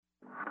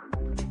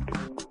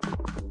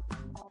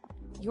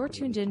You're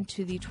tuned in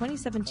to the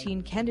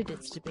 2017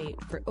 Candidates Debate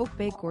for Oak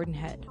Bay Gordon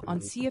Head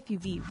on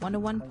CFUV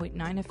 101.9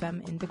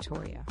 FM in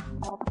Victoria.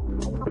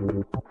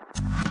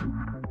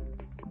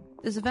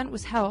 This event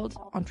was held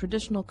on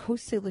traditional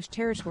Coast Salish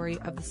territory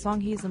of the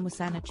Songhees and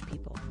Wasanich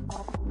people.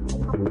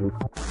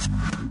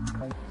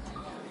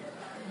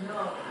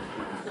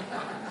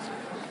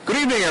 Good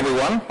evening,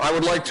 everyone. I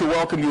would like to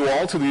welcome you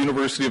all to the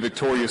University of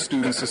Victoria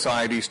Student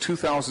Society's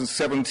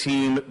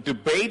 2017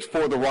 debate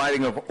for the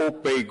riding of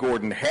Oak Bay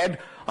Gordon Head.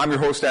 I'm your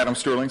host, Adam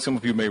Sterling. Some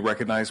of you may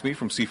recognize me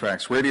from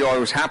CFAX Radio. I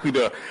was happy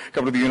to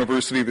come to the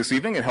university this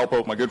evening and help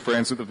out my good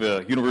friends at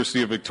the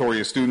University of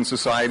Victoria Student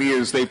Society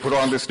as they put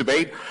on this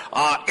debate.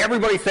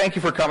 Everybody, thank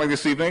you for coming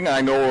this evening.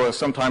 I know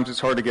sometimes it's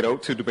hard to get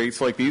out to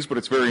debates like these, but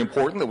it's very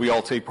important that we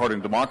all take part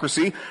in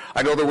democracy.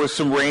 I know there was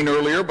some rain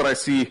earlier, but I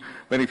see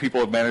many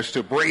people have managed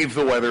to brave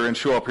the weather and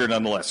show up here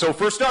nonetheless. So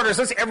for starters,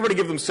 let's everybody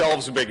give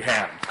themselves a big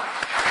hand.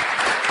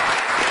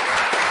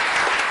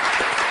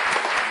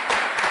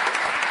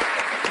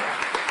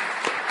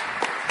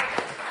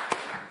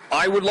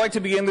 I would like to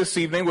begin this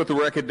evening with the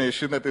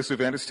recognition that this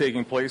event is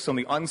taking place on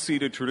the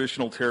unceded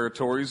traditional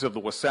territories of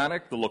the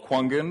Wasanich, the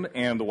Lekwungen,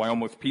 and the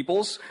Wyoming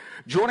peoples.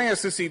 Joining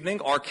us this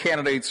evening are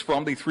candidates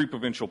from the three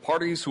provincial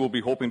parties who will be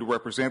hoping to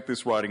represent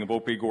this riding of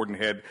Oak Bay Gordon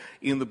Head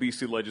in the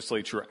BC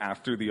legislature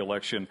after the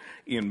election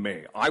in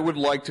May. I would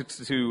like to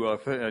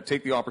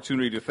take the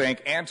opportunity to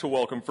thank and to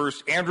welcome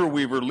first Andrew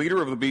Weaver,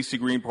 leader of the BC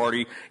Green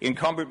Party,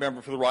 incumbent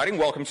member for the riding.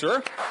 Welcome,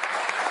 sir.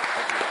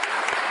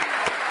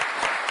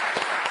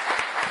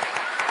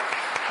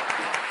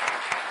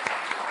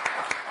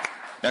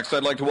 Next,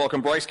 I'd like to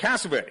welcome Bryce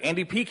Cassavet,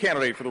 NDP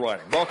candidate for the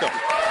riding. Welcome.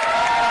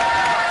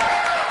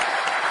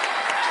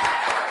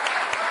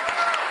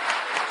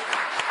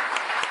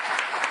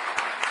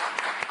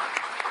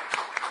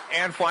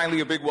 And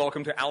finally, a big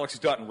welcome to Alex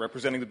Dutton,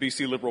 representing the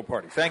BC Liberal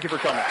Party. Thank you for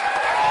coming.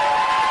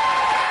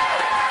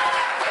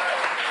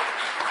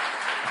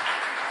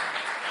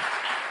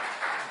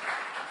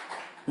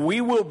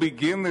 We will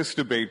begin this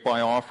debate by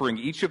offering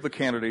each of the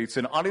candidates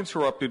an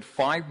uninterrupted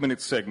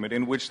 5-minute segment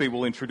in which they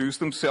will introduce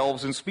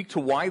themselves and speak to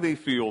why they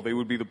feel they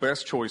would be the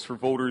best choice for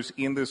voters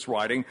in this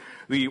riding.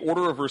 The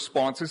order of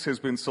responses has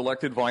been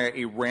selected via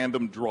a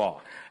random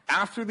draw.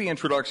 After the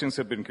introductions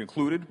have been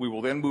concluded, we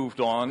will then move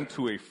on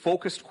to a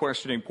focused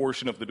questioning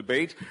portion of the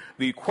debate.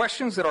 The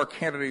questions that our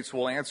candidates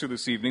will answer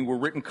this evening were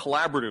written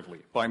collaboratively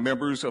by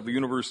members of the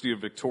University of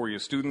Victoria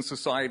Student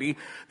Society.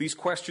 These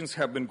questions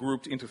have been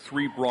grouped into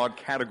three broad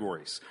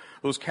categories.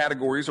 Those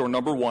categories are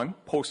number 1,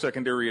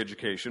 post-secondary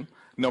education,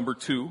 number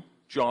 2,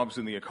 jobs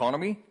in the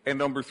economy, and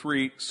number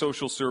 3,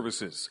 social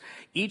services.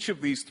 Each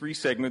of these three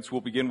segments will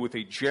begin with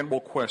a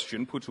general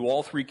question put to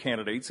all three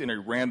candidates in a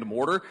random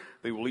order.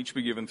 They will each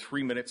be given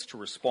 3 minutes to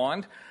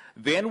respond.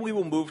 Then we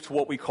will move to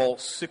what we call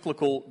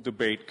cyclical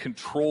debate,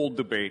 controlled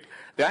debate.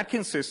 That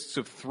consists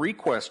of 3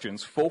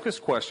 questions,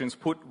 focused questions,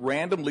 put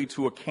randomly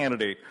to a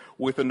candidate,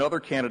 with another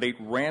candidate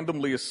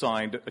randomly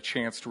assigned a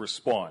chance to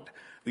respond.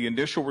 The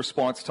initial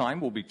response time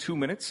will be 2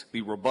 minutes.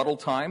 The rebuttal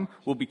time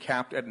will be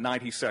capped at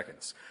 90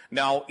 seconds.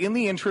 Now, in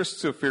the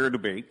interests of fair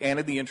debate and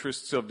in the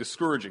interests of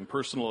discouraging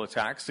personal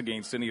attacks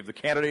against any of the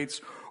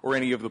candidates or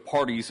any of the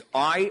parties,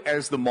 I,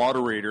 as the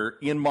moderator,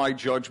 in my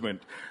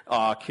judgment,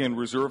 can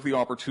reserve the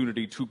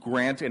opportunity to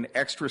grant an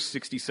extra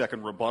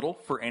 60-second rebuttal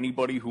for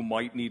anybody who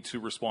might need to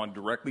respond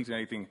directly to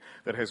anything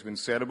that has been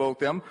said about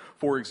them.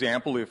 For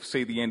example, if,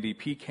 say, the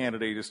NDP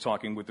candidate is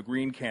talking with the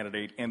Green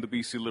candidate and the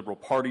BC Liberal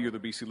Party or the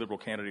BC Liberal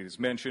candidate is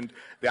mentioned,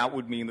 that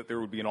would mean that there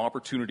would be an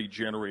opportunity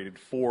generated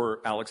for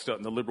Alex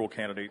Dutton, the Liberal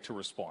candidate, to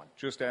respond,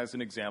 just as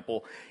an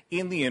example,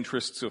 in the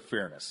interests of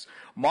fairness.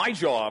 My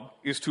job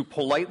is to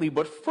politely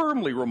but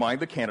firmly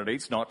remind the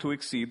candidates not to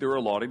exceed their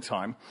allotted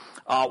time.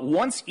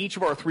 Once each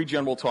of our 3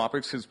 general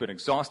topics has been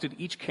exhausted,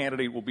 each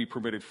candidate will be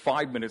permitted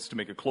 5 minutes to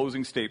make a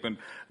closing statement,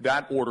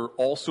 that order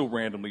also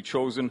randomly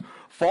chosen.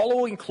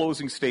 Following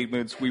closing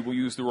statements, we will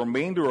use the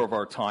remainder of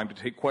our time to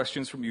take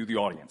questions from you, the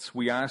audience.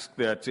 We ask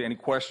that any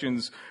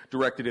questions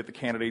directed at the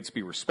candidates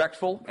be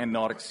respectful and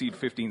not exceed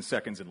 15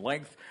 seconds in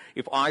length.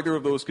 If either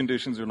of those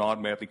conditions are not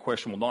met, the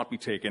question will not be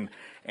taken,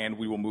 and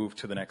we will move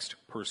to the next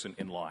person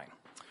in line.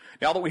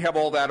 Now that we have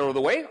all that out of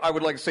the way, I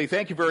would like to say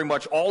thank you very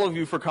much, all of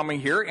you, for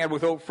coming here. And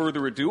without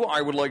further ado, I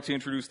would like to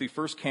introduce the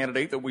first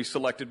candidate that we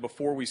selected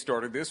before we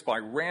started this by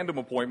random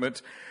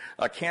appointment,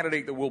 a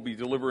candidate that will be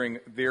delivering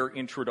their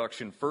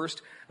introduction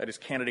first. That is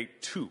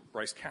candidate 2,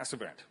 Bryce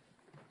Cassavet.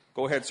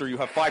 Go ahead, sir. You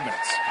have 5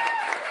 minutes.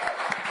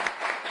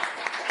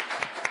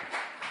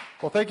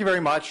 Well, thank you very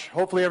much.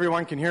 Hopefully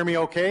everyone can hear me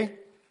okay.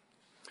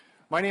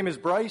 My name is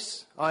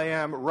Bryce. I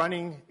am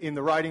running in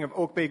the riding of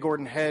Oak Bay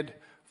Gordon Head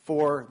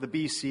for the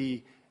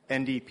BC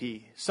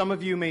NDP. Some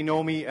of you may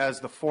know me as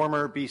the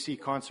former BC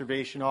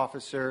Conservation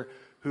Officer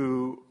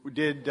who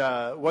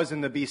was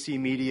in the BC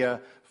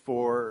media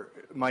for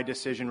my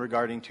decision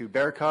regarding 2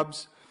 bear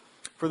cubs.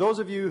 For those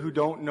of you who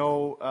don't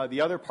know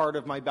the other part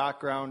of my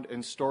background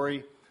and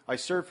story, I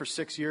served for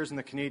 6 years in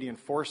the Canadian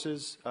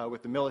Forces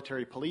with the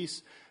military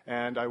police,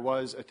 and I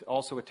was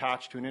also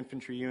attached to an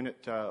infantry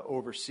unit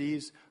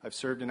overseas. I've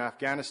served in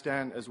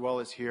Afghanistan as well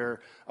as here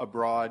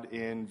abroad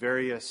in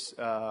various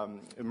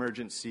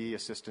emergency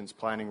assistance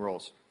planning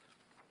roles.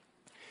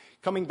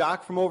 Coming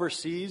back from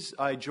overseas,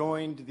 I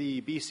joined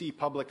the BC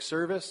Public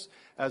Service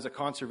as a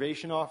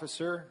conservation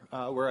officer,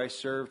 where I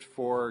served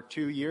for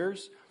 2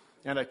 years.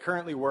 And I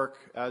currently work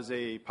as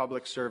a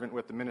public servant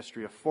with the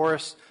Ministry of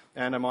Forests,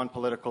 and I'm on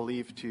political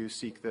leave to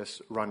seek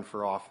this run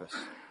for office.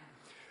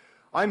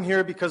 I'm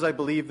here because I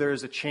believe there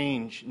is a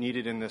change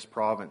needed in this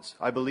province.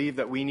 I believe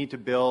that we need to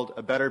build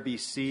a better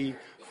BC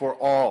for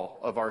all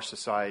of our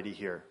society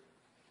here.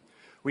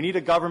 We need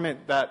a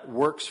government that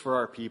works for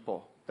our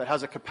people, that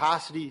has a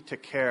capacity to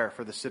care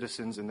for the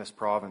citizens in this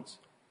province.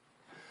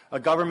 A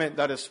government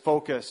that is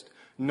focused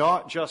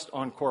not just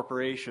on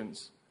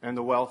corporations and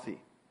the wealthy,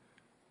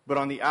 but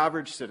on the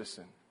average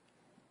citizen.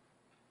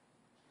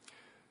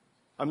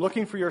 I'm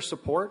looking for your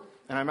support,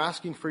 and I'm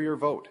asking for your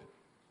vote.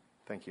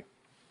 Thank you.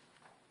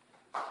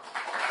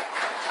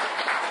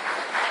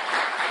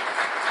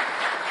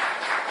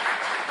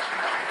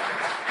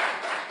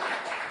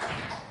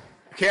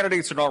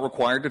 Candidates are not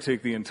required to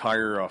take the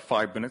entire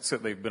 5 minutes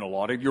that they've been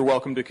allotted. You're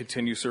welcome to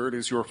continue, sir. It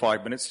is your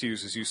 5 minutes to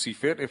use as you see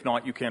fit. If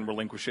not, you can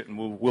relinquish it, and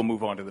we'll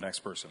move on to the next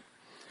person.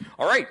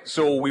 All right,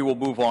 so we will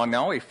move on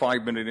now. A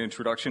 5-minute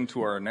introduction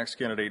to our next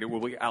candidate. It will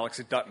be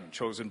Alex Dutton,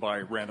 chosen by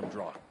random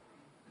draw.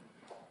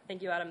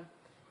 Thank you, Adam.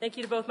 Thank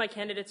you to both my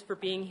candidates for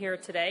being here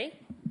today.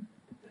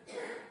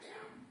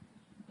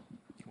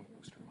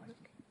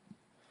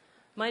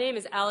 My name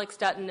is Alex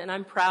Dutton, and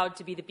I'm proud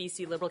to be the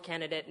BC Liberal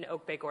candidate in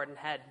Oak Bay Gordon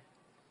Head.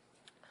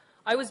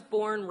 I was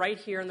born right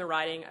here in the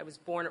riding. I was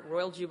born at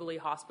Royal Jubilee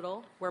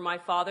Hospital, where my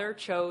father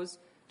chose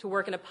to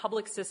work in a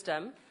public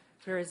system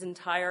for his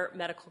entire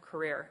medical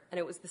career. And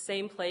it was the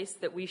same place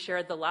that we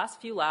shared the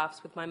last few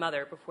laughs with my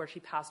mother before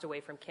she passed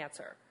away from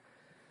cancer.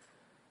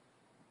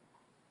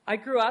 I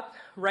grew up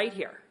right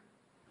here.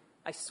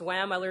 I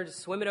swam. I learned to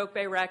swim at Oak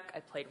Bay Rec. I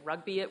played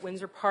rugby at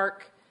Windsor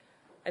Park.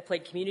 I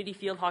played community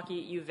field hockey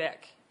at UVic.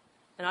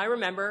 And I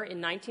remember in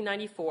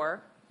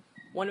 1994,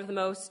 one of the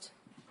most,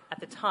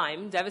 at the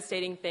time,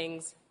 devastating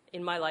things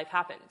in my life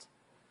happened.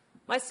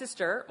 My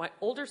sister, my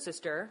older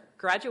sister,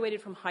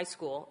 graduated from high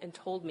school and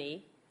told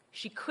me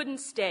she couldn't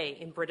stay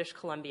in British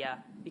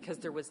Columbia because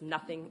there was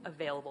nothing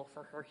available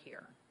for her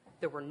here.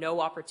 There were no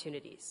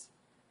opportunities.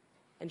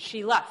 And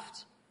she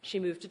left. She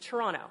moved to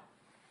Toronto.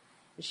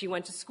 And she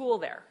went to school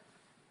there.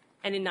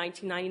 And in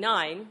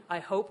 1999, I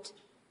hoped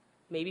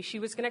maybe she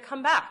was going to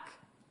come back.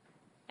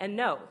 And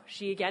no,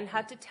 she again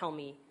had to tell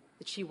me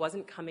that she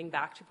wasn't coming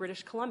back to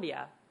British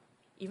Columbia,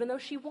 even though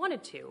she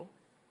wanted to,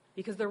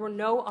 because there were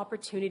no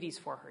opportunities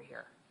for her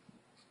here.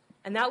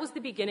 And that was the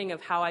beginning of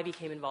how I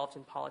became involved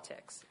in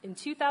politics. In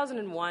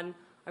 2001,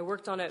 I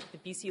worked on the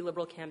BC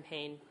Liberal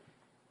campaign,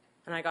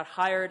 and I got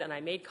hired, and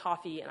I made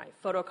coffee, and I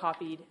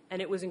photocopied,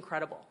 and it was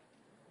incredible.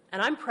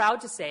 And I'm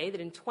proud to say that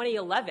in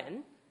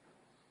 2011,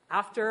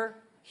 after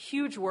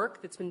huge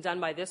work that's been done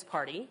by this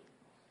party,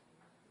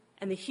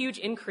 and the huge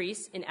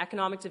increase in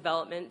economic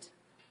development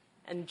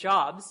and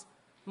jobs,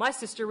 my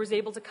sister was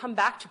able to come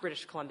back to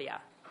British Columbia.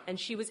 And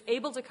she was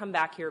able to come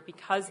back here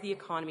because the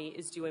economy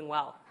is doing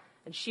well.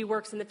 And she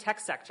works in the tech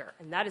sector,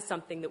 and that is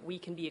something that we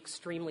can be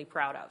extremely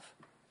proud of.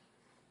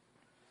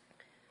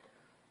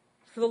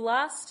 For the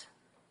last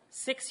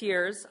 6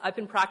 years, I've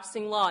been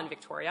practicing law in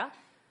Victoria.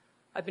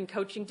 I've been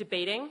coaching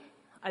debating.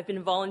 I've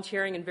been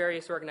volunteering in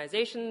various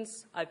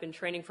organizations. I've been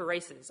training for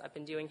races. I've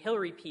been doing hill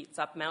repeats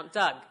up Mount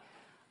Doug.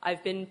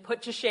 I've been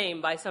put to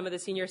shame by some of the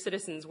senior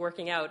citizens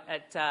working out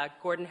at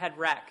Gordon Head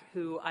Rec,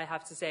 who I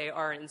have to say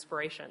are an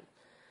inspiration.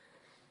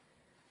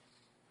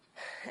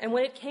 And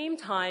when it came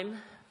time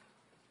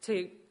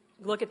to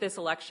look at this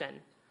election,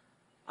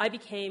 I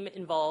became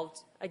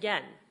involved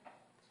again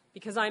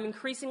because I'm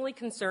increasingly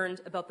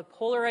concerned about the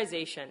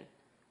polarization,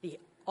 the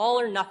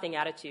all-or-nothing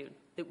attitude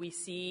that we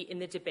see in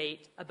the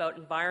debate about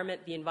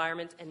the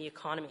environment, and the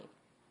economy.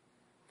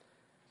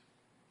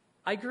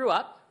 I grew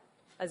up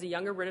as a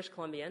younger British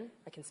Columbian,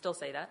 I can still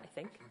say that, I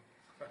think,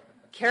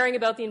 caring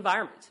about the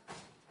environment.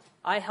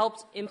 I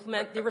helped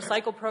implement the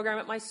recycle program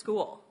at my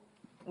school.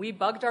 We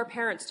bugged our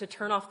parents to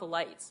turn off the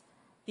lights.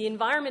 The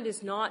environment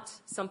is not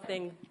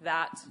something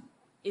that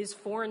is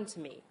foreign to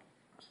me,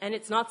 and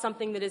it's not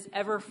something that is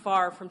ever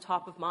far from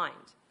top of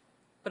mind.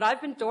 But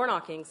I've been door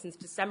knocking since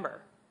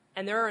December,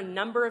 and there are a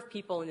number of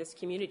people in this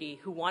community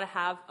who want to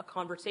have a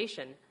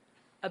conversation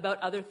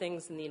about other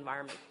things in the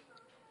environment.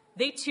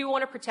 They too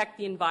want to protect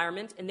the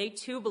environment, and they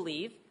too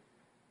believe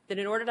that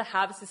in order to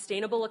have a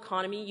sustainable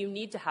economy, you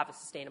need to have a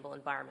sustainable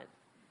environment.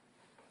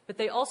 But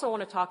they also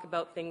want to talk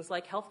about things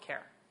like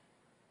healthcare.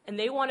 And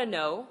they want to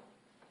know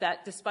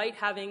that despite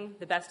having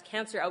the best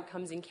cancer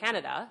outcomes in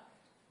Canada,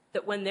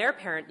 that when their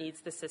parent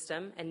needs the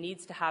system and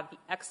needs to have the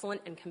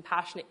excellent and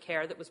compassionate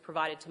care that was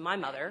provided to my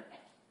mother,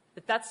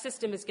 that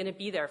system is going to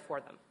be there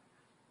for them.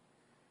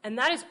 And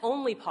that is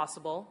only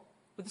possible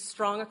with a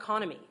strong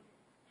economy.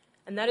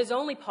 And that is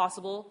only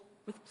possible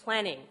with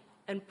planning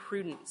and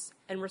prudence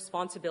and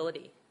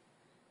responsibility.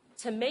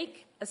 To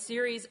make a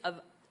series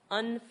of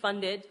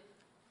unfunded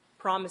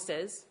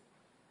promises,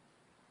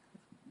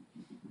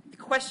 the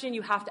question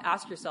you have to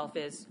ask yourself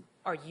is,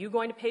 are you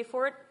going to pay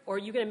for it, or are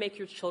you going to make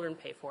your children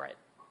pay for it?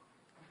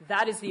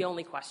 That is the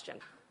only question.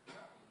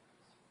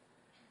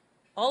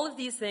 All of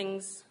these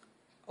things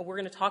we're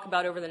going to talk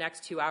about over the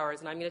next 2 hours,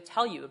 and I'm going to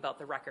tell you about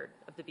the record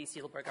of the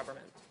BC Liberal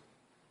government.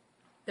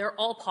 They're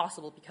all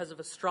possible because of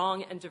a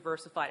strong and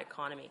diversified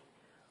economy.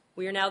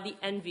 We are now the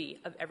envy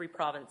of every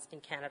province in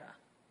Canada.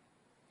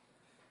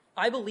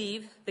 I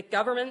believe that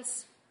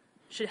governments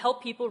should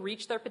help people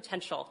reach their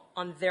potential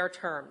on their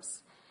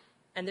terms,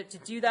 and that to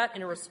do that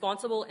in a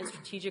responsible and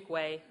strategic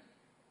way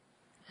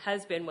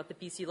has been what the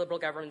BC Liberal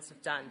governments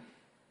have done.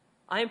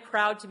 I am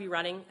proud to be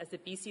running as the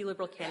BC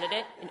Liberal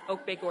candidate in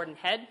Oak Bay Gordon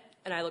Head,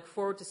 and I look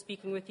forward to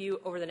speaking with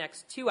you over the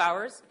next 2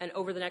 hours and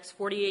over the next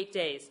 48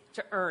 days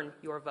to earn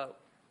your vote.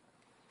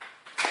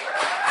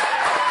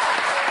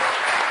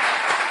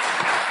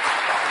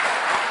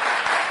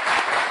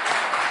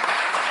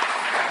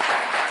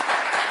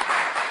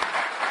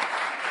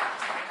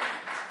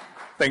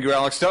 Thank you,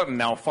 Alex Dutton.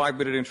 Now,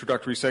 5-minute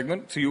introductory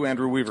segment to you,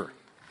 Andrew Weaver.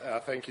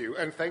 Thank you.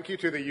 And thank you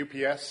to the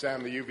UPS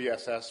and the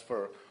UVSS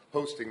for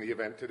hosting the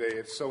event today.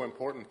 It's so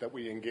important that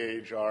we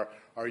engage our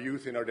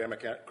youth in our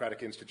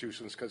democratic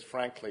institutions because,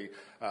 frankly,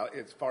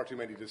 it's far too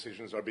many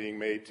decisions are being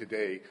made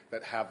today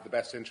that have the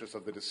best interests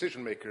of the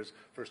decision makers,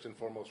 first and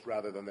foremost,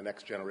 rather than the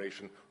next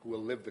generation who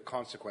will live the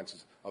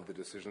consequences of the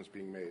decisions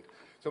being made.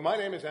 So my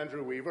name is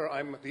Andrew Weaver.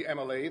 I'm the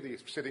MLA, the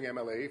sitting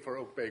MLA for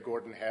Oak Bay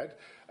Gordon Head,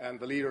 and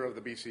the leader of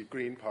the BC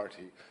Green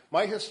Party.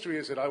 My history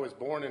is that I was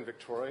born in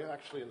Victoria,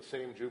 actually in the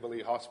same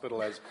Jubilee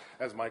Hospital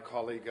as my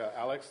colleague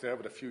Alex there,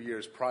 but a few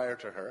years prior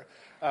to her.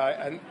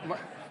 And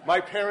my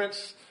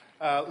parents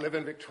live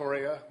in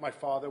Victoria. My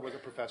father was a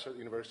professor at the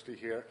university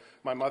here.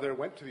 My mother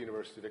went to the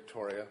University of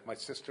Victoria. My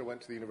sister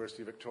went to the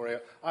University of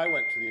Victoria. I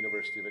went to the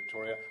University of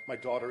Victoria. My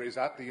daughter is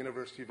at the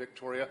University of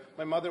Victoria.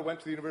 My mother went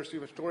to the University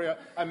of Victoria.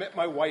 I met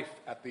my wife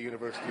at the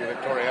University of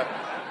Victoria.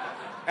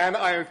 And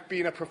I've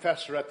been a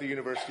professor at the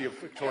University of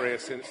Victoria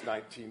since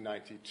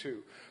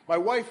 1992. My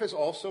wife is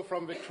also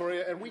from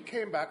Victoria, and we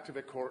came back to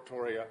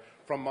Victoria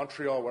from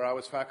Montreal, where I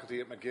was faculty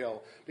at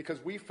McGill,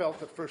 because we felt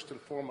that first and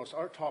foremost,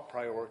 our top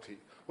priority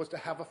was to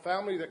have a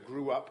family that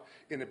grew up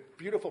in a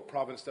beautiful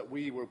province that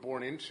we were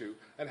born into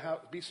and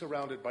be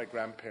surrounded by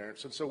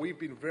grandparents. And so we've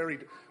been very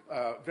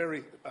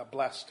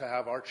blessed to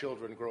have our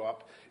children grow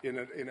up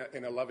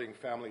in a loving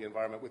family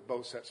environment with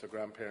both sets of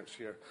grandparents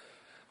here.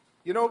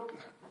 You know,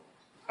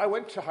 I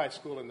went to high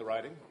school in the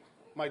Riding.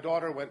 My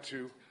daughter went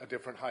to a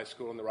different high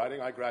school in the Riding.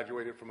 I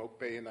graduated from Oak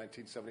Bay in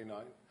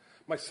 1979.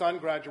 My son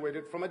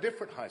graduated from a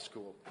different high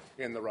school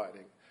in the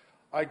Riding.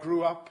 I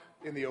grew up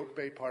in the Oak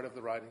Bay part of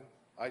the Riding.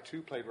 I,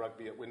 too, played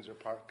rugby at Windsor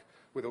Park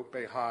with Oak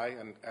Bay High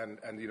and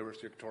the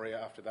University of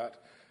Victoria after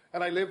that.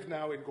 And I live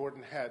now in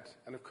Gordon Head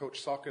and have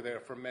coached soccer there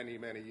for many,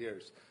 many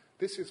years.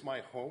 This is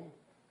my home.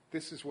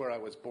 This is where I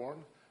was born.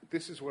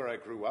 This is where I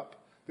grew up.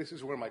 This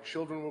is where my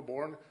children were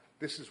born.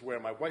 This is where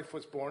my wife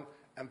was born.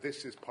 And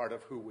this is part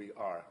of who we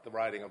are, the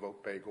riding of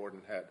Oak Bay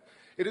Gordon Head.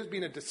 It has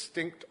been a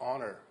distinct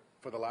honour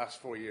for the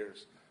last 4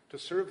 years to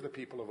serve the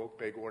people of Oak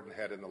Bay Gordon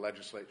Head in the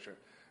legislature.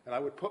 And I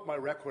would put my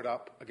record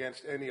up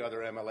against any other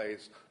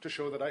MLAs to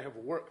show that I have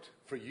worked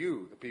for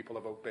you, the people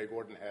of Oak Bay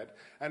Gordon Head,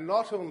 and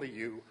not only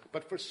you,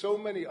 but for so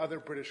many other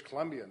British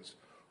Columbians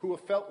who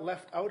have felt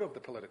left out of the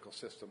political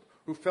system,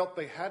 who felt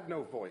they had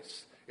no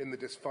voice in the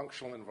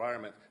dysfunctional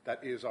environment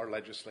that is our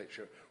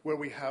legislature, where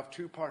we have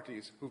two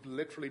parties who've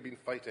literally been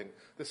fighting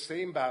the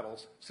same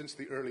battles since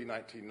the early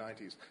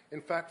 1990s.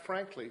 In fact,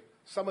 frankly,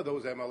 some of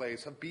those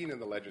MLAs have been in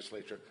the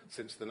legislature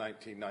since the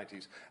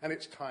 1990s, and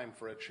it's time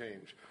for a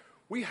change.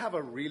 We have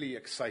a really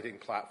exciting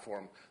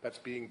platform that's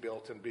being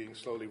built and being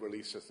slowly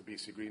released as the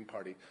BC Green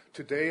Party.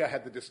 Today, I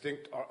had the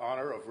distinct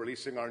honour of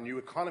releasing our new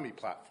economy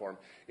platform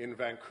in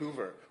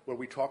Vancouver, where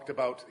we talked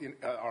about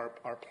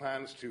our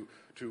plans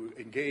to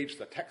engage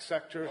the tech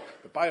sector,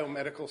 the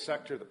biomedical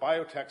sector, the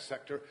biotech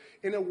sector,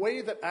 in a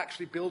way that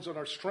actually builds on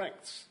our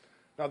strengths.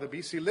 Now, the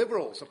BC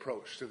Liberals'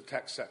 approach to the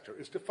tech sector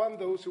is to fund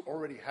those who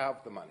already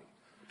have the money,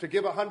 to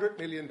give $100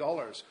 million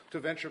to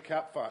venture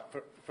cap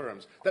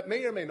firms that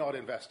may or may not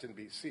invest in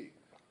BC.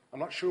 I'm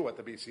not sure what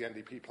the BC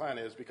NDP plan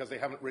is because they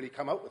haven't really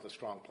come out with a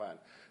strong plan.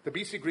 The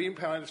BC Green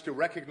plan is to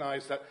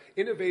recognize that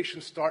innovation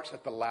starts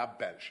at the lab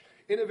bench.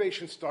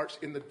 Innovation starts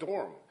in the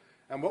dorm.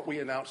 And what we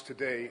announced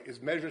today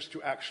is measures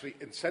to actually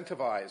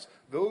incentivize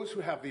those who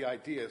have the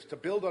ideas to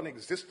build on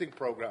existing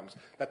programs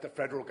that the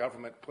federal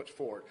government puts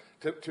forward,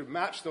 to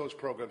match those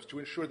programs to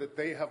ensure that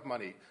they have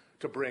money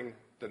to bring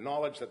the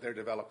knowledge that they're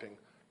developing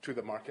to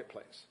the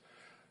marketplace.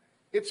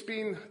 It's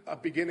been a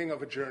beginning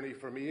of a journey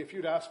for me. If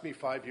you'd asked me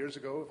 5 years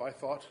ago if I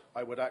thought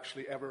I would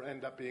actually ever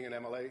end up being an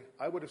MLA,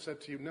 I would have said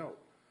to you no.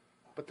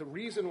 But the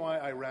reason why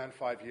I ran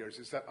 5 years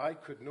is that I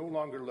could no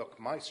longer look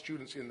my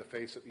students in the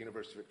face at the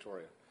University of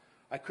Victoria.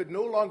 I could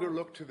no longer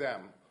look to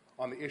them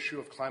on the issue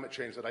of climate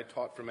change that I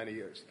taught for many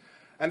years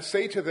and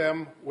say to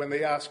them when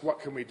they ask, what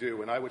can we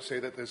do? And I would say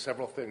that there's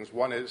several things.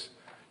 One is,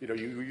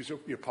 you use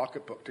your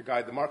pocketbook to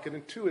guide the market,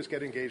 and 2 is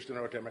get engaged in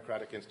our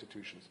democratic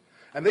institutions.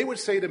 And they would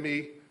say to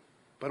me,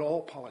 but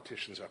all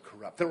politicians are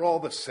corrupt. They're all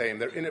the same.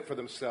 They're in it for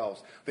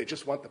themselves. They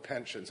just want the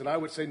pensions. And I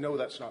would say, no,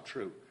 that's not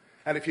true.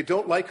 And if you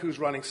don't like who's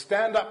running,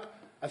 stand up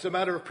as a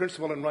matter of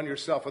principle and run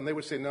yourself. And they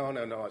would say, no,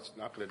 it's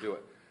not going to do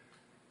it.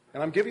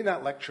 And I'm giving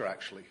that lecture,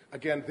 actually,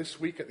 again, this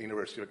week at the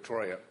University of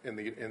Victoria in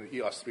the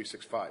EOS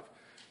 365.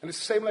 And it's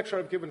the same lecture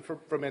I've given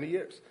for many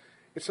years.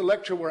 It's a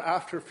lecture where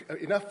after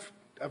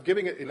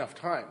giving it enough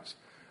times,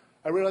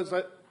 I realized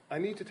that I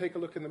need to take a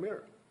look in the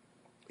mirror.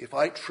 If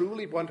I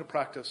truly want to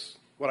practice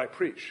what I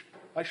preach,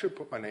 I should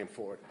put my name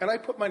forward. And I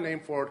put my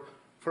name forward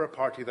for a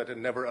party that had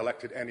never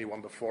elected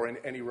anyone before in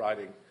any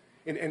riding,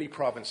 in any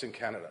province in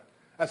Canada,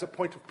 as a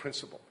point of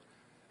principle.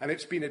 And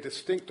it's been a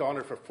distinct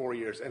honour for 4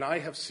 years, and I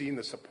have seen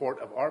the support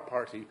of our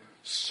party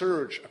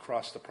surge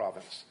across the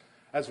province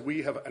as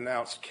we have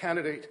announced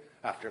candidate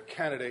after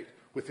candidate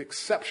with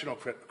exceptional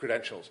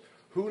credentials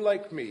who,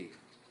 like me,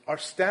 are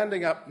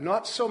standing up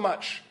not so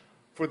much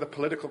for the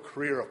political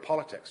career of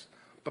politics,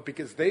 but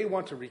because they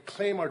want to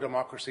reclaim our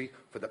democracy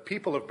for the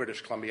people of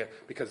British Columbia,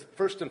 because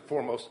first and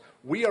foremost,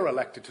 we are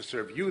elected to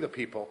serve you, the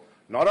people,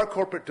 not our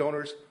corporate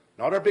donors,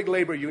 not our big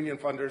labour union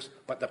funders,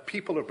 but the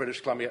people of British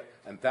Columbia,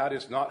 and that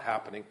is not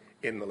happening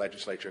in the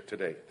legislature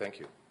today. Thank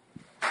you.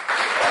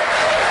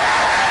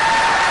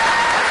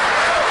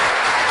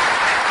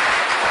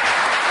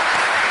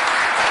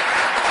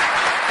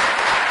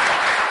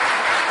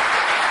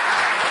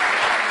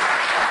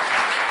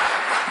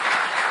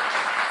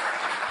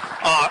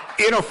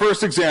 In a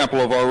first example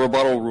of our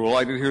rebuttal rule,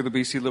 I did hear the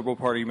BC Liberal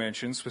Party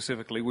mentioned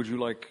specifically. Would you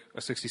like a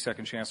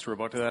 60-second chance to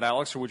rebut to that,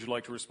 Alex, or would you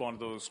like to respond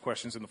to those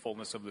questions in the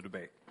fullness of the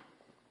debate?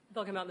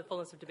 They'll come out in the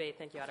fullness of debate.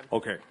 Thank you, Adam.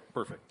 Okay,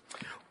 perfect.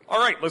 All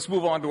right, let's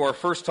move on to our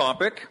first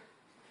topic,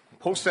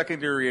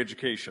 post-secondary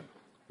education.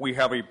 We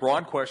have a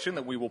broad question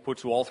that we will put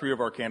to all 3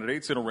 of our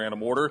candidates in a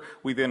random order.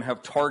 We then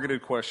have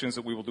targeted questions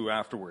that we will do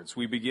afterwards.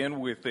 We begin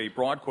with a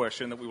broad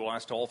question that we will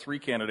ask to all 3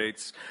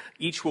 candidates.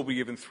 Each will be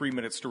given 3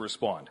 minutes to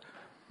respond.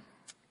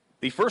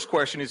 The first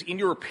question is, in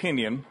your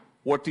opinion,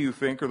 what do you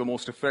think are the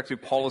most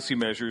effective policy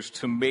measures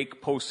to make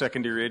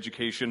post-secondary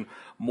education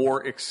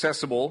more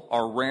accessible?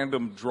 Our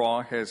random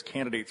draw has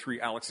candidate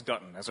 3, Alex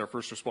Dutton, as our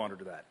first responder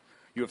to that.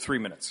 You have 3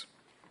 minutes.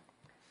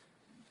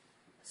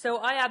 So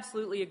I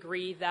absolutely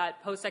agree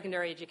that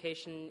post-secondary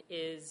education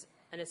is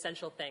an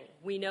essential thing.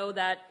 We know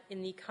that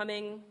in the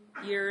coming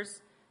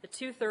years, the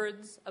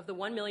 2/3 of the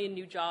 1 million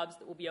new jobs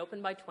that will be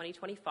opened by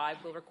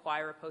 2025 will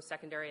require a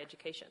post-secondary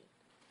education.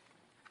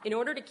 In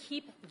order to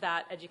keep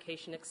that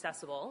education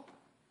accessible,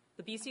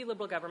 the BC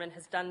Liberal government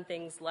has done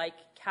things like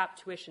cap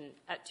tuition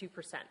at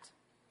 2%.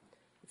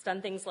 It's done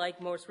things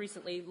like, most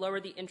recently, lower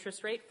the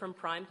interest rate from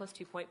prime plus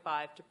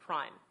 2.5 to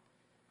prime.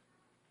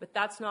 But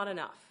that's not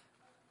enough.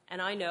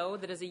 And I know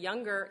that as a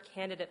younger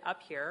candidate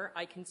up here,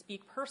 I can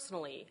speak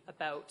personally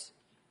about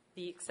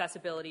the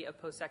accessibility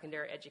of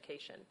post-secondary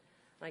education.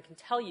 And I can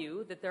tell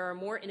you that there are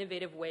more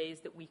innovative ways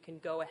that we can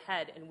go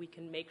ahead and we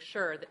can make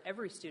sure that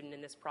every student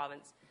in this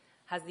province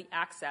has the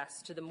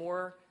access to the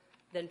more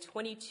than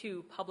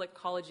 22 public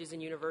colleges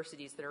and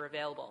universities that are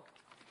available.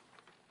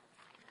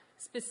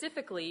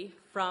 Specifically,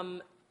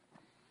 from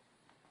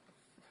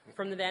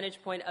the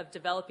vantage point of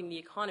developing the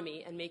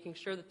economy and making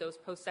sure that those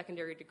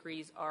post-secondary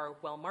degrees are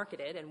well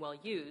marketed and well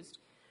used,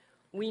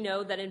 we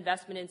know that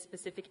investment in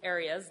specific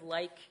areas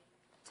like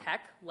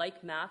tech,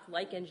 like math,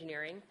 like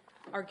engineering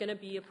are going to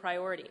be a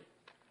priority.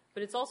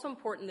 But it's also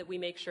important that we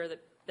make sure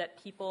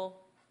that people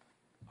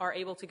are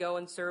able to go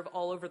and serve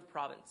all over the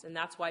province. And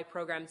that's why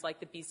programs like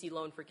the BC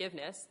Loan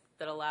Forgiveness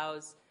that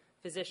allows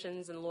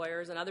physicians and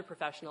lawyers and other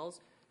professionals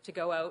to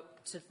go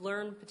out to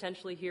learn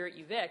potentially here at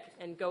UVic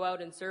and go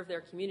out and serve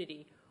their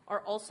community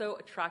are also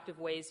attractive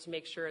ways to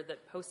make sure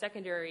that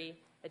post-secondary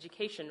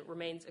education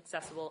remains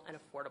accessible and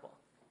affordable.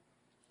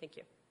 Thank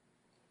you.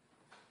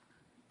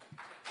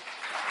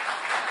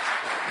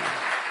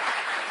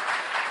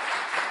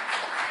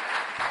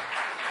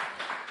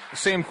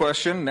 Same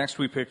question. Next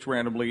we picked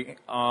randomly.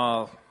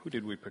 Who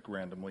did we pick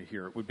randomly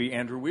here? It would be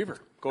Andrew Weaver.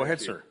 Go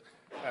ahead, sir.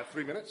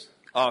 3 minutes?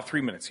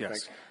 3 minutes, yes.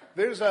 Thanks.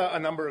 There's a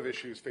number of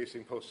issues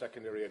facing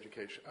post-secondary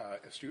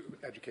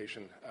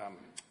education,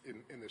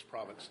 in this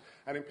province,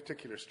 and in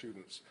particular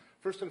students.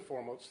 First and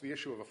foremost, the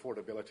issue of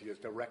affordability is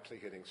directly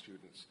hitting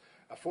students.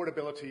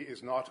 Affordability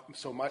is not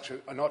so much,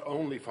 not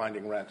only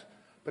finding rent,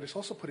 but it's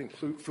also putting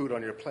food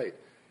on your plate.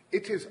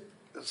 It is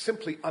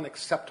simply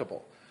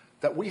unacceptable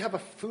that we have a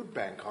food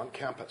bank on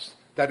campus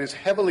that is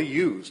heavily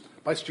used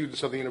by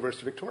students of the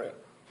University of Victoria.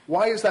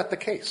 Why is that the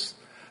case?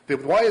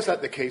 Why is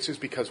that the case is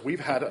because we've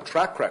had a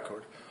track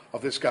record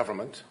of this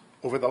government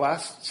over the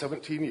last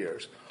 17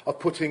 years of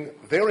putting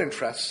their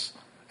interests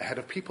ahead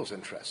of people's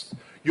interests.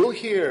 You'll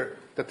hear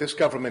that this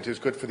government is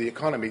good for the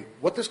economy.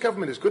 What this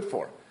government is good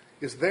for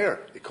is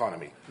their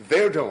economy,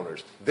 their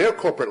donors, their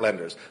corporate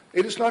lenders.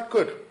 It is not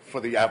good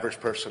for the average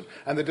person.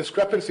 And the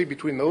discrepancy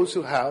between those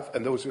who have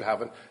and those who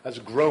haven't has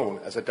grown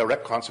as a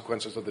direct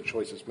consequence of the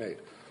choices made.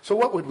 So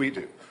what would we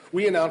do?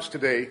 We announced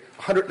today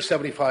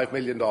 $175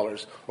 million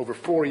over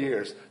 4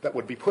 years that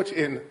would be put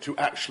into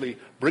actually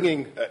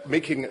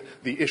making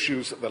the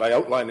issues that I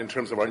outlined in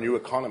terms of our new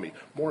economy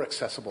more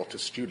accessible to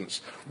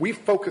students. We've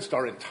focused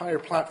our entire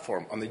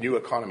platform on the new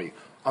economy,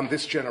 on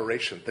this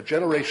generation, the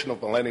generation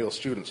of millennial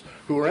students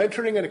who are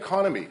entering an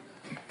economy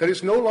that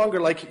is no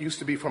longer like it used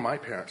to be for my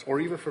parents or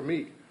even for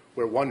me,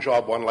 where one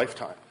job, one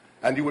lifetime,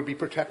 and you would be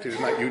protected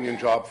in that union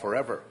job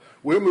forever.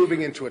 We're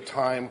moving into a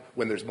time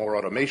when there's more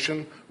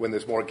automation, when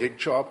there's more gig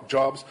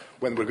jobs,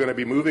 when we're going to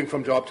be moving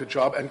from job to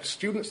job, and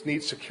students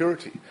need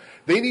security.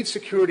 They need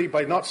security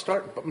by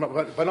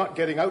not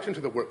getting out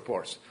into the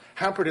workforce,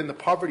 hampered in the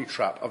poverty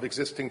trap of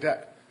existing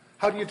debt.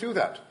 How do you do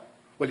that?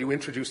 Well, you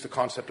introduce the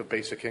concept of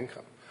basic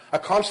income, a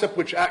concept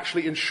which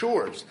actually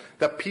ensures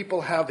that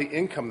people have the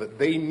income that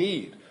they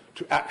need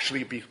to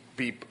actually be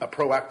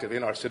proactive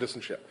in our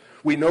citizenship.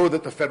 We know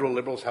that the federal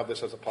Liberals have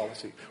this as a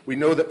policy. We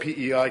know that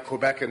PEI,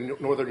 Quebec,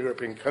 and Northern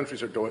European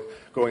countries are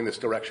going this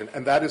direction,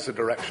 and that is the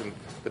direction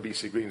the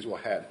BC Greens will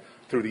head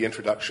through the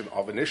introduction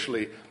of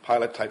initially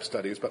pilot-type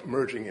studies, but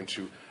merging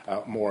into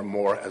more and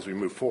more as we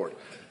move forward.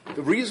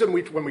 The reason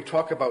when we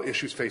talk about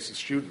issues facing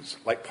students,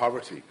 like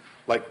poverty,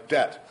 like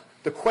debt,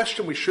 the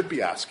question we should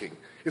be asking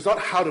is not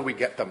how do we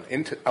get them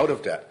out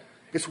of debt,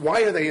 it's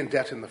why are they in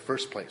debt in the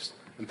first place?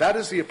 And that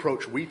is the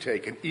approach we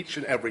take in each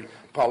and every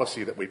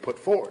policy that we put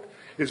forward,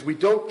 is we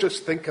don't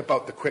just think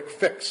about the quick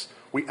fix.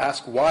 We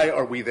ask, why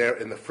are we there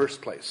in the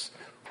first place?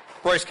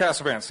 Bryce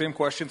Cassavant, same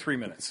question, 3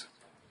 minutes.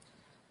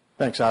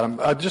 Thanks, Adam.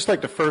 I'd just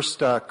like to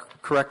first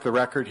correct the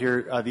record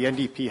here. The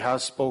NDP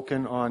has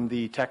spoken on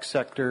the tech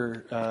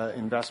sector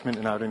investment,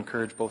 and I would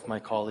encourage both my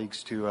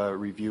colleagues to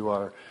review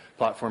our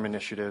platform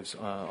initiatives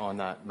on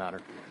that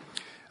matter.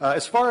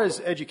 As far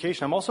as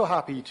education, I'm also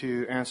happy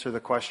to answer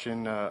the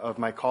question of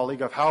my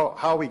colleague of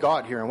how we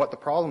got here and what the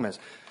problem is.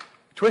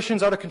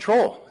 Tuition's out of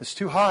control. It's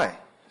too high.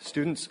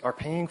 Students are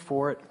paying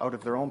for it out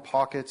of their own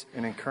pockets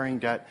and incurring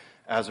debt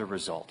as a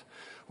result.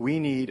 We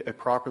need a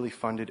properly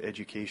funded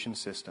education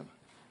system.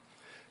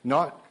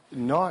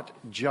 Not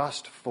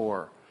just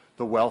for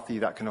the wealthy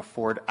that can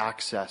afford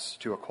access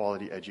to a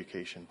quality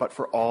education, but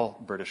for all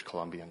British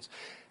Columbians.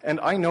 And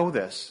I know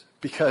this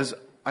because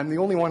I'm the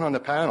only one on the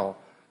panel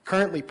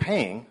currently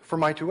paying for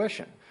my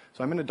tuition.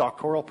 So I'm in a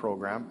doctoral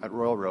program at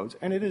Royal Roads,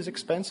 and it is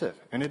expensive,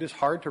 and it is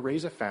hard to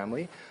raise a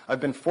family.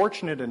 I've been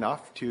fortunate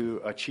enough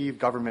to achieve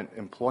government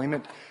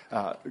employment,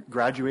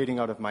 graduating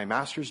out of my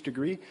master's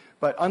degree,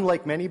 but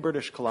unlike many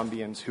British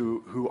Columbians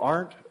who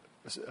aren't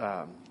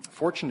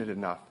fortunate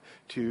enough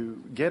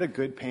to get a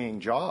good paying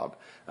job,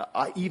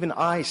 even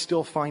I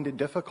still find it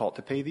difficult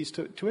to pay these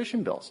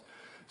tuition bills.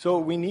 So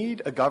we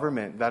need a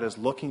government that is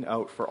looking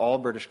out for all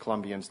British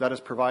Columbians, that is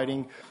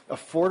providing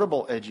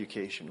affordable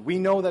education. We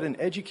know that an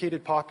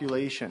educated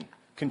population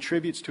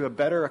contributes to a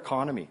better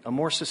economy, a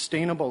more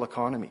sustainable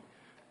economy.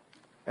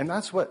 And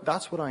that's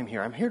what I'm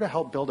here. I'm here to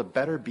help build a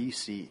better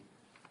BC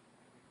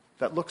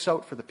that looks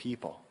out for the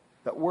people,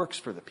 that works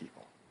for the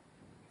people.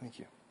 Thank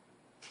you.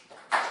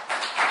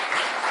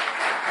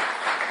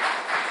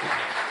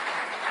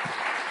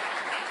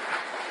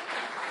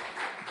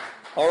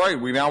 All right,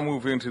 we now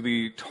move into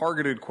the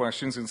targeted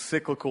questions and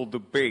cyclical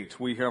debate.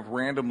 We have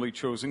randomly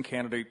chosen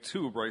candidate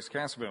 2, Bryce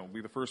Cassavant, will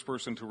be the first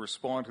person to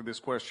respond to this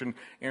question.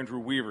 Andrew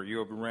Weaver, you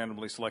have been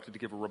randomly selected to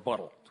give a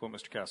rebuttal to what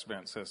Mr.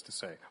 Cassavant says to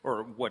say,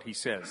 or what he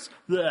says.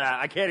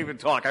 I can't even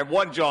talk. I have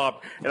one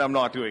job, and I'm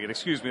not doing it.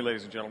 Excuse me,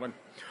 ladies and gentlemen.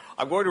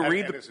 I'm going to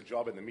read. And it's a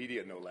job in the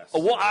media, no less.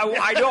 Well,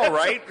 I know,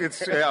 right?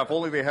 It's if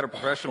only they had a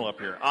professional up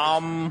here.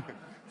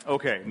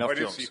 Okay, enough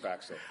jokes.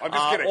 CFAX, though. I'm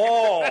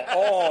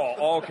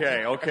just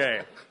kidding.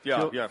 Okay.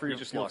 Yeah, you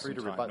just lost some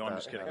time. No, I'm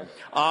just kidding.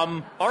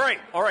 All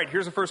right,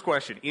 here's the first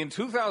question. In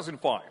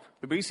 2005,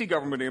 the BC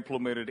government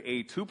implemented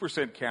a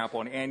 2% cap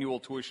on annual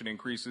tuition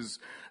increases.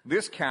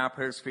 This cap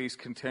has faced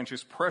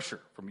contentious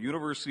pressure from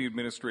university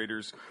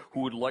administrators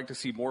who would like to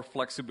see more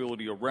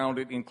flexibility around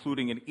it,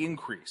 including an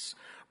increase.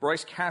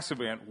 Bryce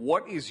Cassavant,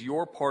 what is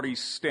your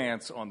party's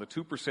stance on the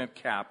 2%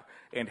 cap,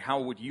 and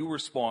how would you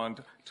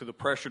respond to the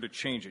pressure to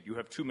change it? You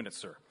have 2 minutes,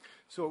 sir.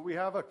 So we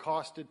have a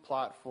costed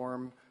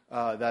platform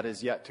that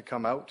is yet to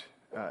come out,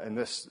 and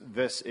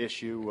this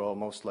issue will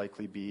most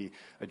likely be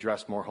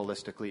addressed more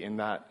holistically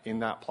in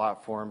that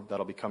platform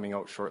that'll be coming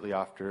out shortly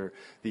after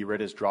the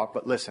writ is dropped.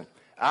 But listen,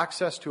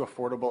 access to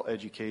affordable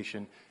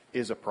education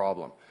is a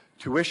problem.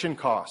 Tuition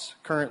costs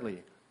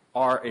currently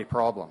are a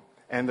problem,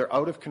 and they're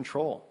out of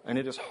control, and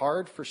it is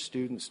hard for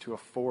students to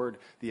afford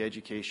the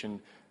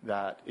education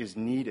that is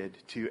needed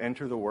to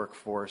enter the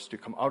workforce, to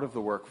come out of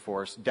the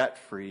workforce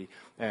debt-free,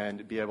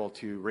 and be able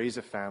to raise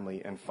a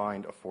family and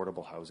find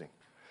affordable housing.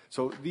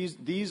 So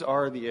these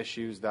are the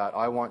issues that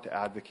I want to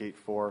advocate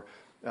for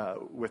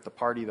with the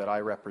party that I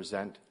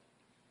represent.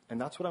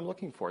 And that's what I'm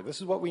looking for.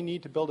 This is what we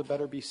need to build a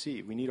better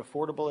BC. We need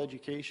affordable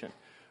education.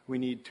 We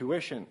need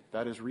tuition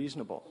that is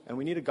reasonable. And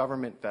we need a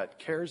government that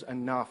cares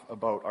enough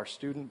about our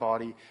student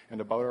body and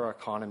about our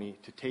economy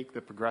to take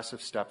the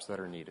progressive steps that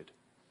are needed.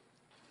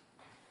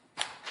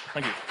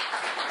 Thank you.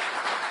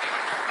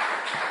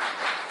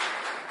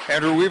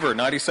 Andrew Weaver,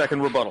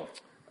 90-second rebuttal.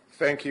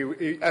 Thank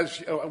you.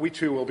 As we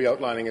too will be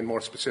outlining in more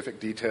specific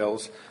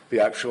details the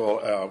actual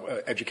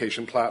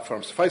education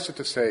platform. Suffice it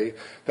to say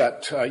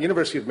that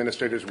university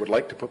administrators would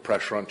like to put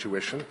pressure on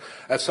tuition.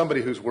 As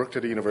somebody who's worked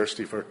at a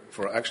university for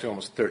actually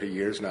almost 30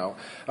 years now,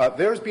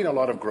 there's been a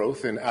lot of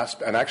growth in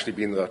and actually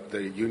being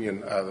the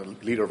union, the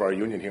leader of our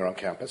union here on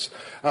campus.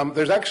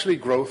 There's actually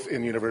growth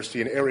in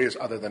university in areas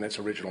other than its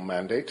original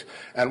mandate.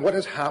 And what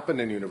has happened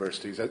in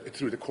universities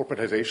through the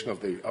corporatization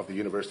of the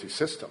university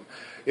system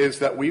is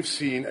that we've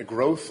seen a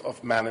growth of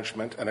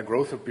management and a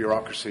growth of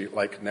bureaucracy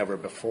like never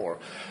before.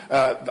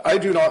 I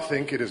do not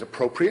think it is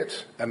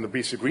appropriate, and the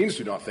BC Greens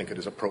do not think it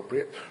is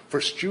appropriate, for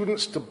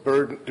students to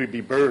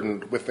be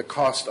burdened with the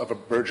cost of a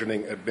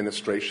burgeoning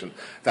administration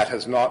that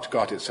has not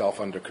got itself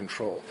under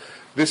control.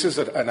 This is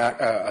an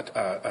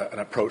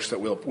approach that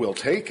we'll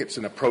take. It's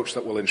an approach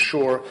that will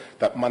ensure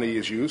that money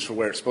is used for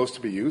where it's supposed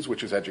to be used,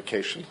 which is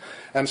education.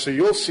 And so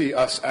you'll see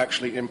us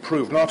actually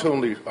improve, not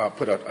only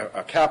put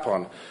a cap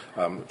on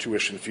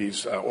tuition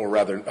fees, or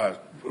rather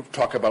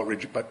talk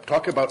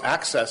about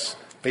access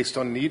based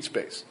on needs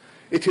base.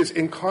 It is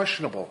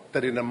unconscionable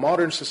that in a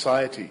modern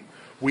society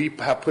we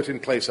have put in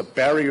place a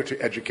barrier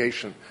to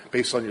education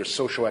based on your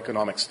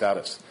socioeconomic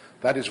status.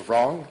 That is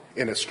wrong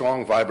in a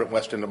strong, vibrant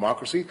Western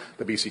democracy.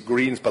 The BC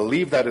Greens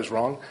believe that is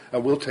wrong,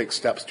 and will take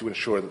steps to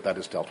ensure that that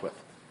is dealt with.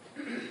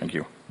 Thank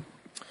you.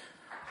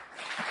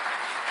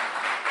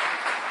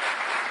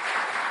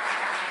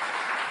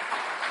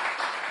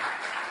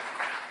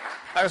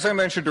 As I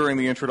mentioned during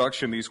the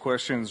introduction, these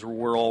questions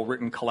were all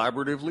written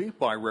collaboratively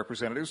by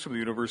representatives from the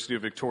University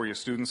of Victoria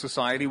Student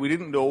Society. We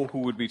didn't know who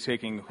would be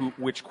taking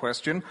which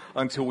question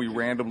until we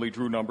randomly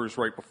drew numbers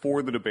right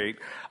before the debate.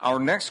 Our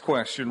next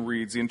question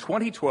reads, in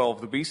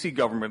 2012, the BC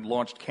government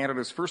launched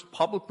Canada's first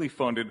publicly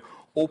funded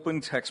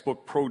open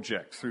textbook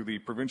project through the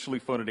provincially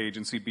funded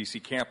agency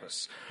BC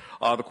Campus.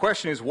 The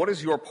question is, what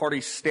is your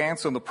party's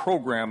stance on the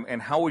program, and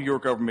how will your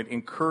government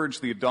encourage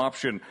the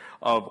adoption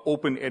of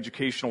open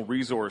educational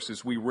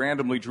resources? We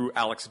randomly drew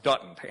Alex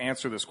Dutton to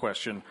answer this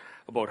question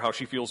about how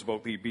she feels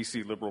about the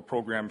BC Liberal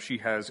program. She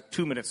has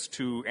 2 minutes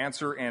to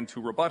answer, and to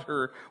rebut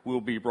her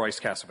will be Bryce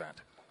Cassavant.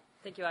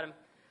 Thank you, Adam.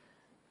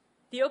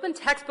 The Open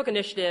Textbook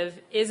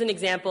Initiative is an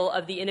example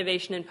of the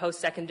innovation in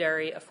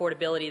post-secondary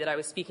affordability that I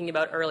was speaking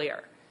about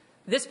earlier.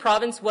 This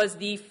province was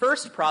the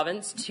first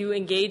province to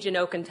engage in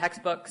open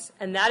textbooks,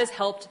 and that has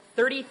helped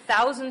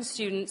 30,000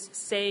 students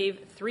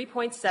save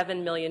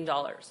 $3.7 million.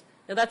 Now,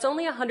 that's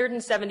only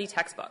 170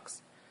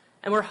 textbooks,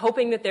 and we're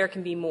hoping that there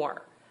can be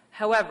more.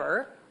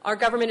 However, our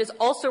government is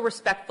also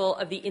respectful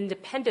of the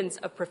independence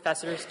of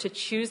professors to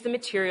choose the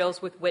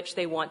materials with which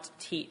they want to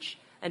teach,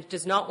 and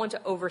does not want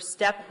to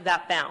overstep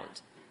that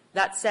bound.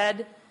 That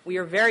said, we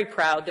are very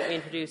proud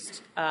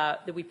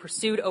that we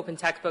pursued open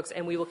textbooks,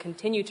 and we will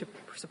continue to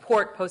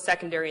support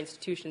post-secondary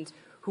institutions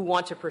who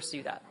want to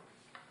pursue that.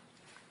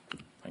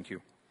 Thank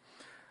you.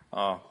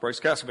 Bryce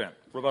Cassavant,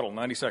 rebuttal,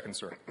 90 seconds,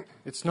 sir.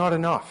 It's not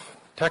enough.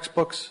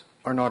 Textbooks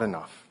are not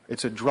enough.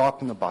 It's a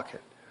drop in the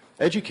bucket.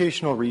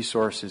 Educational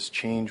resources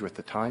change with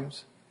the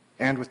times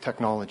and with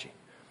technology.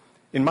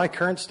 In my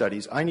current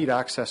studies, I need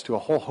access to a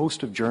whole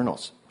host of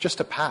journals just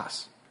to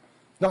pass,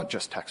 not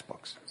just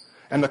textbooks.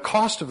 And the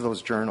cost of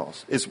those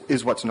journals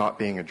is what's not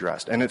being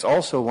addressed. And it's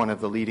also one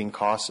of the leading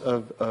costs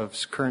of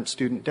current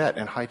student debt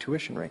and high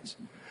tuition rates.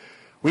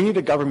 We need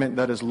a government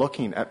that is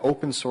looking at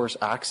open source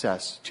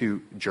access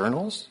to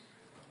journals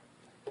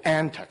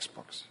and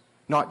textbooks,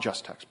 not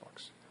just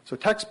textbooks. So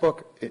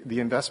the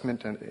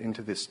investment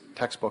into this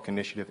textbook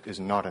initiative is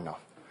not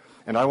enough.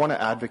 And I want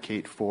to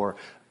advocate for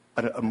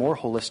a more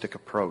holistic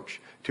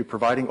approach to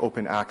providing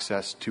open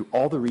access to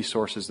all the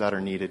resources that are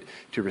needed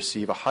to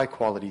receive a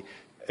high-quality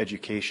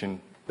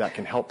education that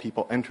can help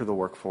people enter the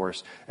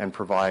workforce and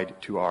provide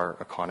to our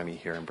economy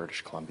here in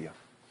British Columbia.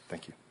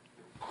 Thank you.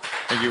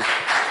 Thank you.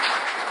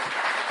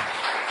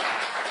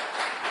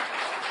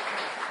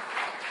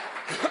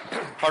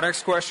 Our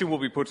next question will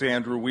be put to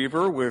Andrew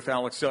Weaver, with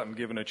Alex Dutton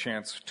given a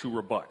chance to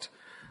rebut.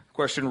 The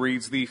question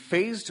reads, the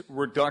phased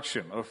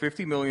reduction of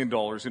 $50 million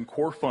in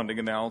core funding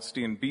announced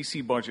in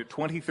BC Budget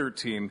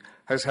 2013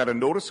 has had a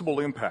noticeable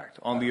impact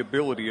on the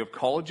ability of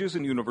colleges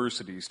and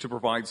universities to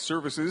provide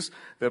services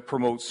that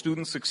promote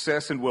student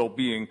success and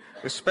well-being,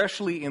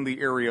 especially in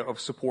the area of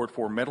support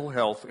for mental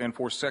health and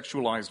for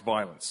sexualized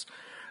violence.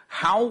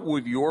 How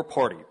would your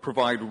party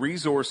provide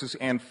resources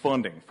and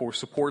funding for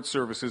support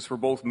services for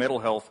both mental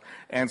health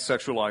and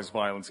sexualized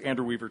violence?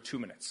 Andrew Weaver, 2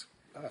 minutes.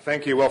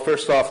 Thank you. Well,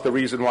 first off, the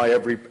reason why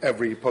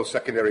every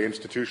post-secondary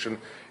institution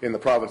in the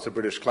province of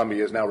British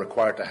Columbia is now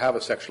required to have a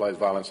sexualized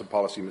violence and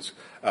policy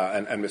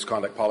and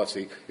misconduct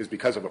policy is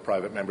because of a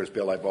private member's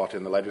bill I brought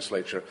in the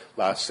legislature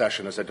last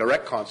session as a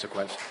direct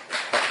consequence.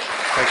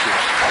 Thank you.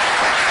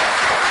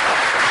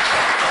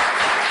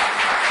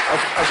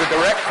 as a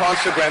direct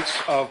consequence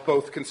of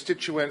both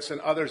constituents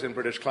and others in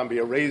British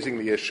Columbia raising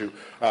the issue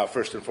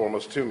first and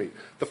foremost to me.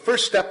 The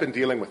first step in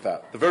dealing with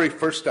that, the very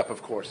first step,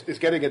 of course, is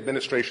getting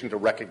administration to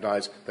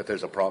recognize that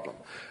there's a problem.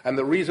 And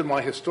the reason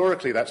why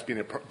historically that's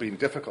been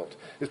difficult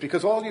is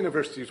because all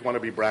universities want to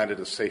be branded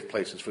as safe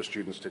places for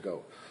students to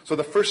go. So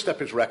the first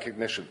step is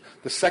recognition.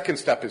 The second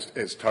step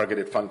is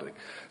targeted funding.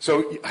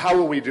 So how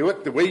will we do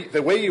it?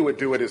 The way you would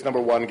do it is,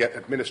 number one, get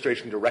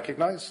administration to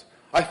recognize.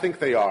 I think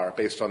they are,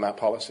 based on that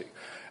policy.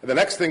 And the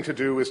next thing to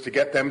do is to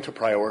get them to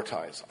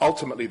prioritize,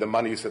 ultimately, the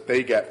monies that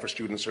they get for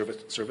student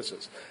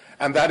services.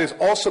 And that is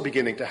also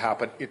beginning to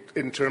happen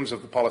in terms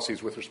of the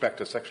policies with respect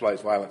to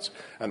sexualized violence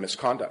and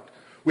misconduct.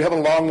 We have a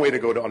long way to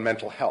go on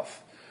mental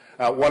health.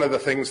 One of the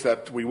things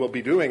that we will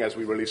be doing as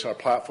we release our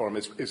platform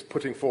is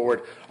putting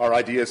forward our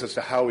ideas as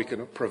to how we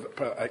can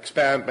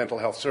expand mental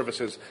health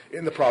services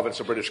in the province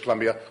of British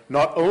Columbia,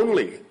 not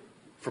only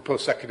for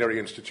post-secondary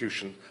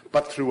institutions,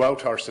 but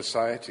throughout our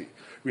society.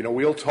 You know,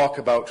 we'll talk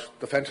about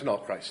the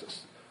fentanyl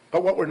crisis,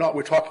 but what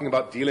we're talking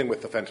about dealing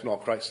with the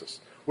fentanyl crisis.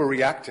 We're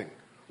reacting.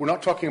 We're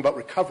not talking about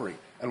recovery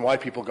and why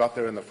people got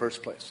there in the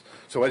first place.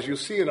 So as you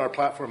see in our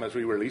platform as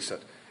we release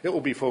it, it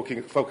will be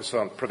focused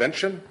on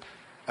prevention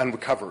and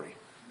recovery,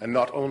 and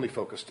not only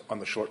focused on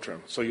the short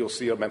term. So you'll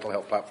see a mental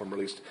health platform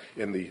released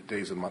in the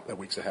days and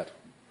weeks ahead.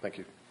 Thank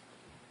you.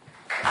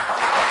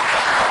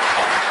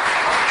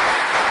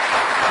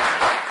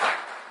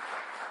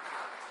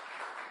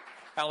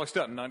 Alex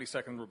Dutton,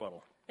 90-second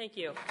rebuttal. Thank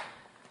you.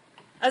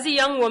 As a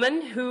young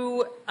woman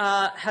who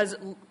has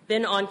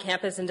been on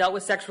campus and dealt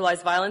with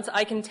sexualized violence,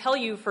 I can tell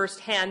you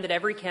firsthand that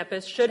every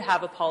campus should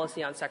have a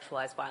policy on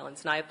sexualized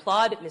violence, and I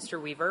applaud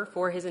Mr. Weaver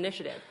for his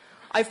initiative.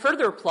 I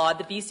further applaud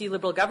the BC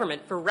Liberal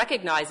government for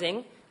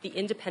recognizing the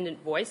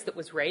independent voice that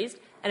was raised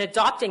and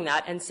adopting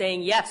that and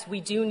saying, yes, we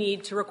do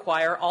need to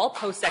require all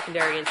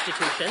post-secondary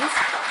institutions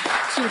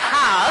to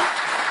have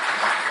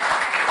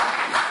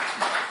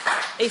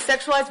a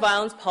sexualized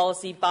violence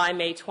policy by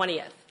May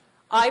 20th.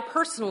 I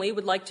personally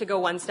would like to go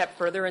one step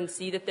further and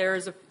see that there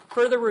is a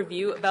further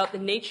review about the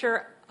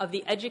nature of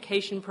the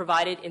education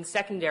provided in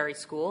secondary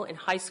school, in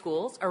high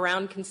schools,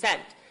 around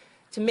consent,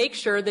 to make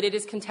sure that it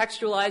is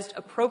contextualized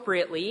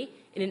appropriately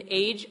in an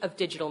age of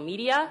digital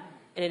media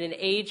and in an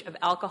age of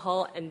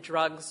alcohol and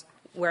drugs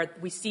where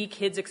we see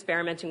kids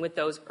experimenting with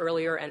those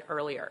earlier and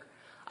earlier.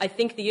 I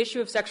think the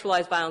issue of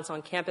sexualized violence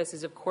on campus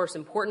is, of course,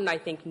 important. I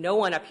think no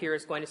one up here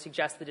is going to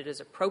suggest that it is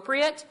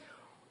appropriate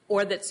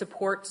or that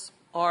supports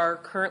are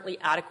currently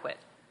adequate.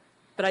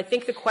 But I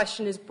think the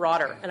question is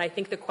broader, and I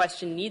think the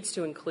question needs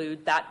to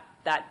include that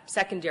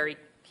secondary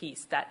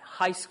piece, that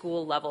high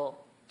school level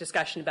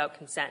discussion about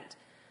consent.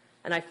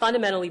 And I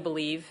fundamentally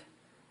believe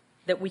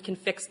that we can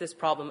fix this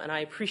problem, and I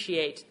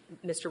appreciate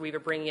Mr. Weaver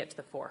bringing it to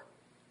the fore.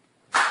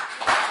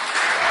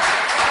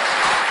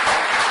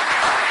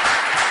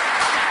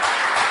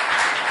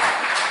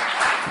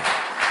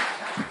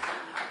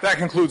 That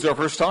concludes our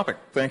first topic.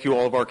 Thank you,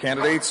 all of our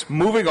candidates.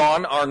 Moving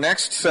on, our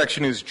next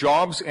section is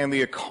Jobs and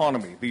the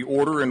Economy. The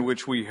order in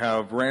which we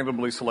have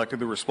randomly selected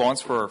the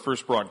response for our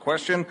first broad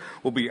question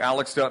will be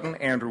Alex Dutton,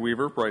 Andrew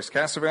Weaver, Bryce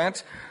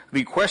Cassavant.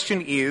 The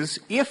question is,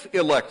 if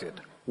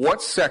elected,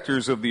 what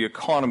sectors of the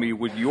economy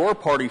would your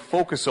party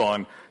focus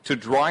on to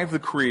drive the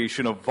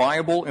creation of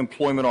viable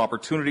employment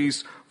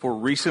opportunities for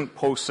recent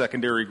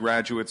post-secondary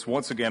graduates?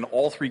 Once again,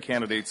 all three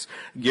candidates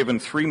given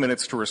 3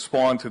 minutes to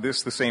respond to the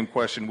same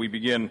question. We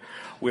begin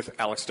with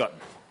Alex Dutton.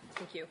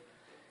 Thank you.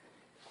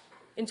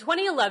 In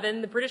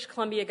 2011, the British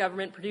Columbia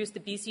government produced the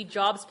BC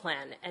Jobs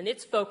Plan, and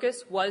its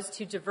focus was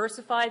to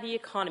diversify the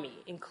economy,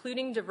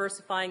 including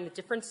diversifying the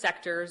different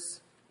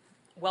sectors,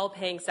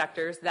 well-paying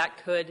sectors,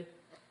 that could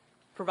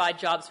provide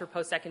jobs for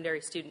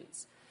post-secondary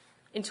students.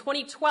 In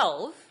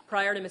 2012,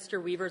 prior to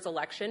Mr. Weaver's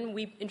election,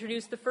 we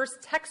introduced the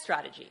first tech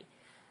strategy.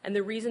 And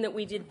the reason that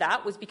we did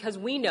that was because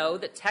we know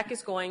that tech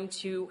is going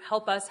to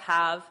help us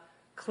have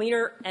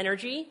cleaner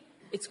energy.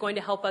 It's going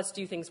to help us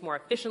do things more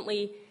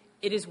efficiently.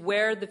 It is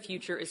where the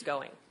future is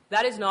going.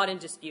 That is not in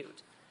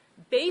dispute.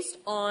 Based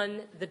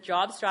on the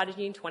job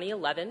strategy in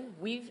 2011,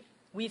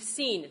 we've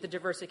seen the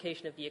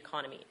diversification of the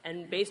economy.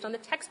 And based on the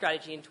tech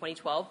strategy in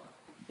 2012,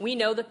 we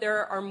know that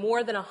there are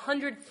more than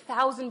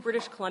 100,000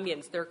 British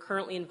Columbians that are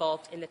currently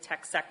involved in the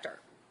tech sector.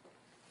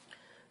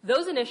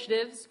 Those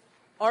initiatives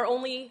are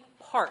only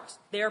part.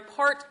 They are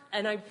part,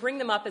 and I bring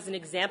them up as an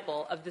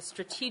example of the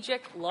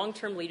strategic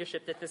long-term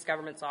leadership that this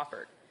government's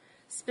offered.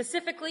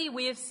 Specifically,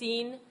 we have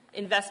seen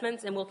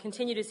investments and will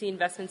continue to see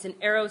investments in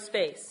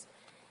aerospace,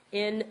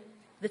 in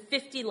the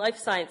 50 life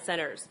science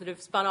centers that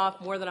have spun off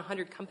more than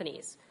 100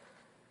 companies,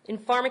 in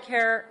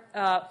pharmacare,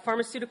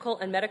 pharmaceutical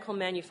and medical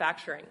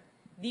manufacturing.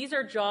 These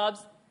are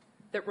jobs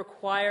that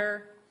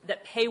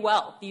pay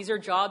well. These are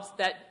jobs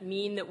that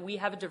mean that we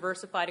have a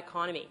diversified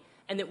economy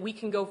and that we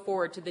can go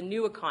forward to the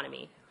new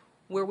economy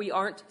where we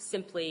aren't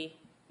simply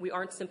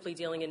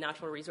dealing in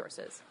natural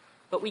resources.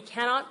 But we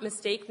cannot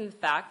mistake the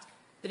fact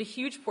that a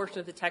huge portion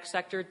of the tech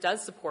sector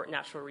does support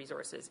natural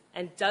resources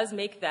and does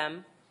make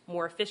them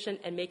more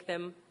efficient and make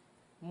them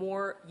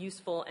more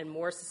useful and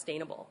more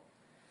sustainable.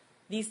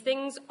 These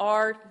things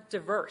are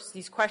diverse.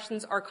 These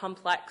questions are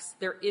complex.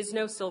 There is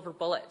no silver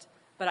bullet.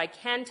 But I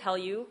can tell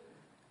you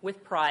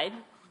with pride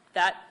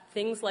that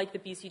things like the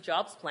BC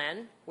Jobs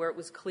Plan, where it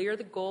was clear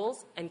the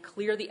goals and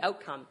clear the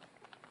outcome,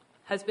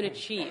 has been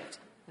achieved.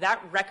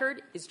 That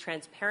record is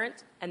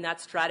transparent, and that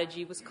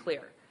strategy was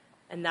clear.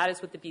 And that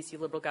is what the BC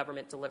Liberal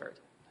government delivered.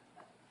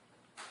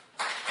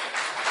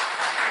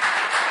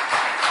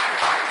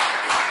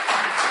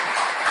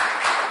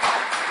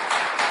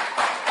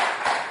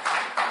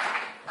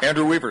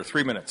 Andrew Weaver,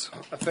 3 minutes.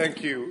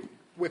 Thank you.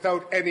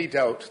 Without any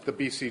doubt, the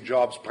BC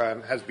Jobs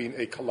Plan has been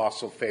a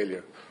colossal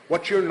failure.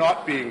 What you're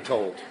not being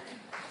told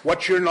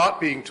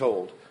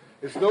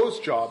is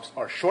those jobs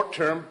are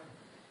short-term,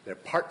 they're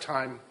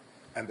part-time,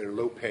 and they're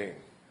low-paying.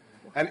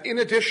 And in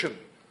addition,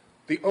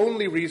 the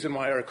only reason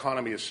why our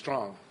economy is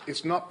strong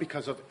is not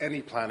because of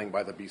any planning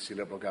by the BC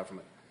Liberal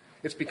government.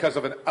 It's because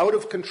of an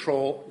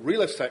out-of-control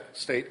real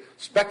estate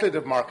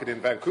speculative market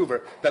in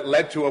Vancouver that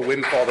led to a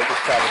windfall that this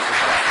province has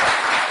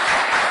had.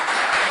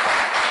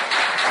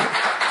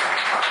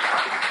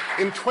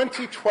 In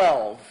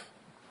 2012,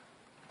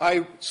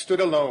 I stood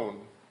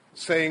alone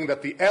saying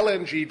that the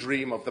LNG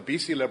dream of the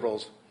BC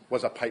Liberals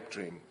was a pipe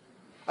dream.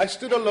 I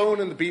stood alone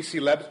in the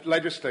BC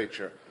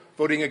legislature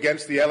voting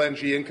against the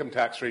LNG income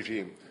tax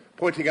regime,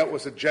 pointing out it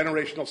was a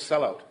generational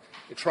sellout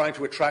in trying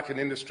to attract an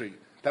industry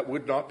that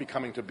would not be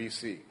coming to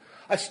BC.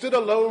 I stood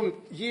alone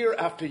year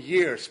after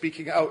year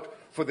speaking out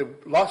for the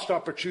lost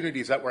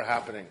opportunities that were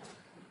happening.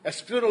 I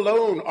stood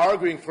alone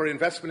arguing for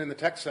investment in the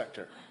tech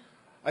sector.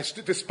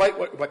 Despite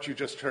what you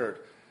just heard.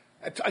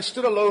 I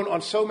stood alone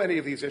on so many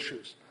of these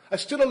issues. I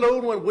stood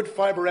alone when wood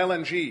fibre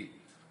LNG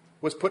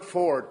was put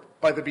forward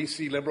by the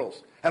BC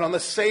Liberals. And on the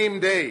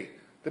same day,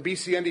 the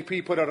BC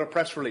NDP put out a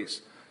press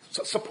release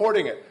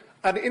supporting it.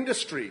 An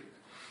industry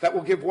that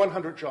will give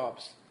 100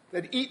 jobs.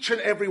 That each and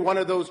every one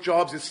of those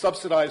jobs is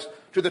subsidized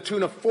to the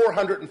tune of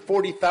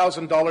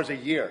 $440,000 a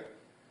year.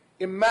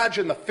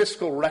 Imagine the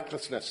fiscal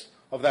recklessness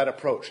of that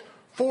approach.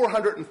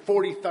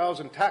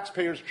 $440,000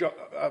 taxpayers'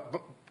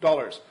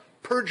 dollars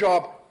per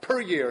job per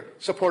year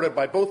supported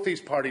by both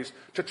these parties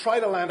to try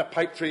to land a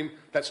pipe dream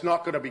that's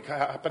not going to be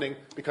happening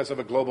because of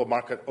a global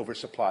market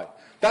oversupply.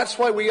 That's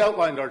why we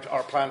outlined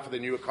our plan for the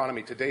new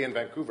economy today in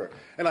Vancouver.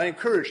 And I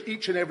encourage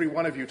each and every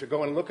one of you to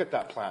go and look at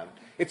that plan.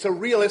 It's a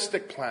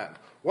realistic plan.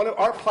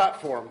 Our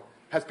platform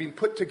has been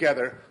put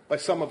together by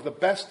some of the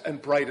best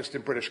and brightest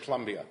in British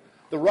Columbia.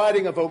 The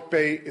riding of Oak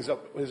Bay is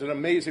an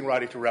amazing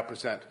riding to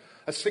represent.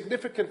 A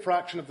significant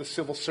fraction of the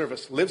civil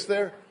service lives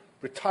there,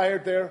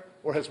 retired there,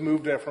 or has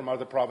moved there from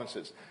other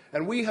provinces.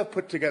 And we have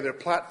put together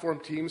platform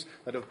teams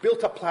that have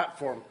built a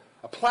platform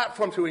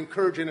to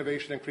encourage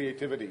innovation and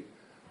creativity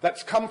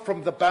that's come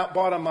from the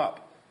bottom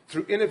up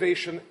through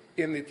innovation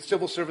in the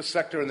civil service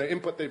sector and the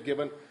input they've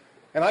given.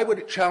 And I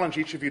would challenge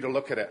each of you to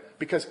look at it,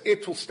 because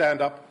it will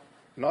stand up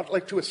not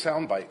like to a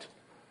soundbite,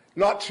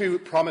 not to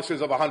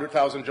promises of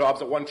 100,000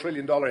 jobs, a $1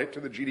 trillion hit to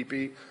the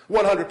GDP,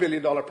 $100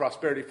 billion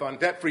prosperity fund,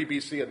 debt-free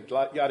BC, and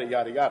yada,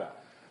 yada, yada.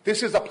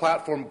 This is a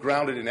platform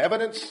grounded in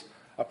evidence,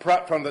 a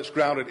platform that's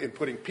grounded in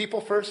putting people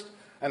first,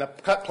 and a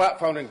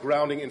platform and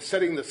grounding in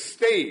setting the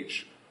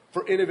stage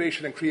for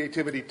innovation and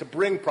creativity to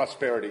bring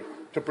prosperity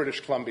to British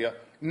Columbia,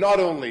 not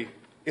only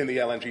in the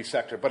LNG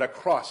sector, but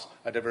across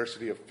a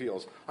diversity of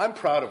fields. I'm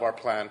proud of our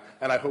plan,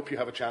 and I hope you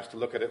have a chance to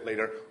look at it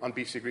later on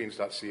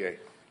bcgreens.ca.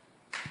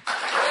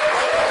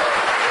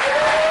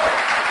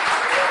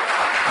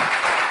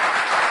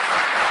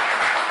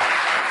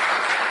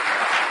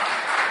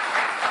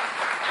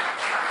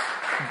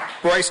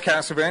 Bryce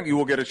Cassavant, you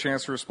will get a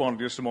chance to respond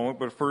in just a moment.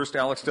 But first,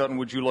 Alex Dutton,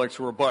 would you like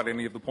to rebut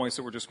any of the points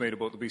that were just made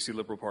about the BC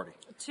Liberal Party?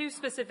 Two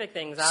specific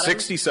things, Adam.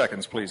 60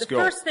 seconds, please. Go.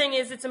 The first thing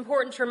is it's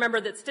important to remember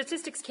that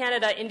Statistics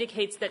Canada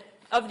indicates that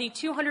of the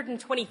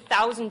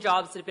 220,000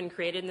 jobs that have been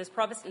created in this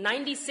province,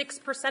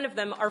 96% of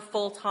them are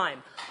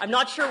full-time. I'm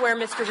not sure where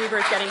Mr. Weaver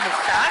is getting his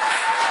stats.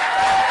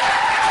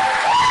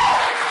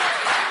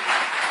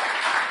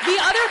 The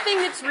other thing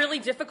that's really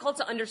difficult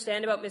to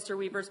understand about Mr.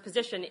 Weaver's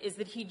position is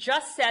that he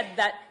just said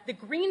that the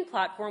Green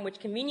Platform, which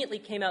conveniently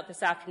came out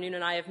this afternoon,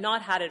 and I have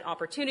not had an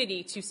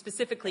opportunity to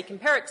specifically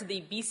compare it to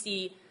the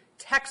BC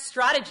tech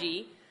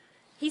strategy,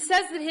 he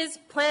says that his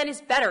plan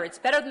is better. It's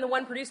better than the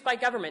one produced by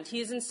government. He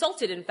has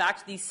insulted, in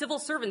fact, the civil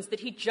servants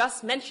that he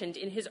just mentioned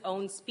in his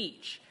own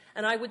speech.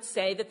 And I would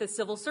say that the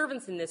civil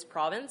servants in this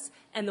province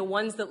and the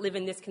ones that live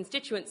in this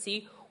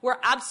constituency were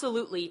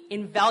absolutely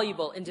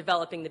invaluable in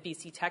developing the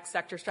BC tech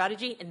sector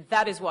strategy, and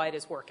that is why it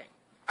is working.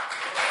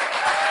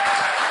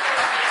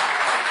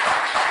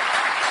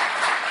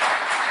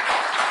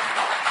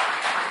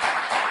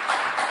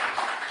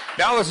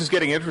 Now this is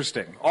getting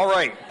interesting. All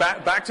right,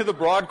 back to the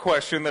broad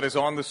question that is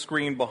on the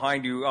screen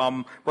behind you.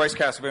 Bryce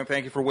Cassavant,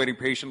 thank you for waiting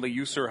patiently.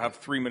 You, sir, have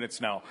 3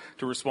 minutes now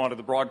to respond to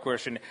the broad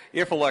question.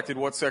 If elected,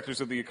 what sectors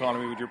of the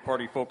economy would your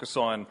party focus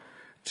on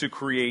to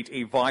create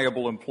a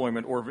viable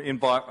employment or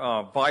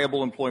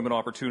viable employment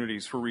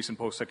opportunities for recent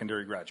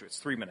post-secondary graduates?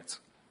 3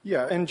 minutes.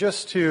 Yeah, and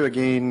just to,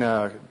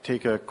 again,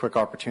 take a quick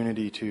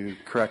opportunity to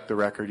correct the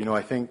record,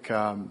 I think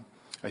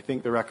I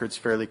think the record's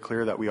fairly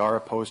clear that we are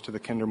opposed to the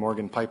Kinder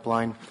Morgan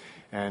pipeline,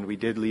 and we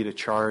did lead a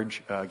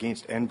charge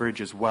against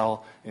Enbridge as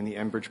well in the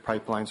Enbridge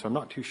pipeline. So I'm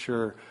not too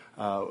sure,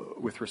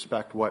 with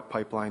respect, what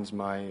pipelines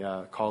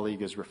my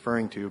colleague is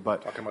referring to.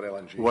 But talking about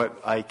LNG. What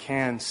I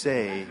can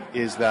say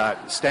is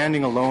that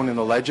standing alone in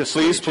the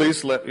legislature,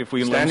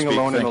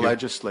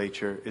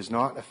 legislature is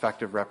not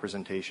effective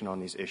representation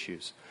on these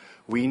issues.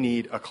 We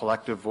need a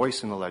collective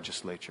voice in the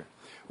legislature.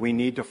 We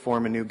need to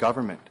form a new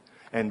government,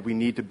 and we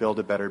need to build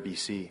a better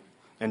BC.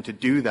 And to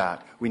do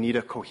that, we need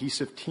a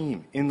cohesive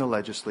team in the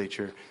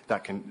legislature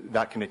that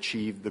can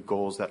achieve the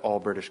goals that all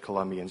British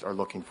Columbians are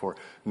looking for,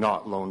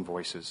 not lone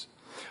voices.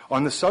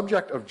 On the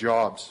subject of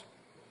jobs,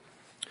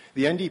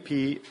 the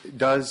NDP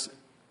does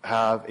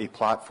have a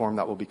platform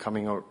that will be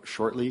coming out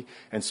shortly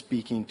and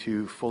speaking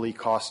to fully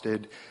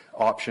costed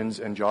options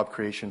and job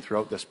creation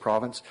throughout this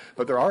province.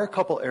 But there are a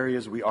couple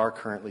areas we are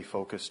currently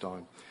focused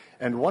on.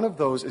 And one of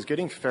those is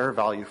getting fair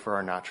value for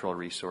our natural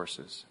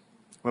resources.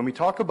 When we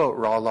talk about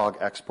raw log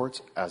exports,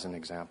 as an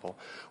example,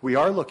 we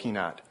are looking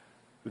at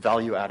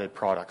value-added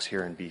products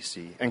here in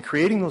BC and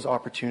creating those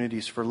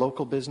opportunities for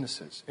local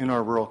businesses in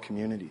our rural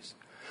communities.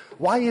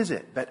 Why is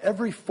it that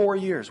every 4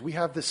 years we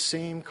have the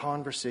same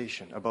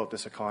conversation about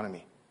this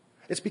economy?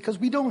 It's because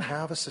we don't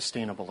have a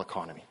sustainable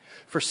economy.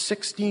 For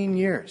 16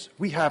 years,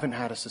 we haven't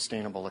had a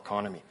sustainable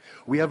economy.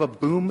 We have a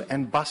boom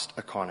and bust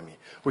economy,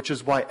 which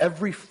is why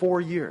every 4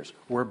 years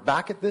we're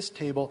back at this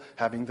table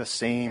having the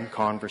same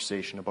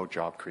conversation about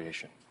job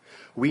creation.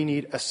 We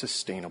need a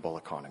sustainable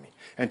economy.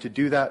 And to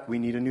do that, we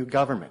need a new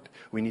government.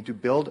 We need to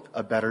build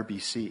a better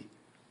BC.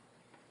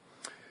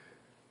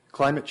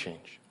 Climate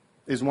change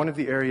is one of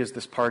the areas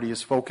this party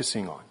is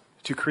focusing on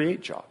to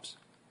create jobs.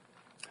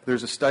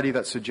 There's a study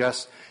that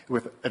suggests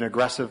with an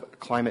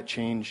aggressive climate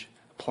change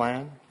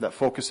plan that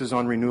focuses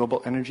on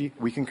renewable energy,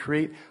 we can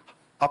create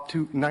up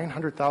to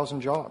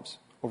 900,000 jobs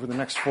over the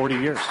next 40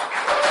 years.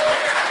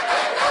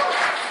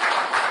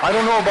 I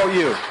don't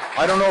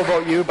know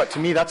about you, but to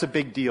me that's a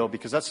big deal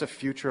because that's the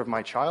future of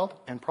my child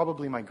and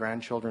probably my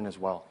grandchildren as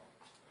well.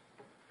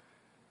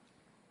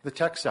 The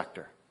tech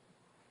sector.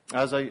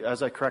 As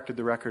I corrected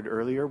the record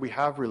earlier, we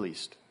have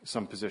released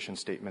some position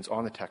statements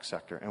on the tech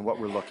sector and what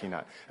we're looking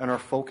at, and our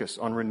focus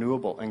on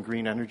renewable and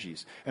green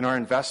energies, and our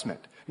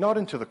investment, not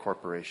into the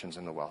corporations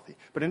and the wealthy,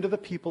 but into the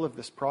people of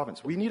this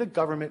province. We need a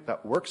government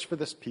that works for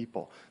this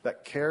people,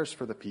 that cares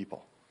for the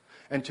people.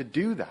 And to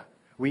do that,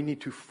 we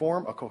need to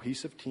form a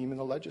cohesive team in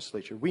the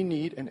legislature. We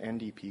need an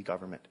NDP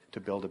government to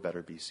build a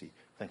better BC.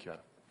 Thank you,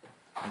 Adam.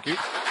 Thank you.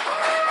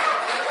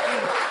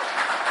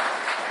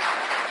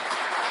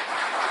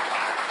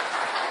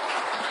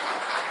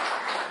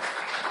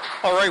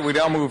 All right, we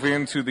now move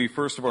into the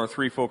first of our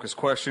three focus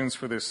questions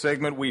for this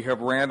segment. We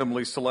have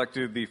randomly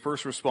selected the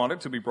first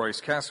respondent to be Bryce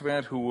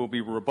Cassavant, who will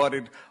be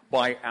rebutted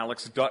by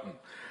Alex Dutton.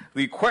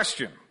 The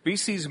question: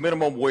 BC's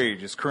minimum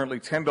wage is currently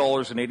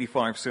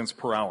 $10.85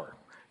 per hour.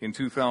 In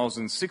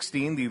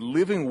 2016, the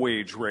living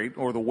wage rate,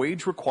 or the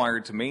wage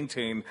required to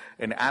maintain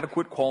an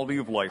adequate quality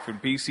of life in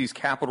BC's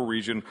capital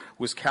region,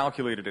 was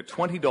calculated at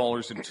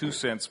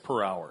 $20.02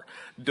 per hour.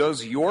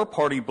 Does your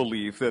party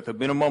believe that the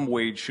minimum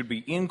wage should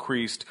be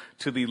increased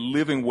to the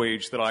living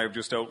wage that I have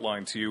just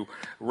outlined to you?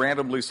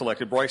 Randomly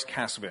selected. Bryce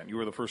Cassavant, you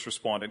are the first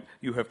respondent.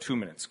 You have 2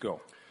 minutes.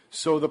 Go.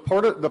 So the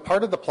part of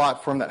the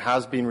platform that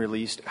has been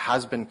released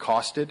has been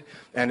costed,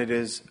 and it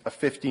is a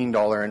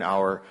 $15 an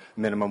hour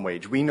minimum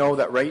wage. We know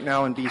that right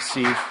now in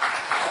BC,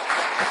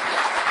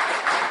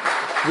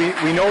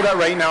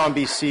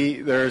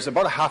 there's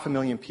about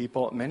 500,000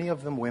 people, many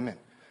of them women,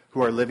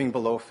 who are living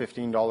below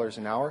 $15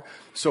 an hour.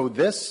 So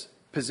this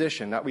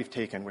position that we've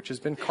taken, which has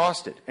been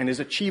costed and is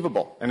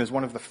achievable and is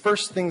one of the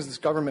first things this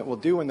government will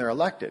do when they're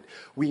elected,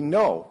 we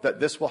know that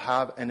this will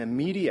have an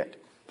immediate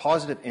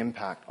positive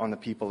impact on the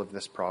people of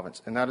this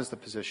province, and that is the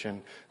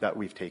position that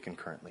we've taken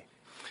currently.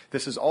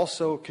 This is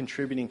also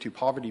contributing to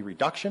poverty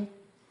reduction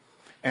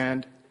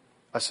and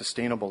a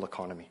sustainable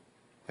economy.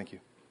 Thank you.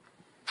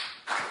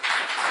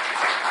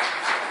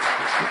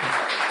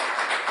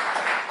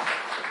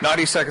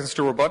 "90 seconds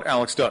to rebut."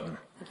 Alex Dutton.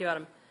 Thank you,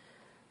 Adam.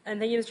 And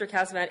thank you, Mr.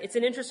 Cassavant. It's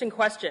an interesting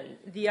question.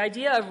 The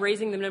idea of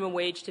raising the minimum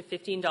wage to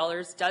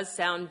 $15 does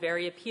sound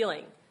very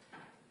appealing,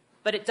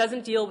 but it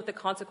doesn't deal with the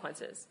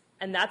consequences.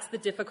 And that's the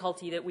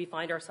difficulty that we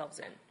find ourselves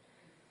in.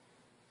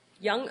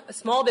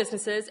 Small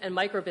businesses and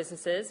micro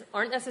businesses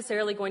aren't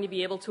necessarily going to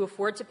be able to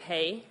afford to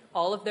pay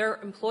all of their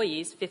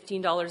employees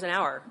 $15 an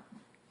hour,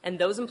 and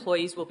those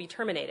employees will be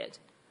terminated.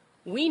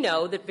 We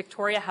know that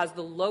Victoria has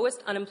the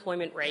lowest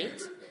unemployment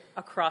rate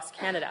across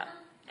Canada,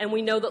 and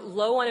we know that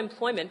low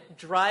unemployment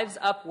drives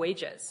up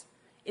wages.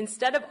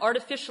 Instead of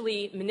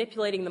artificially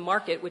manipulating the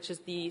market, which is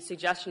the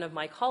suggestion of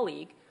my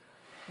colleague,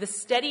 the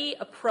steady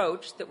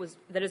approach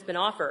that has been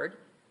offered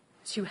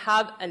to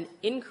have an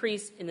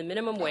increase in the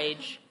minimum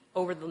wage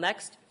over the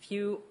next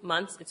few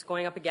months, it's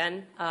going up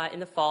again in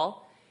the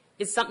fall,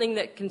 is something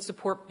that can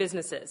support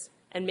businesses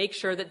and make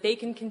sure that they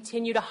can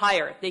continue to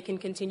hire, they can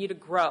continue to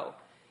grow.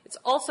 It's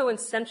also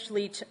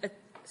essentially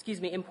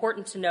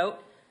important to note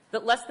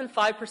that less than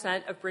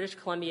 5% of British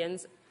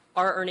Columbians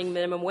are earning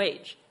minimum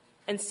wage,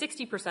 and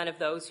 60% of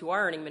those who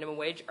are earning minimum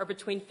wage are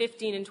between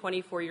 15 and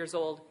 24 years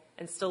old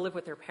and still live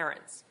with their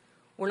parents.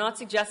 We're not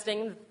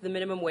suggesting the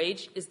minimum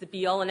wage is the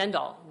be-all and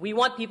end-all. We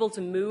want people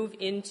to move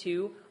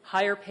into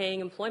higher-paying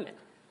employment.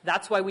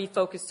 That's why we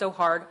focused so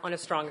hard on a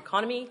strong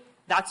economy.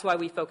 That's why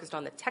we focused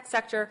on the tech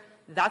sector.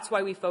 That's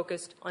why we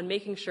focused on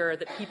making sure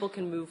that people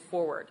can move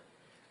forward.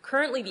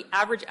 Currently, the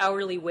average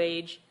hourly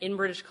wage in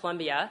British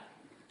Columbia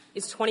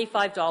is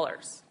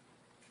 $25.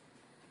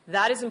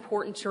 That is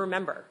important to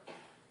remember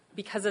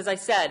because, as I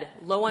said,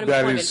 low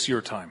unemployment that is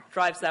your time.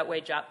 Drives that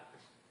wage up.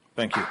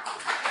 Thank you.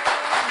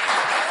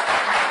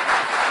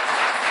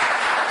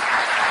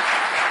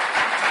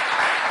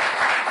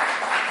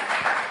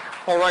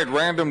 All right,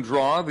 random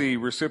draw. The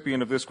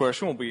recipient of this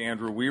question will be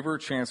Andrew Weaver.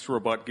 Chance to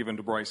rebut given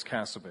to Bryce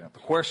Cassavant. The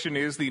question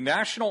is, the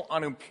national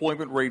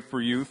unemployment rate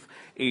for youth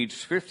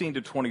aged 15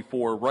 to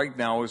 24 right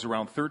now is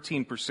around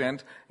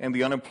 13%, and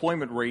the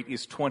unemployment rate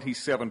is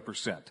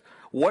 27%.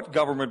 What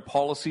government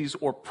policies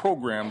or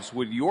programs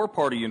would your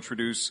party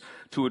introduce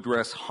to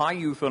address high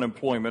youth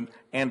unemployment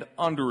and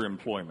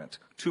underemployment?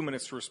 2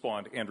 minutes to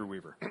respond, Andrew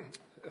Weaver.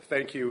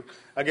 Thank you.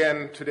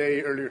 Again,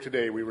 earlier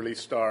today, we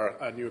released our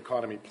new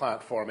economy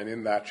platform, and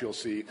in that you'll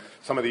see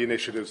some of the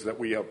initiatives that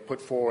we have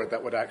put forward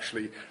that would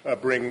actually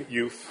bring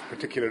youth,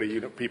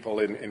 particularly people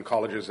in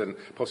colleges and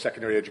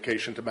post-secondary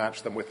education, to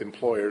match them with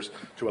employers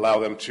to allow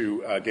them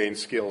to gain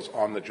skills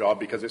on the job,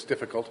 because it's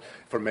difficult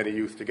for many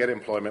youth to get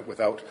employment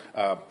without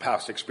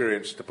past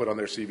experience to put on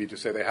their CV to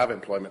say they have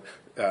employment.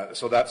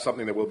 So that's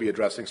something that we'll be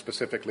addressing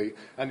specifically,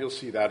 and you'll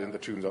see that in the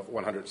tunes of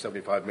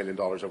 $175 million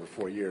over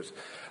 4 years.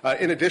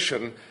 In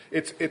addition,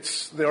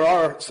 there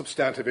are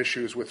substantive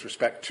issues with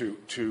respect to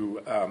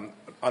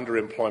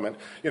underemployment.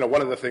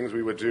 One of the things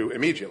we would do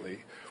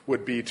immediately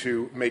would be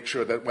to make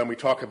sure that when we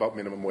talk about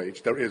minimum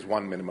wage, there is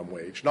one minimum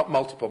wage, not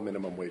multiple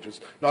minimum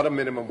wages, not a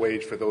minimum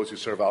wage for those who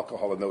serve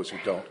alcohol and those who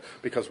don't,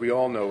 because we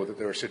all know that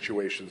there are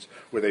situations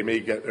where they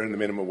may earn the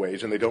minimum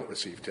wage and they don't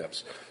receive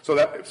tips.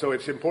 So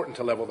it's important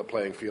to level the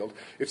playing field.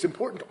 It's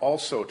important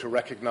also to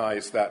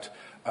recognize that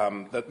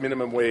that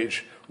minimum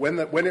wage, when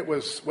it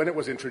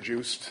was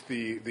introduced,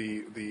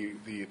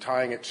 the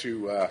tying it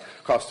to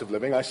cost of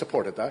living, I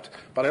supported that,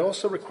 but I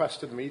also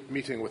requested a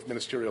meeting with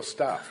ministerial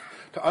staff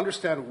to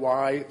understand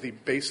why the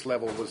base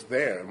level was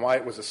there and why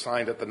it was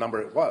assigned at the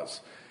number it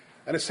was.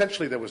 And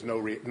essentially there was no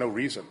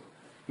reason.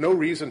 No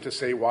reason to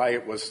say why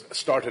it was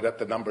started at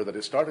the number that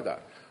it started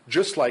at.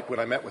 Just like when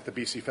I met with the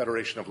BC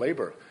Federation of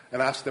Labour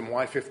and asked them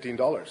why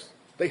 $15.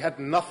 They had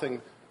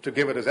nothing to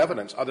give it as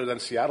evidence other than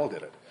Seattle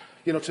did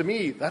it. To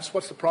me, that's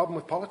what's the problem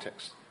with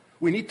politics.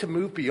 We need to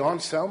move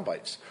beyond sound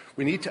bites.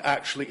 We need to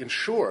actually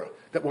ensure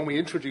that when we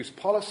introduce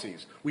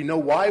policies, we know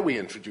why we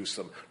introduce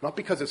them, not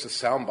because it's a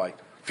sound bite.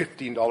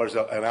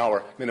 $15 an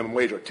hour minimum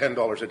wage or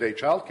 $10 a day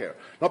childcare.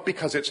 Not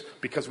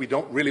because we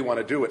don't really want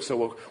to do it,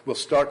 so we'll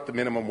start the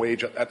minimum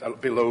wage at a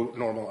below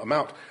normal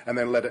amount and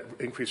then let it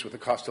increase with the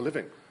cost of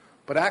living.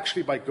 But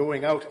actually by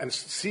going out and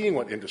seeing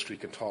what industry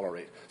can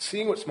tolerate,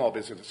 seeing what small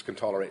businesses can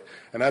tolerate.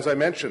 And as I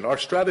mentioned, our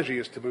strategy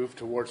is to move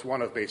towards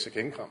one of basic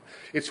income.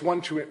 It's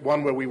one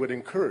where we would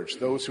encourage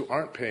those who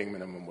aren't paying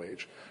minimum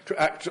wage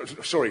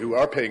who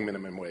are paying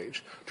minimum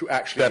wage to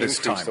actually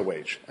increase the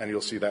wage. And you'll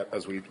see that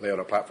as we lay out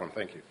our platform.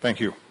 Thank you. Thank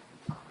you.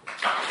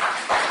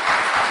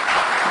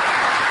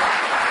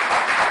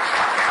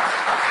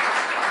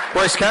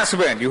 Bryce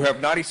Cassavant, you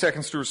have 90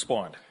 seconds to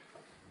respond.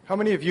 How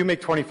many of you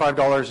make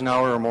 $25 an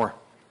hour or more?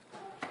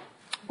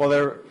 Well,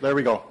 there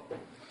we go.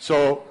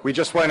 So we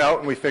just went out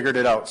and we figured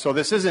it out. So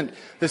this isn't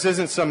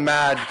some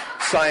mad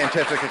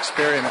scientific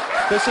experiment.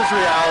 This is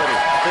reality.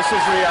 This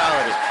is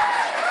reality.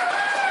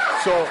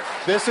 So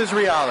this is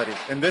reality,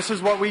 and this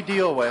is what we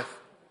deal with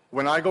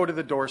when I go to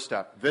the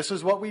doorstep. This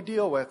is what we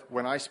deal with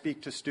when I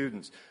speak to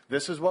students.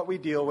 This is what we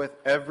deal with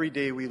every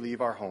day we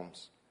leave our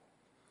homes.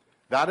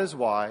 That is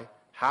why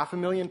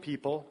 500,000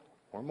 people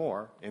or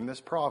more in this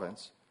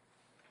province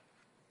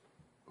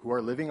who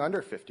are living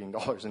under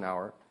 $15 an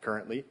hour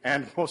currently,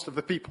 and most of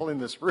the people in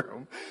this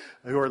room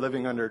who are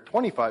living under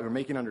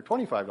making under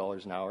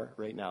 $25 an hour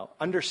right now,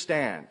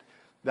 understand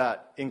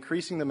that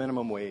increasing the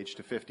minimum wage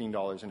to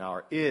 $15 an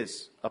hour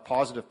is a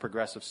positive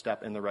progressive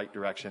step in the right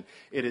direction.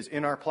 It is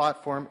in our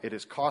platform, it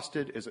is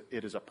costed,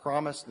 it is a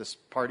promise this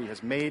party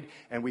has made,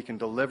 and we can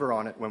deliver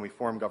on it when we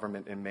form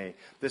government in May.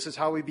 This is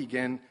how we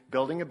begin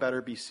building a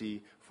better BC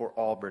for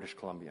all British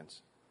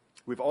Columbians.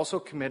 We've also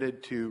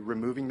committed to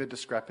removing the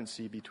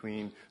discrepancy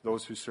between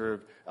those who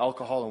serve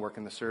alcohol and work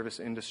in the service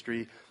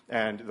industry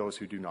and those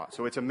who do not.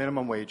 So it's a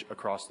minimum wage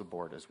across the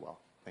board as well.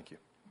 Thank you.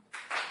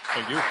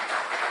 Thank you.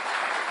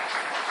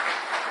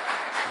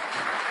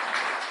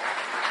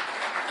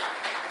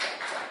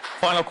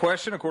 Final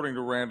question, according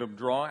to random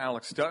draw,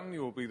 Alex Dutton, you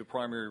will be the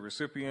primary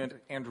recipient.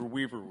 Andrew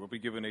Weaver will be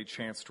given a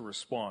chance to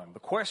respond. The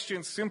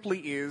question simply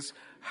is,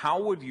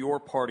 how would your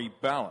party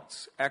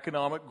balance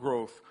economic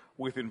growth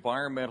with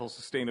environmental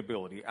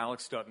sustainability?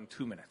 Alex Dutton,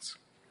 2 minutes.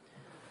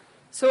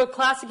 So a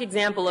classic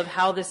example of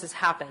how this has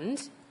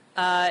happened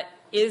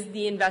is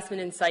the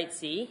investment in Site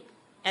C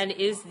and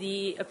is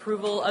the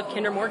approval of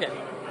Kinder Morgan.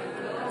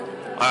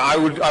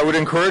 I would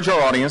encourage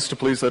our audience to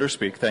please let her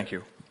speak. Thank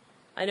you.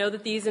 I know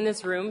that these in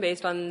this room,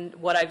 based on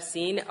what I've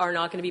seen, are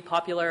not going to be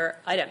popular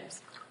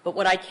items. But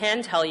what I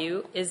can tell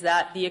you is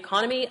that the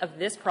economy of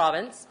this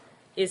province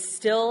is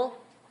still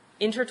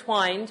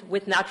intertwined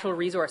with natural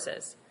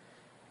resources.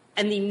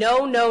 And the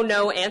no, no,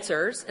 no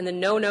answers and the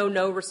no, no,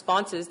 no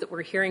responses that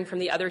we're hearing from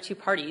the other two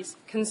parties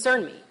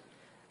concern me.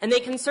 And they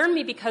concern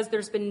me because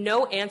there's been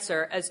no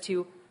answer as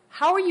to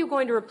how are you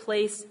going to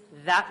replace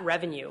that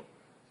revenue?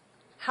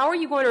 How are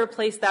you going to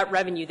replace that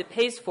revenue that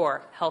pays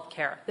for health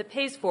care, that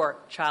pays for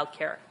child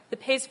care, that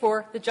pays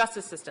for the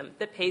justice system,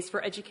 that pays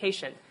for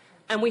education?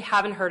 And we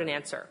haven't heard an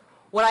answer.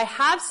 What I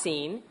have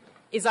seen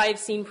is I have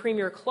seen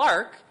Premier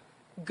Clark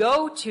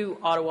go to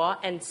Ottawa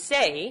and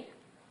say,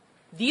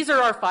 these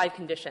are our 5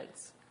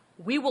 conditions.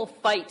 We will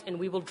fight and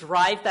we will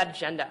drive that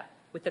agenda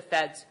with the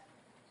feds,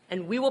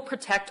 and we will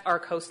protect our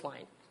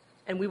coastline,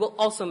 and we will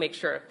also make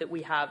sure that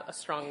we have a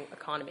strong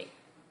economy.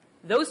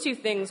 Those two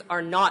things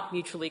are not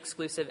mutually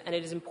exclusive, and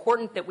it is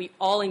important that we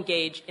all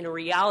engage in the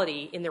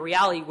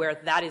reality where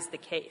that is the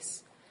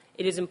case.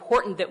 It is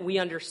important that we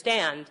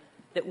understand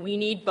that we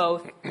need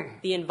both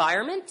the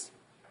environment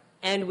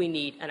and we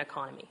need an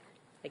economy.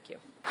 Thank you.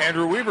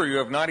 Andrew Weaver, you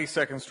have 90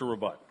 seconds to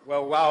rebut.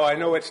 Well, wow, I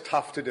know it's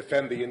tough to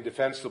defend the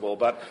indefensible,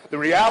 but the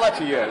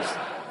reality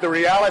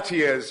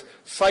is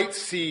Site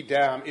C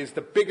Dam is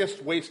the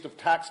biggest waste of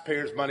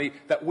taxpayers' money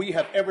that we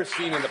have ever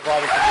seen in the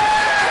province of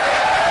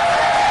BC.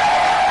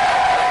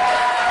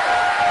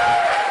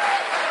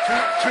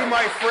 To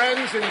my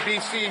friends in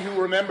BC who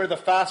remember the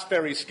fast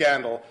ferry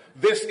scandal,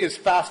 this is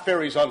fast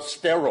ferries on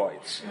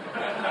steroids.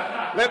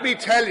 Let me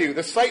tell you,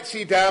 the Site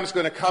C Dam is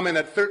going to come in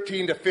at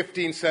 13 to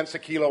 15 cents a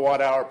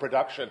kilowatt hour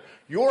production.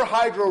 Your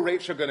hydro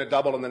rates are going to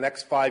double in the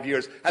next 5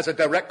 years as a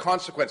direct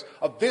consequence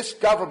of this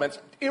government's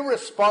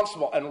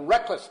irresponsible and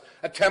reckless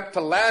attempt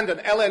to land an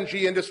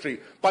LNG industry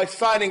by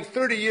signing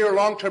 30-year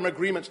long-term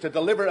agreements to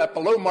deliver at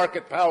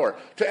below-market power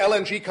to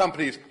LNG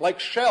companies like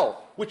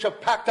Shell, which have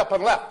packed up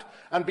and left.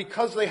 And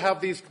because they have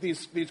these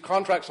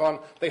contracts on,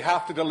 they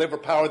have to deliver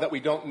power that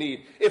we don't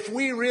need. If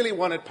we really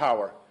wanted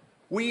power,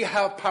 we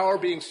have power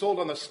being sold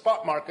on the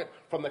spot market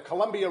from the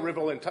Columbia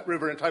River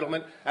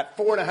entitlement at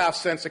 4.5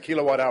 cents a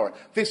kilowatt hour.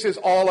 This is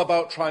all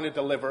about trying to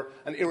deliver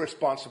an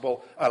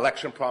irresponsible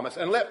election promise.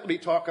 And let me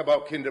talk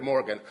about Kinder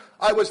Morgan.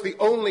 I was the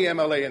only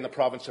MLA in the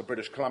province of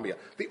British Columbia,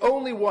 the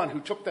only one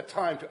who took the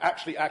time to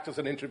actually act as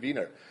an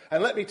intervener.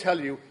 And let me tell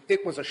you,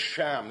 it was a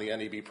sham, the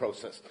NEB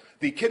process.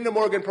 The Kinder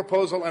Morgan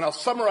proposal, and I'll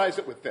summarize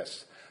it with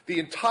this, the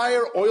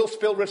entire oil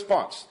spill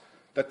response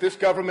that this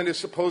government is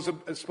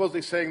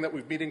supposedly saying that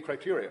we've meeting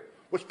criteria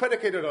was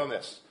predicated on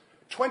this: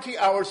 20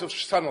 hours of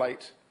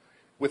sunlight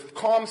with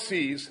calm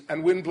seas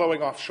and wind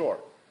blowing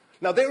offshore.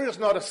 Now, there is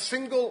not a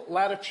single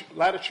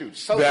latitude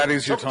south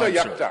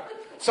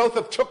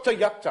of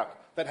Tuktoyaktuk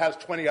that has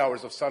 20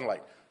 hours of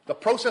sunlight. The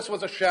process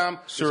was a sham,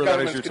 sir, this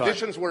government's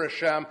conditions were a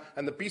sham,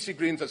 and the BC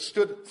Greens have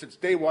stood since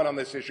day one on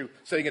this issue,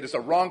 saying it is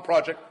a wrong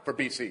project for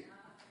BC.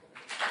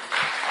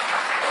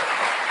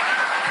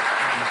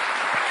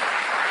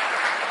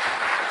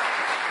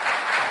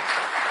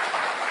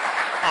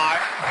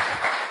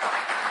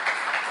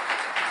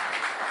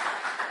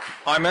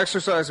 I'm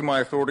exercising my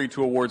authority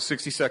to award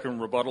 60-second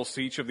rebuttals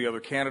to each of the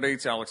other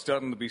candidates. Alex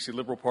Dutton, the BC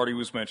Liberal Party,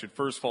 was mentioned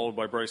first, followed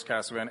by Bryce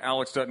Cassavant.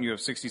 Alex Dutton, you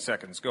have 60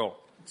 seconds. Go.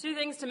 2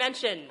 things to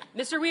mention.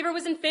 Mr. Weaver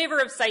was in favor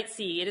of Site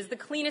C. It is the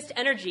cleanest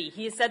energy.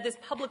 He has said this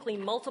publicly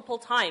multiple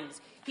times.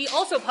 He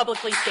also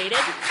publicly stated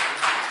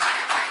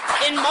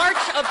in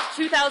March of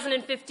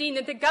 2015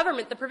 that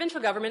the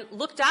provincial government,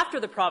 looked after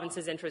the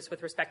province's interests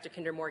with respect to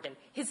Kinder Morgan.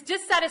 His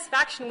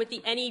dissatisfaction with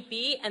the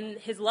NEB and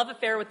his love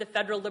affair with the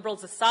federal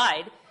Liberals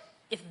aside,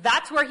 if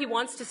that's where he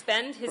wants to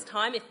spend his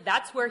time, if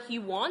that's where he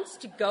wants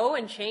to go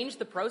and change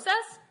the process,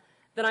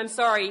 then I'm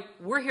sorry,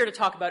 we're here to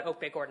talk about Oak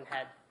Bay Gordon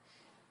Head.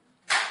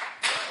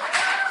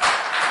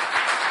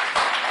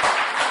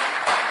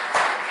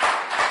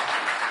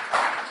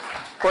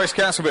 Bryce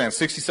Cassavant,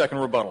 60-second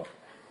rebuttal.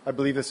 I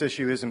believe this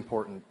issue is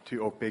important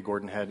to Oak Bay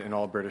Gordon Head and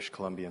all British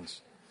Columbians.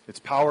 It's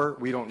power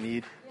we don't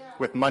need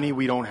with money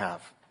we don't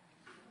have.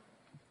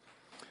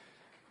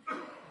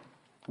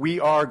 We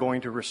are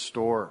going to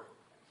restore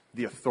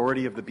the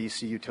authority of the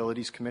BC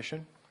Utilities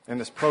Commission, and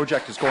this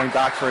project is going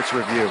back for its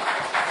review.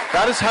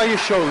 That is how you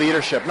show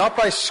leadership, not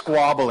by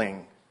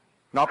squabbling,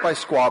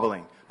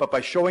 but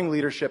by showing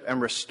leadership and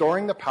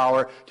restoring the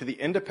power to the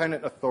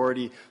independent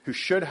authority who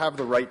should have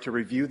the right to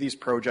review these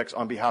projects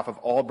on behalf of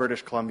all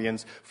British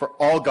Columbians for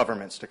all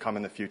governments to come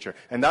in the future.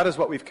 And that is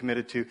what we've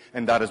committed to,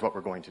 and that is what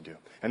we're going to do.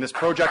 And this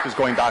project is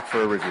going back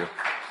for a review.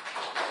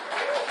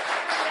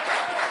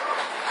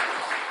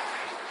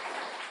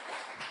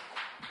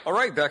 All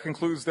right, that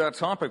concludes that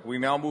topic. We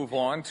now move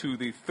on to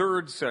the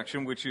third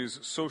section, which is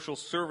social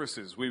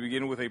services. We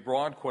begin with a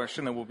broad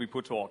question that will be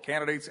put to all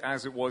candidates,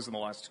 as it was in the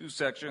last 2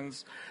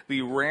 sections.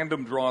 The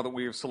random draw that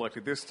we have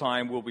selected this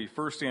time will be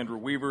first Andrew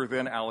Weaver,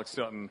 then Alex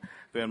Dutton,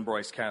 then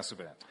Bryce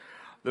Cassavant.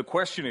 The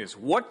question is,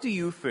 what do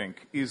you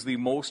think is the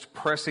most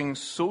pressing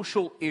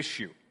social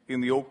issue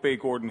in the Oak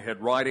Bay-Gordon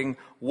Head riding.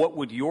 What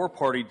would your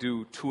party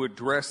do to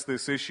address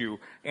this issue?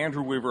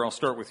 Andrew Weaver, I'll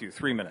start with you.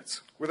 3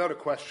 minutes. Without a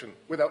question,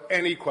 without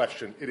any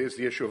question, it is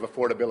the issue of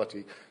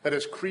affordability that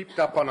has creeped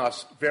up on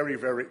us very,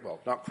 very, well,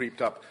 not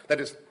creeped up, that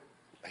has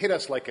hit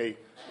us like a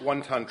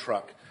one-ton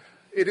truck.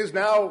 It is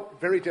now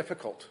very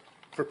difficult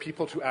for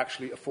people to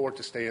actually afford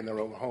to stay in their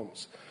own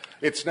homes.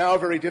 It's now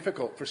very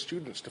difficult for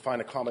students to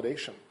find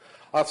accommodation.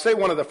 I'll say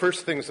one of the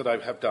first things that I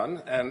have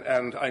done,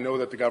 and I know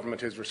that the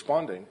government is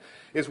responding,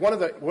 is one of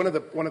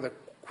the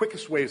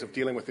quickest ways of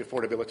dealing with the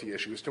affordability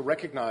issue is to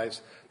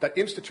recognize that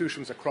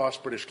institutions across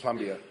British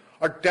Columbia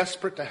are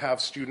desperate to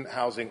have student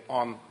housing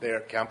on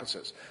their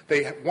campuses.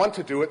 They want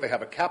to do it. They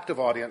have a captive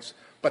audience,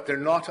 but they're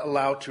not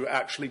allowed to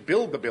actually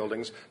build the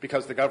buildings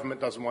because the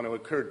government doesn't want to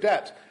incur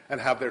debt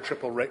and have their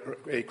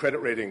AAA credit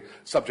rating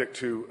subject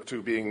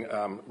to being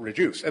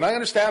reduced. And I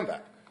understand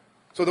that.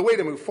 So the way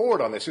to move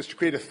forward on this is to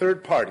create a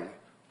third party,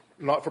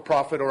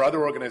 not-for-profit or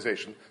other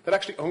organization, that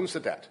actually owns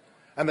the debt.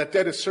 And that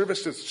debt is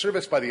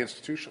serviced by the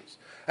institutions.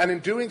 And in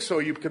doing so,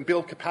 you can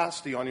build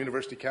capacity on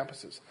university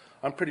campuses.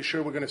 I'm pretty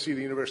sure we're going to see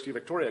the University of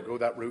Victoria go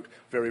that route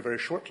very, very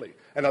shortly,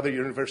 and other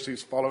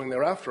universities following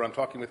thereafter. I'm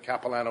talking with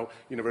Capilano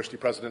University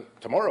President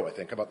tomorrow, I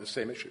think, about the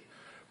same issue.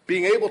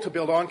 Being able to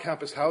build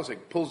on-campus housing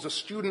pulls the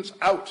students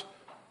out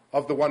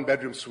of the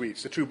one-bedroom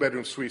suites, the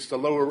two-bedroom suites, the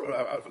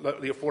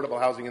affordable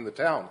housing in the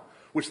town,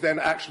 which then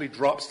actually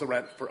drops the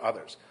rent for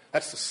others.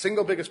 That's the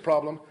single biggest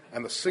problem,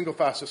 and the single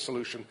fastest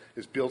solution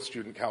is build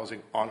student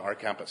housing on our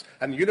campus.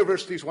 And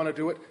universities want to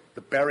do it.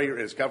 The barrier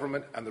is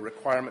government and the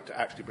requirement to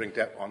actually bring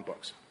debt on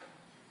books.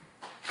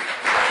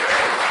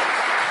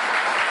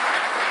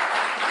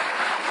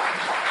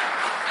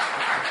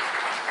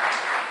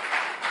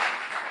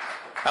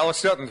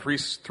 Alice Dutton,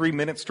 three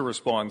minutes to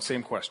respond.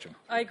 Same question.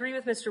 I agree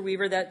with Mr.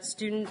 Weaver that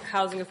student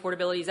housing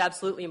affordability is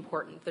absolutely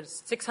important.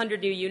 There's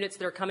 600 new units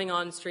that are coming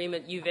on stream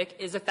at UVic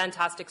is a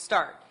fantastic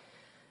start.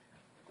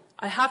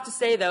 I have to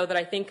say, though, that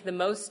I think the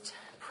most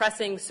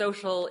pressing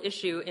social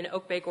issue in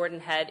Oak Bay-Gordon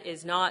Head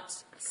is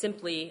not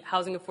simply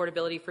housing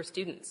affordability for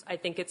students. I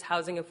think it's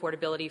housing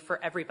affordability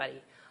for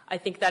everybody. I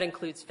think that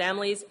includes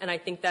families, and I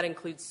think that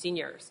includes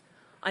seniors.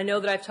 I know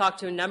that I've talked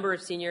to a number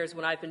of seniors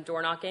when I've been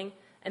door knocking,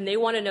 and they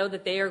want to know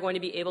that they are going to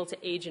be able to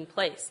age in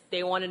place.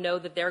 They want to know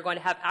that they're going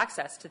to have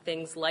access to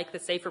things like the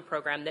SAFER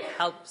program that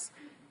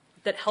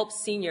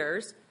helps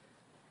seniors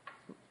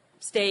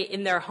stay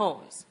in their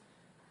homes.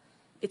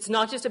 It's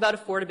not just about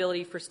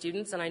affordability for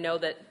students, and I know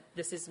that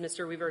this is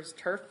Mr. Weaver's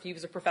turf. He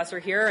was a professor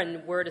here,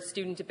 and we're at a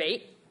student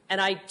debate.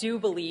 And I do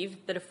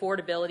believe that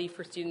affordability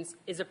for students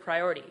is a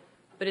priority,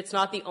 but it's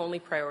not the only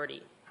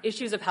priority.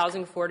 Issues of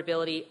housing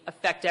affordability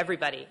affect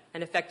everybody,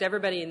 and affect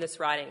everybody in this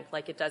riding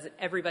like it does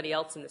everybody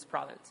else in this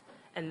province.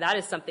 And that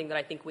is something that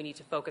I think we need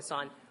to focus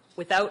on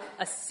without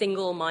a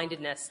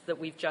single-mindedness that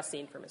we've just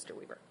seen from Mr.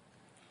 Weaver.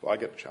 Well, I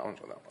get a challenge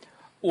on that one.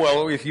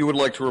 Well, if you would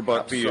like to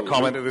rebut the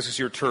comment, this is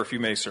your turf, you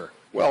may, sir.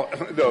 Well,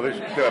 no.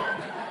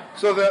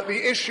 So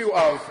the issue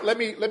of let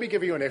me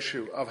give you an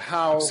issue of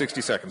how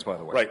 60 seconds, by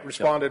the way. Right,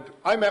 responded. Yep.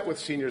 I met with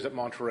seniors at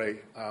Monterey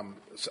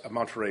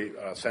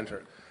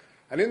Center,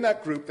 and in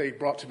that group they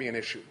brought to me an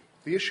issue.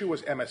 The issue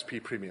was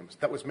MSP premiums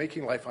that was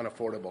making life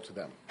unaffordable to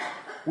them.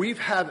 We've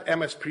had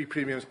MSP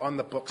premiums on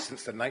the books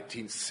since the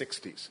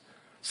 1960s.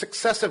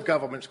 Successive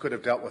governments could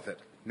have dealt with it.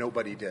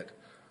 Nobody did.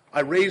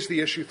 I raised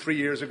the issue 3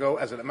 years ago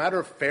as a matter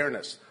of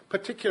fairness,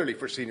 particularly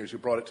for seniors who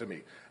brought it to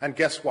me. And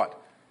guess what?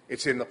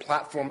 It's in the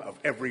platform of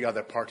every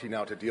other party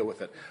now to deal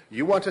with it.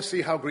 You want to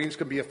see how Greens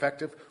can be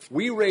effective?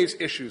 We raise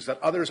issues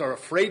that others are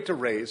afraid to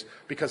raise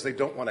because they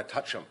don't want to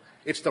touch them.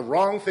 It's the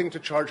wrong thing to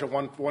charge a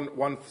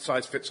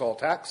one-size-fits-all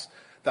tax.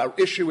 The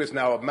issue is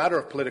now a matter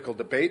of political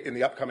debate in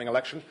the upcoming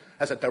election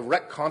as a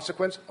direct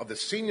consequence of the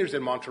seniors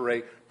in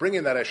Monterey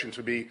bringing that issue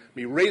to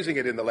me raising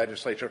it in the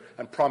legislature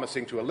and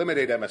promising to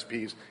eliminate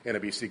MSPs in a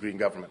BC Green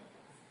government.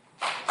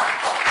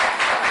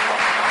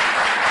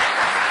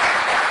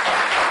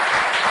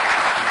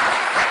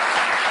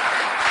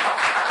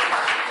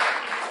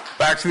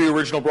 Back to the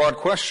original broad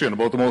question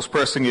about the most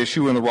pressing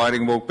issue in the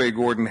riding of Oak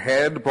Bay-Gordon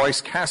Head.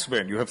 Bryce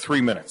Cassavant, you have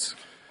 3 minutes.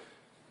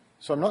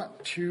 So I'm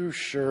not too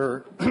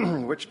sure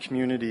which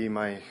community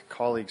my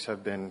colleagues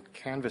have been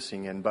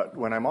canvassing in, but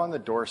when I'm on the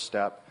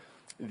doorstep,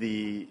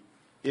 the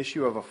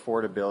issue of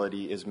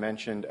affordability is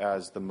mentioned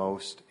as the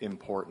most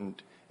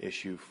important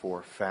issue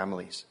for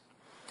families.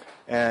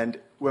 And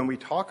when we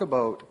talk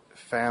about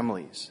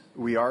families,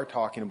 we are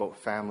talking about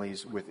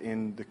families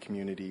within the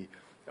community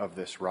of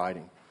this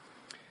riding.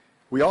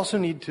 We also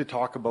need to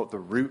talk about the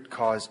root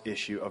cause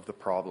issue of the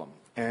problem.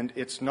 And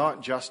it's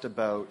not just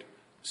about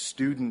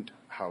student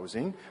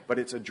housing, but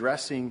it's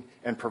addressing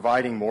and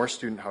providing more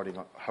student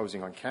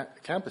housing on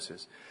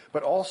campuses,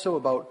 but also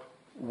about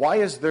why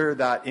is there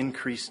that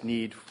increased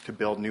need to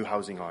build new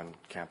housing on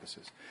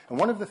campuses. And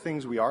one of the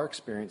things we are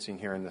experiencing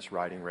here in this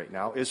riding right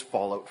now is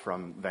fallout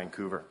from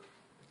Vancouver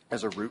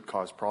as a root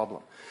cause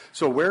problem.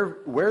 So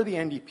where the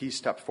NDP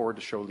stepped forward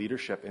to show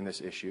leadership in this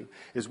issue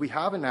is we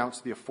have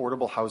announced the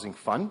Affordable Housing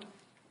Fund,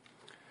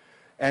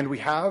 and we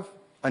have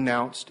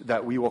announced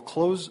that we will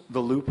close the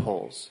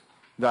loopholes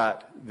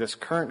that this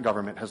current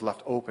government has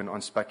left open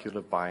on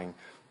speculative buying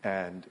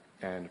and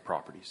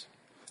properties.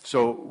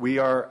 So we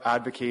are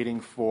advocating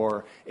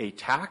for a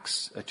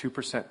tax, a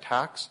 2%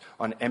 tax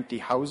on empty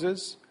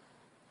houses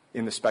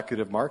in the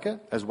speculative market,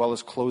 as well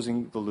as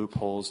closing the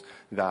loopholes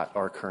that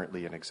are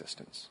currently in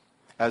existence,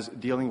 as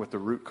dealing with the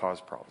root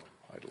cause problem.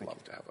 I'd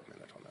love to have a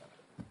minute on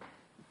that.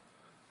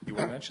 You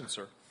weren't mentioned,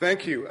 sir.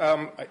 Thank you.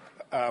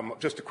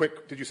 Just a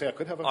quick, did you say I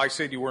could have a... I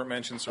said you weren't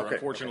mentioned, sir. Okay,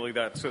 Unfortunately,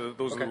 those are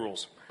the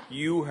rules.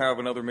 You have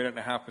another minute and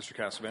a half, Mr.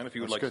 Casavan, if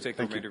you would like to take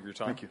the remainder of your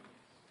time. Thank you.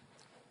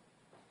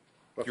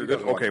 Well, You're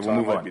good? Okay, we'll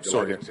move on.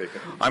 Sorry, to take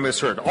it. I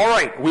misheard. All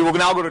right, we will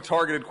now go to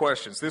targeted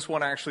questions. This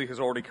one actually has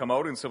already come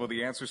out in some of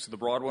the answers to the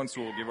broad ones,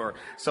 so we'll give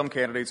some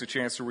candidates a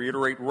chance to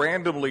reiterate.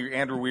 Randomly,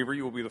 Andrew Weaver,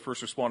 you will be the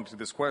first respondent to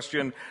this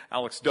question.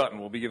 Alex Dutton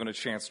will be given a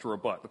chance to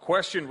rebut. The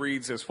question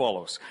reads as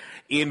follows.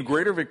 In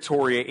Greater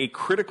Victoria, a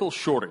critical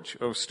shortage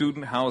of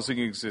student housing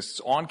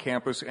exists on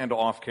campus and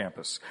off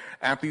campus.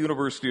 At the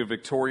University of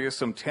Victoria,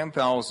 some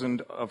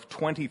 10,000 of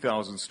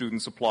 20,000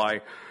 students apply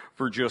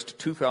for just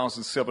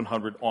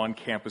 2,700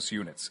 on-campus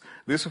units.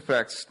 This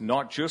affects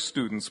not just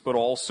students, but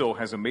also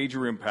has a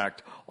major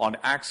impact on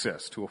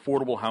access to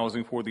affordable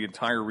housing for the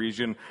entire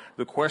region.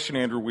 The question,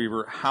 Andrew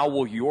Weaver, how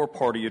will your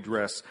party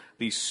address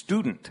the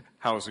student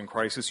housing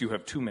crisis? You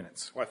have 2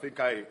 minutes. Well, I think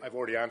I've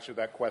already answered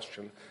that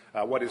question.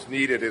 What is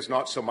needed is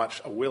not so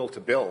much a will to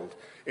build,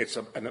 it's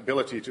an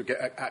ability to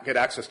get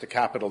access to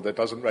capital that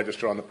doesn't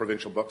register on the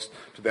provincial books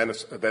to then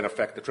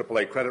affect the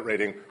AAA credit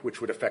rating,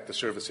 which would affect the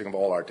servicing of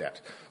all our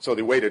debt. So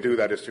the way to do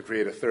that is to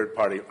create a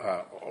third-party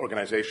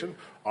organization,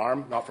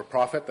 arm,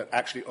 not-for-profit, that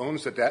actually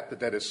owns the debt. The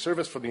debt is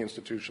serviced from the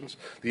institutions.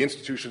 The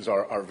institutions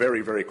are very,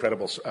 very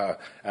credible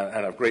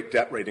and have great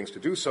debt ratings to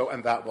do so,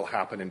 and that will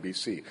happen in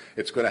BC.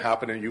 It's going to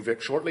happen in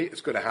UVic shortly. It's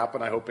going to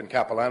happen, I hope, in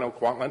Capilano,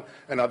 Kwantlen,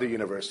 and other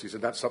universities,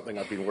 and that's something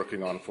I've been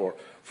working on for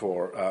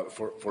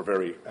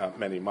very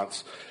many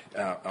months.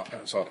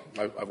 So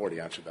I've already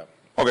answered that.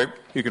 Okay,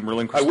 you can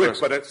relinquish. I would,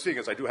 but seeing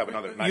as I do have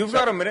another 9 You've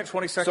got a minute,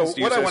 20 seconds.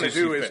 So what I want to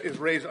do is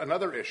raise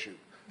another issue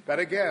that,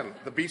 again,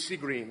 the BC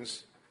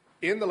Greens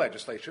in the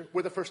legislature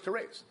were the first to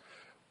raise.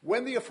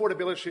 When the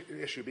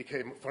affordability issue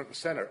became front and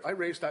center, I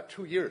raised that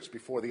 2 years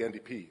before the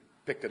NDP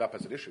picked it up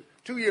as an issue,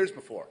 2 years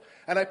before.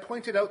 And I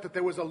pointed out that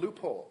there was a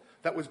loophole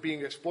that was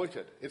being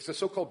exploited. It's the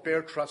so-called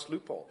bare trust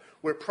loophole,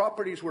 where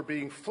properties were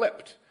being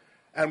flipped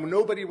and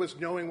nobody was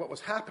knowing what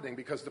was happening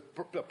because the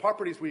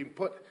properties were being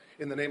put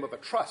in the name of a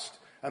trust,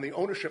 and the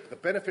ownership, the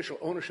beneficial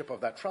ownership of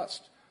that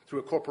trust through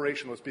a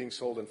corporation was being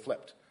sold and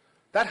flipped.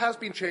 That has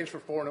been changed for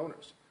foreign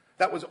owners.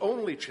 That was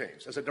only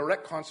changed as a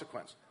direct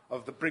consequence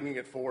of the bringing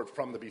it forward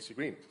from the BC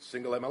Green,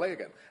 single MLA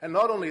again. And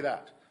not only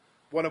that,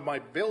 one of my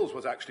bills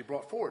was actually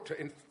brought forward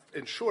to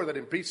ensure that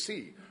in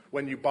BC,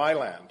 when you buy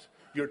land,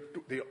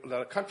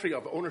 the country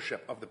of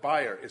ownership of the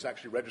buyer is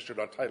actually registered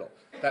on title.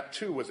 That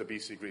too was a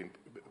BC Green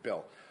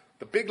bill.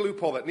 The big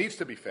loophole that needs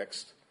to be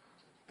fixed,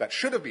 that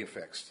should have been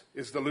fixed,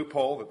 is the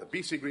loophole that the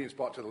BC Greens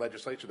brought to the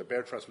legislature, the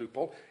bare trust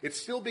loophole. It's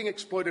still being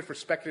exploited for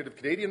speculative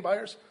Canadian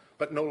buyers,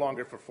 but no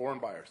longer for foreign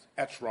buyers.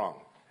 That's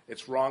wrong.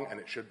 It's wrong, and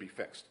it should be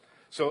fixed.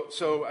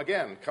 So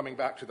again, coming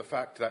back to the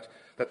fact that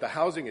the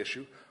housing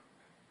issue,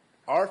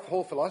 our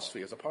whole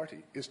philosophy as a party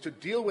is to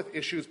deal with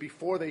issues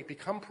before they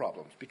become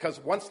problems, because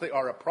once they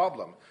are a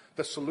problem,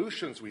 the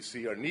solutions we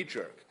see are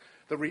knee-jerk.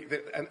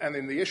 And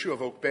in the issue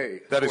of Oak Bay...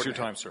 That is your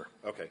time, sir.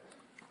 Okay.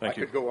 Thank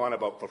you. I could go on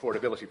about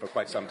affordability for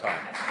quite some time.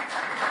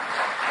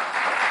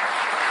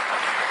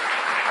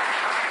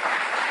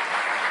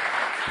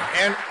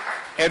 And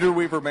Andrew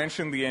Weaver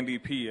mentioned the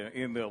NDP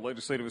in the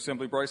Legislative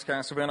Assembly. Bryce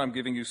Casavan, I'm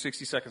giving you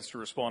 60 seconds to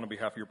respond on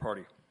behalf of your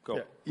party.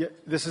 Go. Yeah,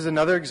 this is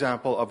another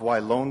example of why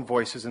lone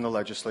voices in the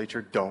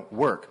legislature don't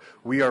work.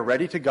 We are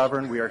ready to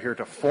govern. We are here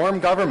to form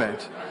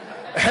government.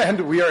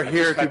 And we are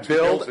here to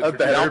build a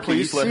better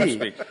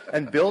BC.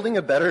 And building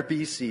a better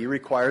BC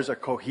requires a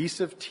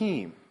cohesive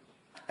team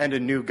and a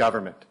new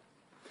government.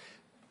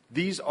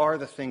 These are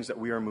the things that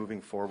we are moving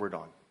forward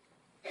on.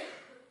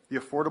 The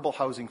Affordable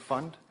Housing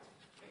Fund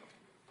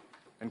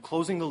and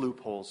closing the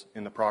loopholes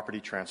in the property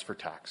transfer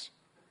tax.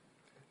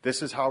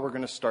 This is how we're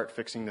going to start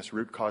fixing this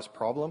root cause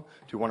problem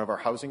to one of our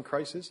housing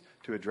crises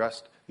to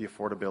address the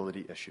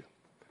affordability issue.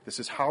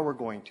 This is how we're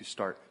going to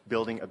start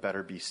building a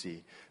better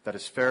BC that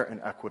is fair and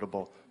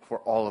equitable for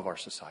all of our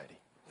society.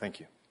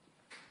 Thank you.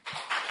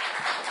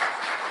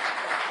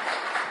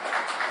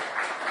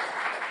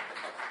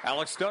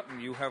 Alex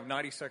Dutton, you have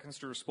 90 seconds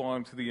to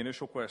respond to the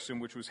initial question,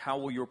 which was how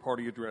will your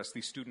party address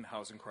the student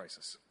housing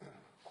crisis?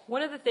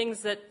 One of the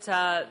things that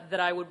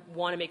I would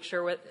want to make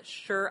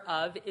sure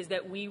of is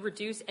that we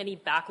reduce any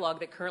backlog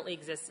that currently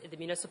exists at the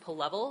municipal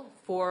level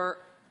for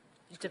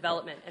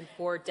development and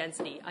for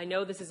density. I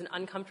know this is an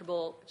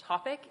uncomfortable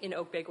topic in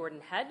Oak Bay Gordon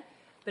Head,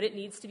 but it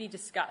needs to be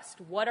discussed.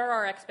 What are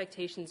our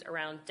expectations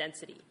around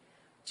density?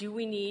 Do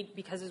we need,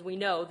 because as we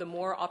know, the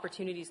more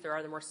opportunities there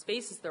are, the more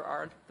spaces there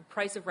are, the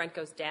price of rent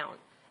goes down.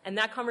 And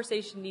that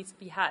conversation needs to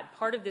be had.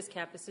 Part of this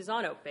campus is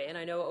on Oak Bay, and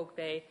I know Oak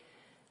Bay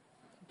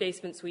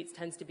basement suites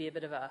tends to be a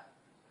bit of a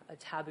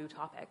taboo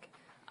topic.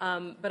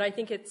 But I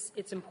think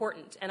it's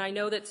important. And I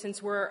know that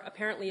since we're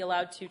apparently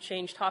allowed to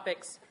change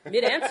topics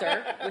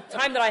mid-answer, with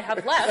time that I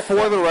have left...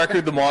 For the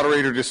record, the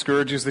moderator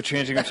discourages the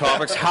changing of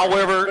topics.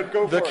 However,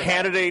 the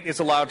candidate is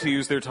allowed to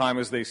use their time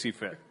as they see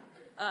fit.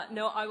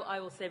 No, I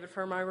will save it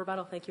for my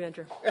rebuttal. Thank you,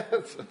 Andrew.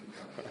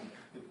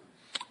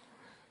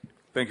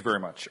 Thank you very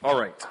much. All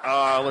right.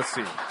 Let's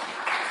see.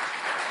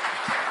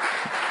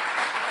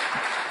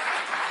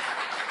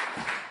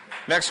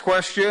 Next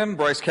question,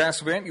 Bryce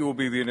Cassavant, you will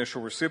be the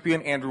initial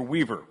recipient. Andrew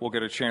Weaver will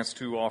get a chance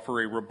to offer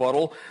a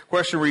rebuttal.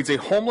 Question reads, a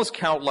homeless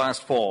count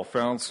last fall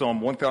found some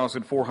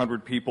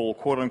 1,400 people,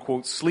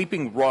 quote-unquote,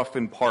 sleeping rough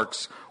in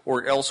parks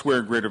or elsewhere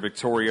in Greater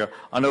Victoria,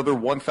 another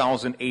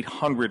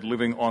 1,800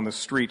 living on the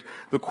street.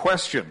 The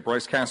question,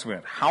 Bryce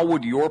Cassavant, how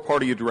would your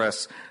party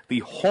address the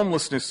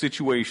homelessness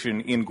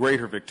situation in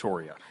Greater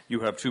Victoria?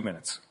 You have 2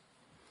 minutes.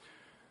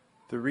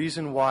 The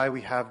reason why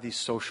we have these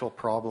social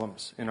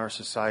problems in our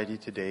society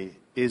today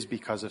is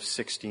because of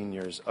 16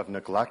 years of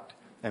neglect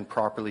and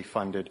properly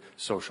funded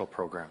social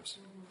programs.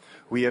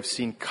 We have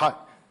seen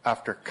cut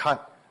after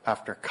cut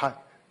after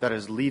cut that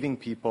is leaving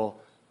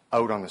people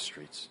out on the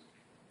streets.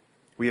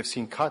 We have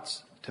seen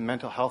cuts to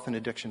mental health and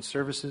addiction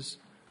services,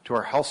 to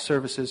our health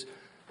services,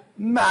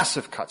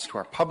 massive cuts to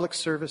our public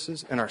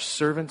services and our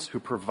servants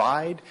who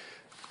provide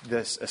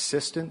this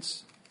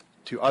assistance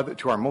to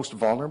our most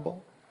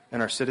vulnerable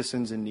and our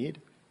citizens in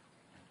need.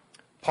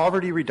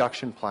 Poverty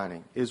reduction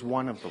planning is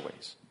one of the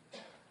ways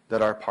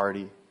that our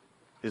party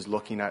is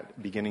looking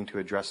at beginning to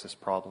address this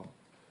problem.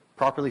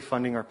 Properly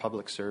funding our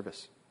public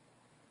service,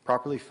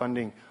 properly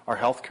funding our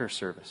healthcare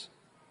service,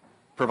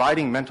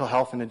 providing mental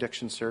health and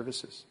addiction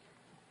services.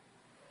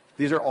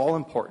 These are all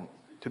important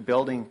to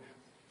building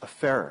a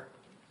fairer,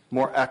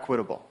 more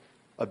equitable,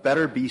 a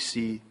better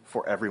BC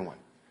for everyone.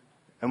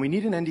 And we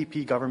need an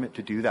NDP government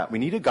to do that. We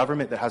need a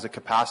government that has a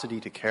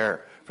capacity to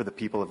care for the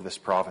people of this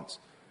province.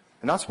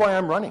 And that's why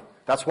I'm running.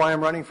 That's why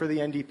I'm running for the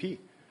NDP.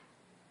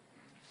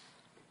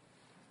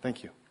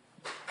 Thank you.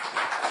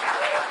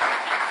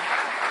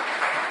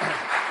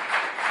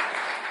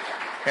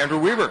 Andrew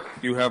Weaver,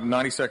 you have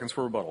 90 seconds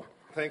for rebuttal.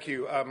 Thank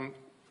you.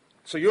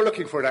 So you're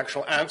looking for an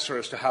actual answer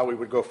as to how we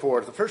would go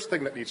forward. The first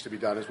thing that needs to be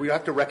done is we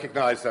have to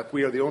recognize that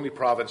we are the only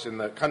province in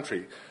the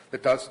country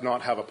that does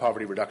not have a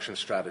poverty reduction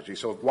strategy.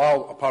 So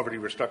while a poverty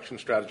reduction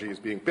strategy is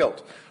being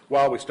built,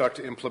 while we start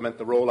to implement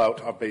the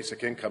rollout of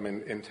basic income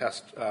in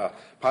test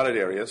pilot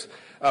areas,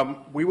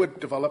 we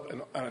would develop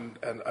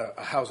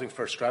a housing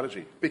first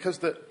strategy because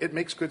it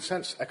makes good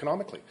sense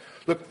economically.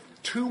 Look,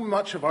 too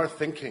much of our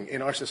thinking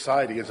in our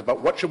society is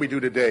about what should we do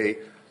today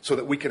so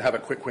that we can have a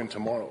quick win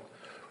tomorrow.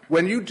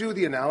 When you do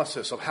the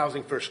analysis of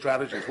housing first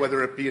strategies,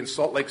 whether it be in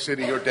Salt Lake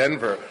City or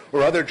Denver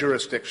or other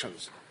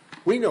jurisdictions,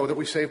 we know that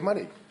we save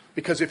money.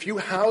 Because if you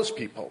house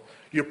people,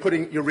 you're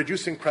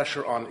reducing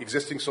pressure on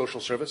existing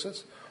social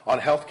services,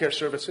 on healthcare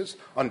services,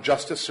 on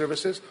justice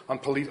services, on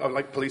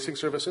policing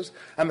services,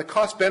 and the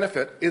cost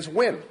benefit is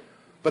win.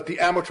 But the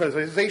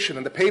amortization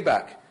and the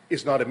payback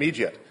is not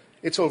immediate.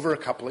 It's over a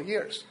couple of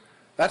years.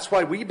 That's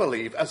why we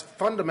believe, as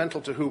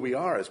fundamental to who we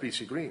are as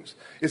BC Greens,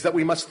 is that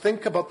we must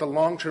think about the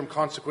long-term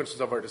consequences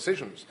of our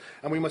decisions,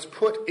 and we must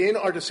put in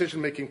our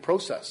decision-making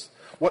process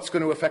what's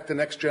going to affect the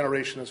next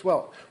generation as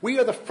well. We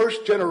are the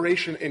first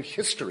generation in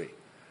history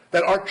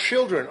that our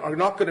children are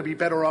not going to be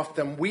better off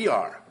than we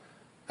are.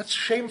 That's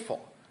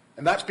shameful.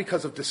 And that's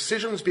because of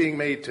decisions being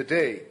made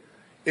today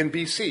in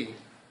BC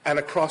and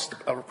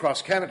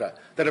across Canada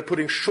that are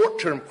putting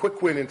short-term,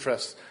 quick-win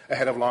interests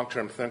ahead of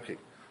long-term thinking.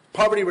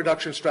 Poverty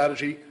reduction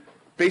strategy,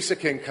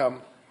 basic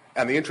income,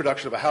 and the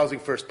introduction of a housing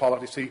first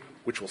policy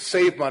which will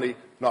save money,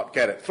 not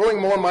get it. Throwing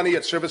more money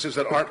at services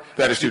that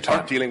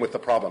aren't dealing with the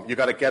problem. You've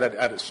got to get it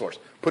at its source.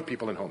 Put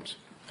people in homes.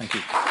 Thank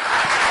you.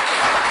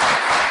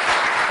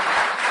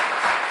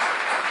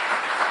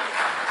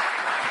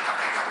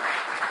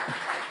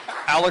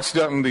 Alex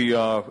Dutton,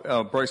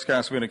 Bryce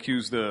Cassavant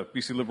accused the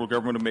BC Liberal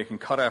government of making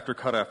cut after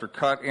cut after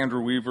cut.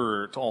 Andrew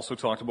Weaver also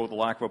talked about the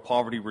lack of a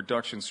poverty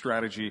reduction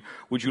strategy.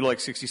 Would you like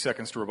 60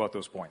 seconds to rebut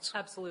those points?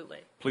 Absolutely.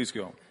 Please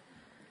go.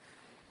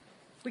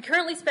 We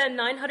currently spend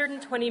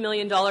 $920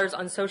 million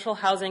on social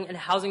housing and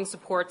housing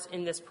supports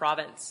in this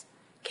province.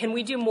 Can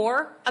we do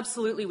more?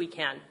 Absolutely we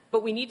can.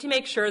 But we need to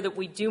make sure that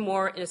we do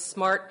more in a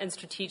smart and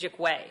strategic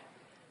way.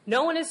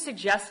 No one is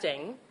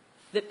suggesting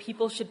that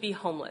people should be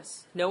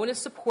homeless. No one is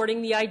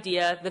supporting the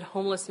idea that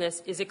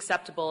homelessness is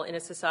acceptable in a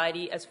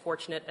society as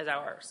fortunate as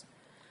ours.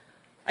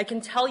 I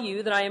can tell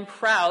you that I am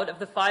proud of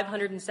the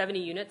 570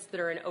 units that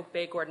are in Oak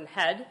Bay, Gordon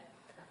Head,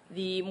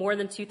 the more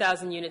than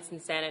 2,000 units in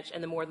Saanich,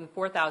 and the more than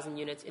 4,000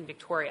 units in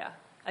Victoria.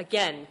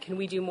 Again, can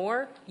we do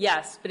more?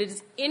 Yes, but it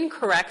is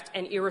incorrect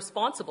and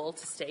irresponsible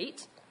to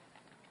state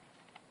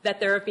that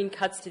there have been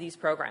cuts to these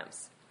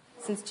programs.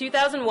 Since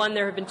 2001,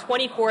 there have been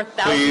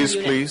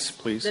 24,000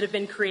 units that have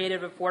been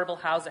created of affordable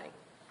housing.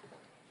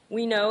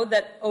 We know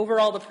that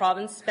overall the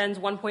province spends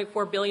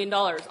 $1.4 billion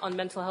on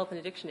mental health and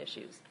addiction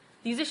issues.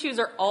 These issues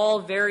are all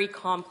very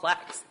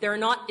complex.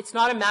 It's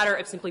not a matter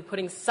of simply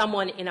putting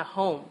someone in a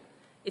home.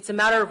 It's a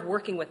matter of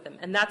working with them.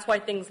 And that's why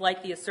things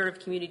like the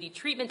assertive community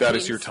treatment teams That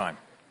is your time.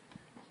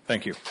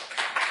 Thank you.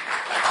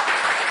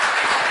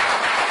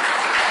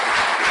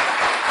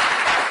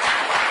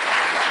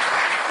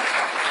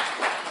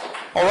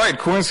 All right,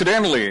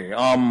 coincidentally,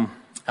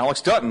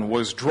 Alex Dutton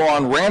was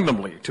drawn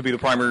randomly to be the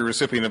primary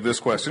recipient of this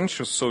question,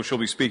 so she'll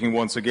be speaking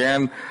once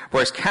again.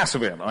 Bryce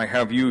Cassavant, I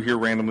have you here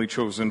randomly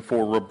chosen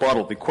for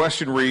rebuttal. The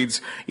question reads,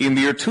 in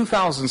the year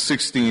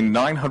 2016,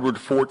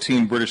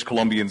 914 British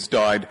Columbians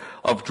died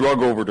of drug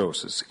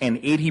overdoses, an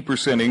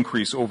 80%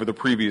 increase over the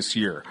previous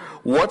year.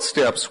 What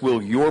steps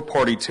will your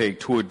party take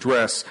to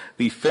address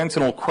the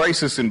fentanyl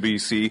crisis in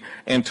BC,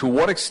 and to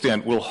what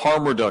extent will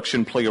harm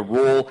reduction play a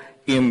role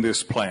in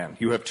this plan?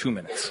 You have 2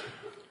 minutes.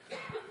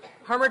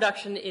 Harm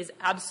reduction is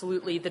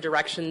absolutely the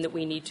direction that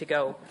we need to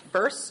go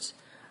first,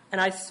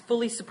 and I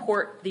fully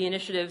support the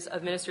initiatives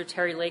of Minister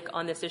Terry Lake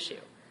on this issue.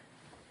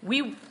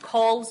 We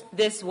called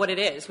this what it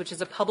is, which is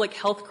a public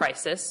health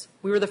crisis.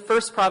 We were the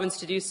first province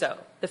to do so.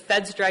 The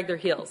feds dragged their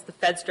heels. The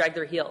feds dragged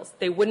their heels.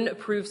 They wouldn't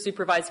approve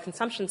supervised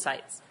consumption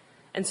sites.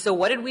 And so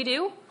what did we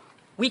do?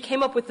 We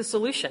came up with the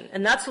solution,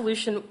 and that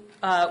solution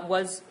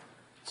was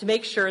to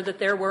make sure that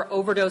there were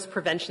overdose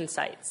prevention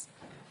sites.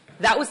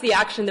 That was the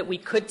action that we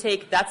could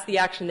take. That's the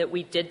action that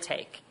we did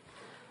take.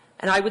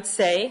 And I would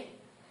say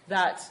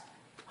that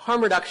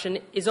harm reduction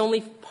is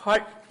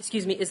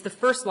is the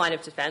first line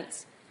of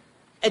defense.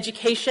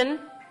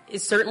 Education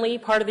is certainly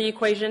part of the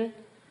equation.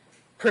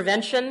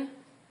 Prevention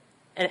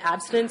and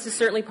abstinence is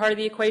certainly part of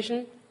the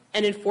equation.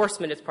 And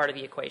enforcement is part of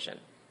the equation.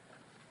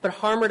 But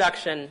harm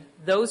reduction,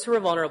 those who are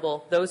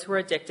vulnerable, those who are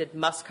addicted,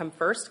 must come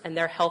first, and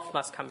their health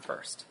must come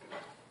first.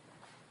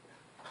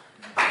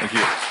 Thank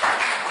you.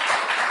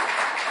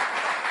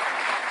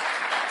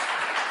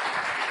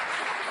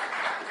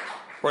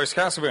 Bryce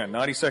Cassavant,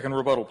 90-second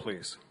rebuttal,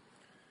 please.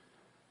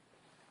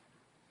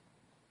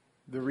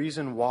 The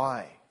reason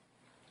why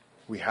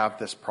we have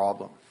this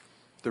problem,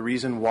 the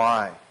reason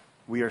why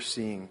we are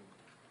seeing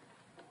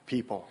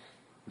people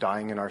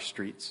dying in our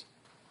streets,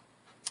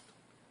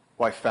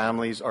 why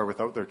families are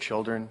without their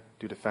children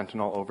due to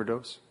fentanyl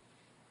overdose,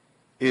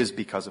 is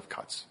because of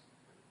cuts,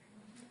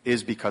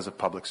 is because of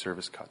public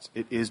service cuts.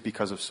 It is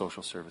because of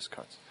social service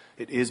cuts.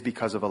 It is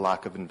because of a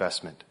lack of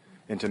investment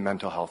into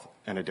mental health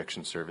and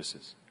addiction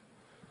services.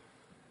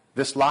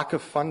 This lack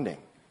of funding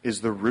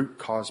is the root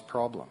cause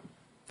problem.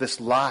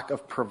 This lack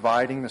of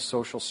providing the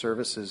social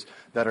services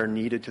that are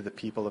needed to the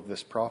people of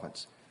this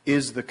province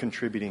is the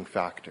contributing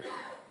factor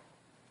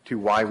to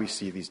why we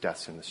see these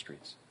deaths in the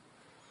streets.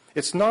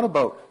 It's not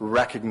about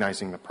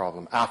recognizing the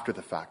problem after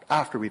the fact,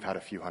 after we've had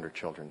a few hundred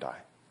children die.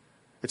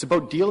 It's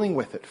about dealing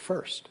with it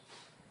first.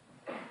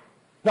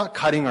 Not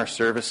cutting our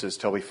services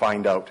till we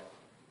find out,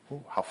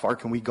 how far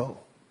can we go?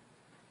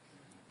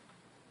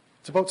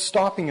 It's about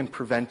stopping and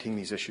preventing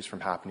these issues from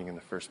happening in the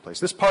first place.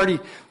 This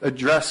party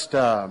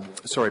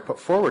put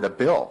forward a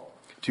bill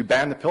to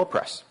ban the pill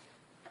press,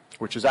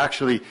 which is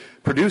actually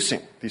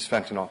producing these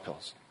fentanyl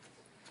pills.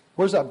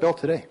 Where's that bill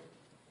today?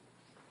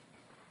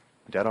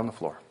 Dead on the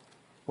floor.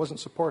 Wasn't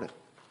supported.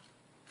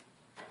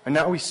 And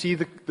now we see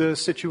the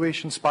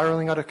situation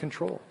spiraling out of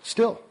control.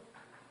 Still.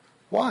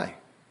 Why?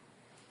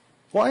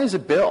 Why is a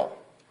bill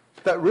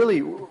that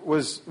really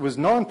was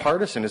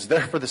nonpartisan, is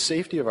there for the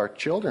safety of our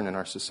children and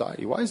our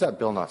society, why is that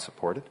bill not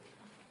supported?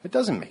 It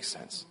doesn't make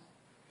sense.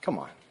 Come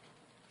on.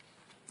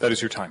 That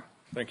is your time.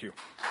 Thank you.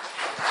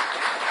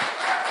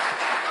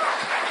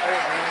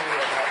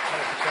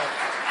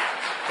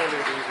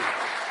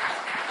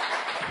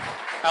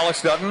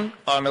 Alex Dutton,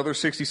 another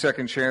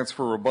 60-second chance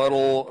for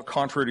rebuttal.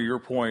 Contrary to your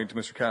point,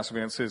 Mr.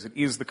 Cassavant says it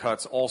is the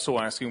cuts, also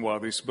asking why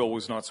this bill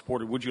was not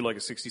supported. Would you like a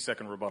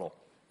 60-second rebuttal?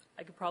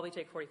 I could probably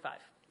take 45.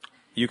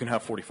 You can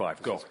have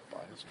 45. Go.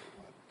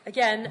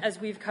 Again, as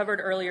we've covered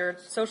earlier,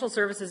 social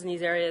services in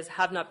these areas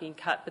have not been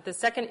cut. But the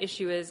second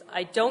issue is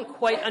I don't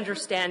quite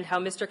understand how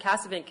Mr.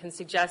 Cassavant can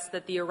suggest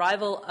that the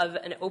arrival of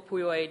an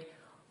opioid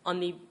on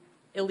the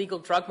illegal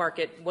drug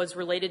market was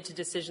related to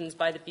decisions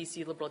by the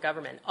BC Liberal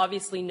government.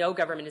 Obviously, no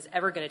government is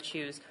ever going to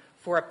choose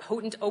for a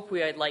potent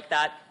opioid like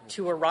that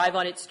to arrive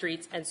on its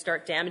streets and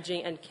start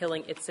damaging and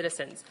killing its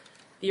citizens.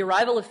 The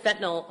arrival of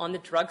fentanyl on the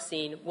drug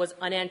scene was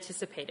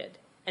unanticipated,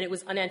 and it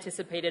was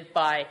unanticipated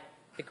by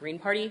the Green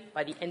Party,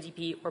 by the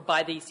NDP, or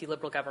by the BC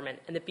Liberal government.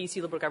 And the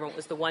BC Liberal government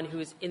was the one who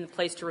was in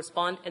place to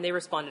respond, and they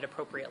responded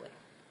appropriately.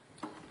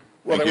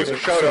 Well, there was a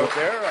shout-out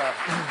there.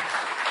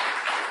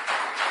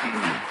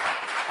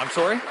 I'm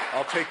sorry?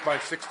 I'll take my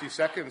 60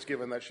 seconds,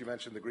 given that she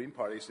mentioned the Green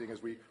Party, seeing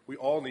as we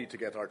all need to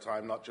get our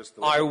time, not just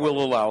the... I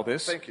will allow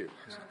this. Thank you.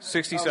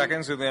 60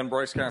 seconds, and then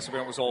Bryce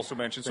Cassavant was also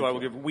mentioned, so I will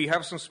give... We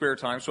have some spare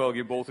time, so I'll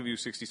give both of you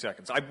 60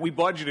 seconds. We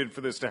budgeted for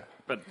this to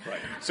happen.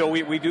 Right. So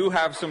we do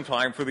have some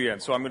time for the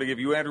end. So I'm going to give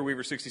you, Andrew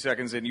Weaver, 60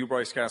 seconds, and you,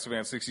 Bryce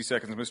Cassavant, 60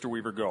 seconds. Mr.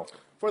 Weaver, go.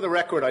 For the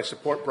record, I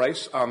support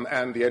Bryce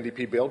and the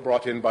NDP bill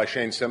brought in by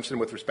Shane Simpson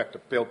with respect to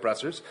pill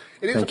pressers.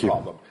 It is a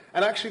problem.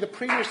 And actually, the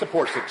Premier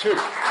supports it, too.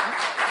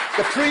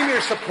 The Premier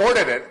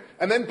supported it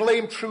and then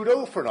blamed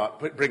Trudeau for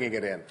not bringing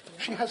it in.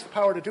 She has the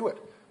power to do it,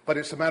 but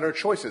it's a matter of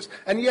choices.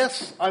 And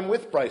yes, I'm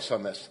with Bryce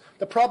on this.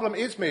 The problem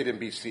is made in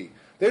BC.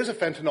 There's a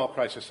fentanyl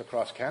crisis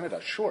across Canada,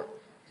 sure.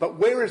 But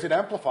where is it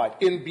amplified?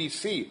 In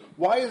BC.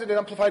 Why is it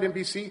amplified in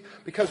BC?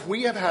 Because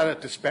we have had a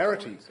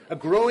disparity, a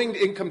growing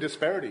income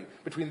disparity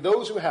between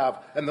those who have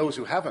and those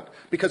who haven't.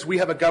 Because we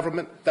have a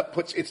government that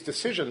puts its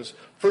decisions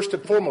first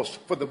and foremost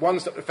for the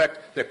ones that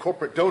affect their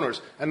corporate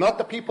donors and not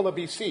the people of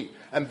BC.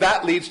 And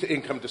that leads to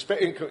income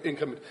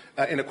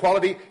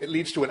inequality. It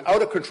leads to an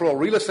out-of-control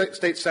real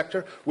estate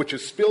sector, which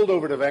is spilled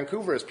over to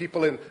Vancouver as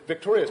people in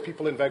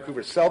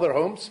Vancouver sell their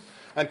homes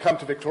and come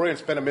to Victoria and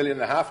spend $1.5 million.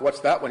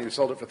 What's that when you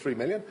sold it for $3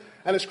 million?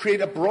 And it's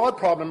created a broad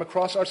problem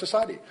across our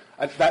society.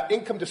 And that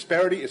income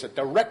disparity is a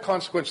direct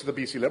consequence of the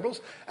BC Liberals,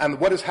 and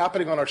what is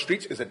happening on our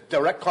streets is a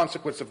direct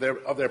consequence of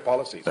their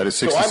policies. That is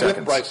 60 seconds. So I'm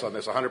seconds. with Bryce on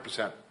this,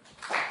 100%.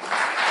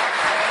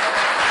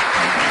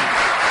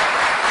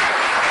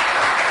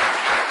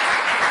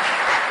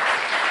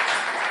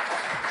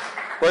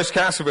 Bryce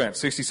Cassavant,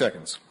 60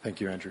 seconds.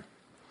 Thank you, Andrew.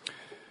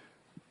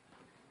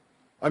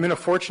 I'm in a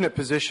fortunate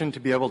position to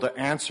be able to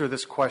answer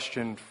this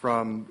question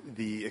from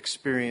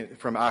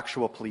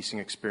actual policing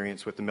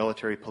experience with the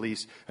military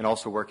police and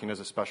also working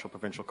as a special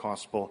provincial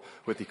constable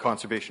with the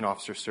Conservation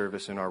Officer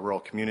Service in our rural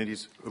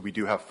communities. We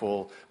do have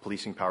full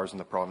policing powers in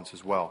the province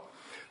as well.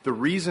 The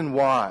reason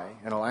why,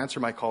 and I'll answer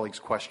my colleague's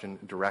question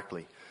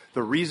directly,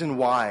 the reason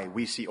why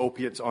we see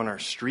opiates on our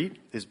street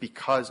is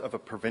because of a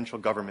provincial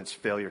government's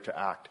failure to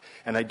act.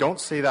 And I don't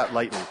say that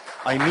lightly.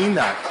 I mean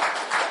that.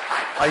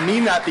 I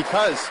mean that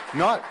because,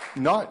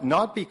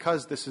 not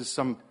because this is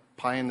some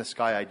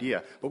pie-in-the-sky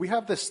idea, but we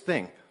have this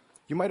thing.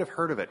 You might have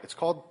heard of it. It's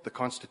called the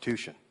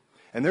Constitution.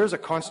 And there's a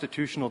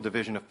constitutional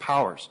division of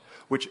powers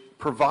which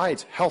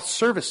provides health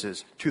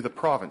services to the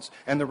province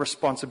and the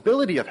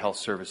responsibility of health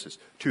services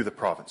to the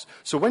province.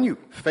 So when you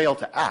fail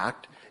to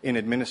act in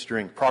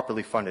administering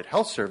properly funded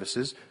health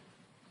services,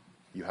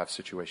 you have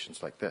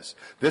situations like this.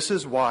 This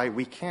is why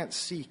we can't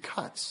see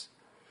cuts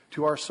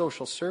to our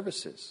social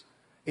services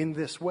in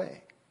this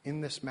way.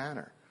 In this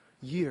manner,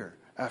 year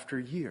after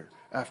year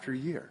after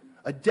year.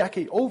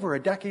 Over a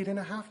decade and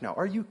a half now.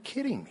 Are you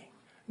kidding me?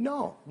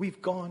 No,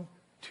 we've gone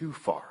too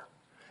far.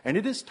 And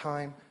it is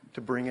time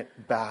to bring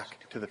it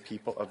back to the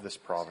people of this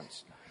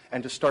province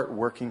and to start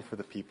working for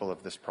the people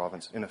of this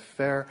province in a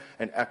fair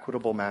and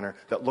equitable manner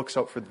that looks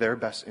out for their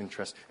best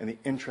interests and the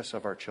interests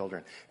of our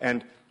children.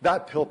 And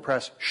that pill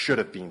press should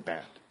have been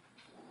banned.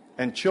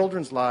 And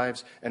children's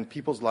lives and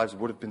people's lives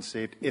would have been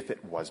saved if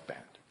it was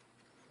banned.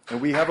 And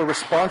we have a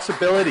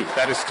responsibility.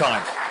 That is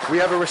time. We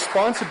have a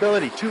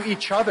responsibility to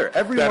each other,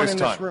 everyone in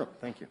this room.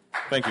 Thank you.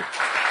 Thank you.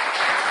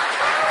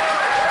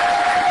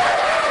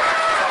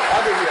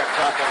 I'll give you a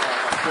clap on that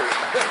one, too.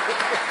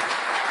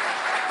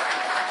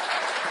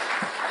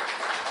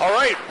 All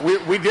right,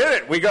 we did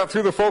it. We got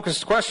through the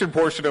focused question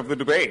portion of the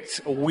debate.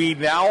 We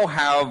now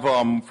have,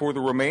 for the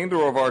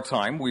remainder of our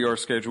time, we are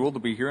scheduled to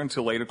be here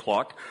until 8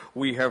 o'clock.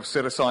 We have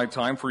set aside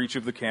time for each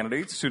of the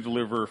candidates to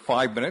deliver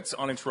 5 minutes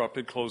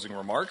uninterrupted closing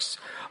remarks.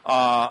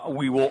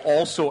 We will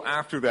also,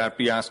 after that,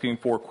 be asking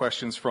for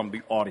questions from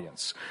the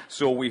audience.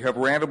 So we have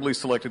randomly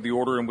selected the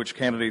order in which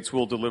candidates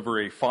will deliver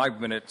a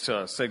 5-minute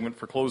segment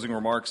for closing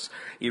remarks.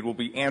 It will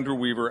be Andrew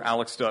Weaver,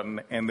 Alex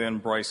Dutton, and then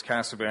Bryce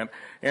Cassavant.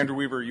 Andrew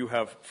Weaver, you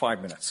have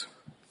 5 minutes.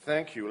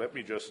 Thank you. Let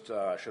me just,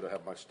 should have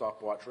had my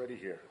stopwatch ready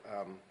here.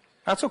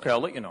 That's okay. I'll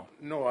let you know.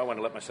 No, I want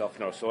to let myself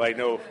know, so I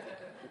know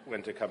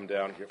when to come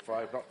down here.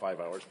 Not 5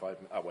 hours,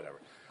 whatever.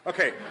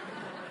 Okay.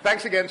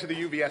 Thanks again to the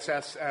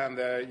UVSS and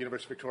the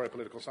University of Victoria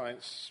Political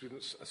Science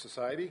Students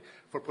Society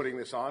for putting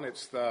this on.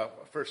 It's the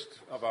first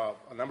of a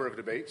number of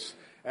debates,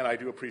 and I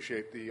do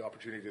appreciate the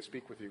opportunity to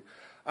speak with you.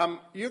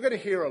 You're going to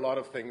hear a lot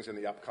of things in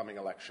the upcoming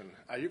election.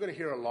 You're going to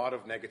hear a lot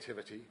of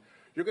negativity.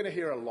 You're going to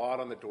hear a lot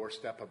on the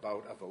doorstep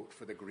about a vote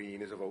for the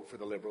Green is a vote for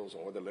the Liberals,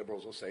 or the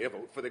Liberals will say a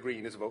vote for the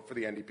Green is a vote for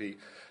the NDP. You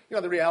know,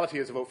 the reality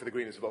is a vote for the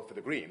Green is a vote for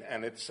the Green,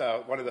 and it's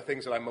one of the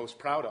things that I'm most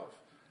proud of.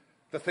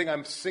 The thing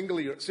I'm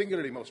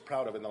singularly most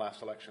proud of in the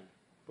last election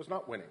was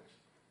not winning,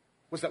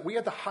 was that we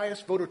had the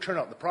highest voter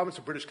turnout in the province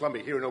of British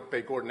Columbia here in Oak Bay,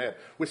 Gordon Head,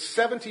 with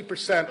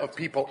 70% of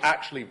people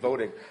actually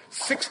voting.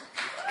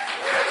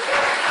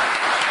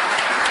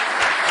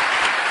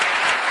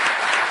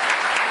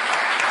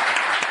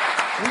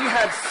 We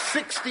had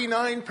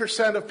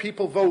 69% of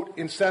people vote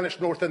in Saanich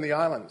North and the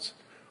Islands,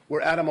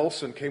 where Adam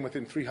Olsen came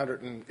within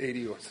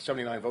 380 or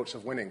 79 votes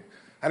of winning.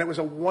 And it was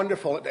a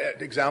wonderful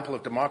example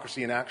of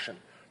democracy in action.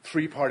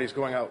 3 parties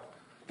going out.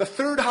 The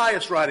third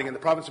highest riding in the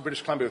province of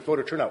British Columbia with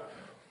voter turnout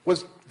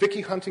was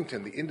Vicky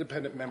Huntington, the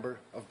independent member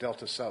of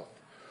Delta South.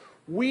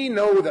 We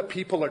know that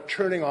people are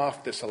turning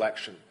off this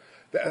election,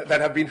 that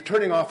have been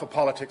turning off of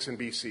politics in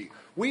BC.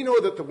 We know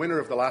that the winner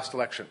of the last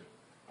election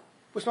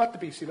was not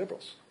the BC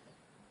Liberals.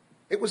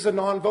 It was the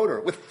non-voter,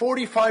 with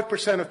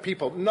 45% of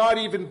people not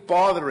even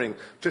bothering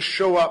to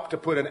show up to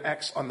put an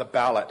X on the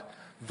ballot.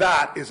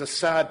 That is a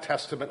sad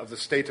testament of the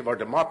state of our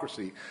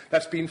democracy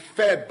that's being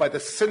fed by the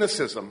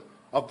cynicism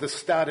of the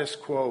status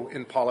quo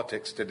in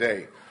politics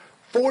today.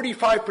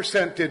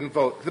 45% didn't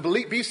vote. The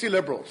BC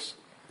Liberals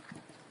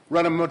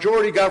run a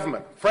majority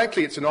government.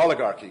 Frankly, it's an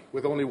oligarchy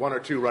with only 1 or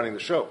 2 running the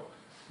show,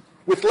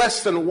 with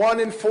less than 1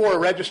 in 4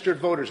 registered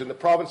voters in the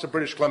province of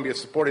British Columbia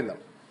supporting them.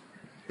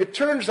 It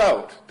turns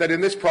out that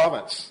in this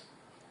province,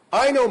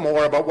 I know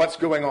more about what's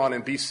going on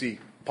in BC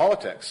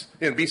politics,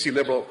 in BC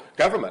Liberal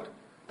government,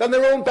 than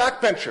their own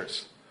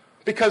backbenchers.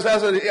 Because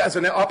as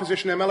an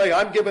opposition MLA,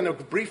 I'm given a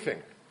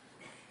briefing.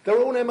 Their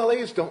own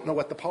MLAs don't know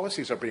what the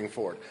policies are bringing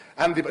forward.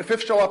 And the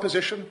official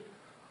opposition,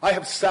 I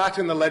have sat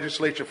in the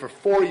legislature for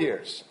 4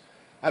 years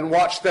and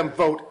watched them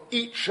vote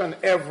each and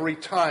every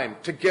time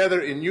together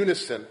in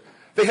unison.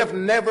 They have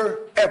never,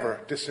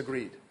 ever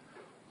disagreed.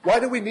 Why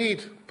do we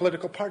need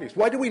political parties?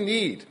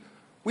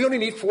 We only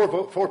need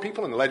four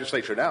people in the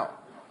legislature now.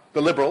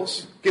 The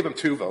Liberals, give them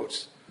 2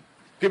 votes.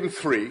 Give them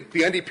 3.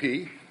 The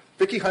NDP,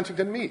 Vicky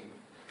Huntington, me.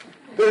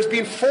 There's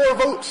been 4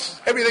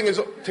 votes. Everything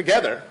is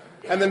together.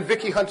 And then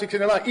Vicky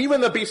Huntington and I,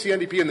 even the BC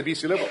NDP and the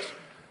BC Liberals,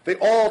 they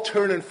all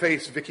turn and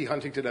face Vicky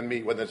Huntington and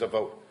me when there's a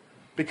vote.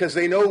 Because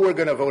they know we're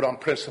going to vote on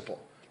principle,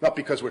 not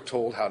because we're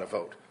told how to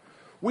vote.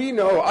 We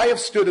know, I have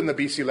stood in the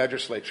BC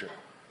legislature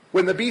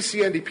when the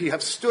BC NDP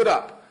have stood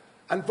up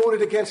and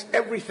voted against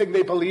everything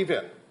they believe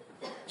in,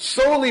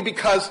 solely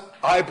because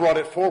I brought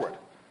it forward.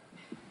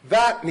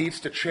 That needs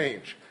to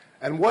change.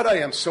 And what I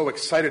am so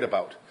excited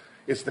about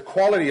is the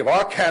quality of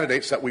our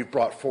candidates that we've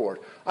brought forward.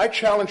 I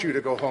challenge you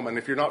to go home, and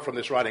if you're not from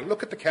this riding,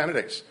 look at the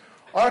candidates.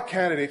 Our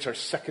candidates are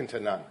second to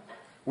none.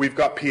 We've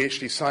got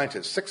PhD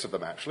scientists, 6 of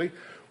them actually.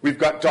 We've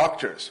got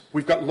doctors.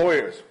 We've got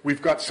lawyers.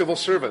 We've got civil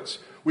servants.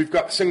 We've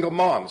got single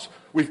moms.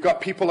 We've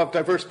got people of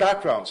diverse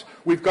backgrounds.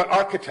 We've got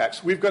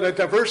architects. We've got a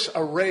diverse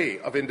array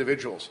of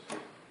individuals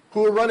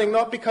who are running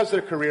not because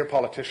they're career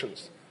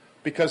politicians,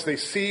 because they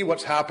see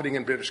what's happening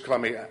in British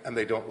Columbia and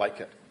they don't like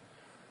it.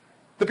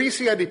 The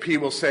BC NDP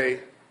will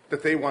say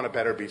that they want a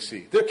better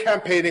BC. They're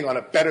campaigning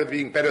on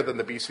being better than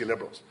the BC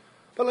Liberals.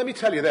 But let me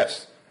tell you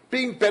this,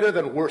 being better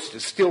than worst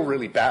is still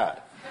really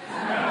bad.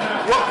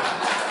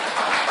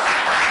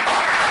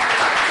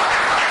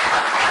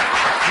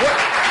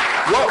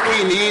 What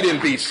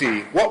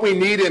we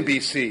need in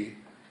BC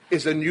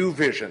is a new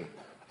vision,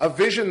 a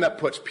vision that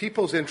puts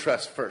people's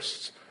interests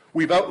first.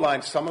 We've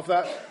outlined some of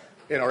that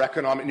in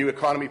our new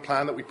economy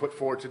plan that we put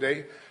forward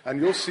today,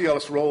 and you'll see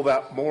us roll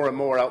that more and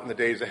more out in the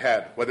days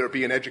ahead, whether it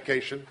be in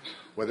education,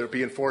 whether it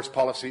be in forest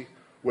policy,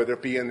 whether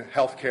it be in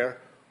healthcare,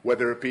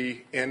 whether it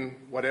be in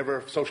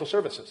whatever social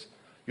services.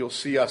 You'll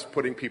see us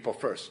putting people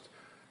first.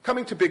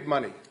 Coming to big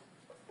money.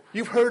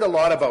 You've heard a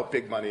lot about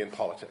big money in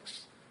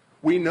politics.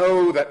 We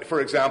know that, for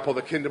example,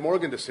 the Kinder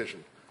Morgan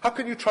decision. How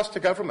can you trust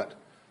a government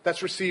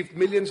that's received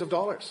millions of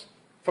dollars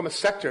from a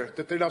sector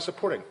that they're now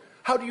supporting?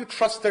 How do you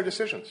trust their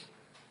decisions?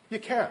 You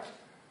can't.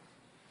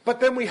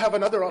 But then we have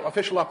another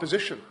official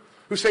opposition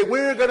who say,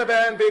 we're going to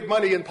ban big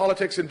money in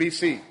politics in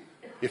BC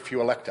if you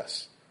elect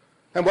us.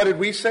 And what did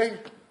we say?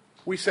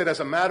 We said, as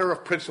a matter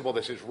of principle,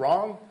 this is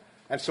wrong.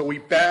 And so we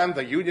banned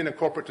the union and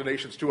corporate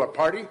donations to our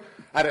party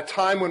at a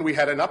time when we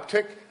had an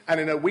uptick and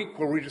in a week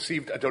where we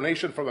received a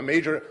donation from a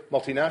major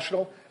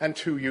multinational and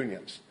 2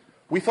 unions.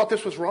 We thought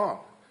this was wrong,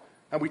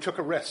 and we took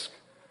a risk.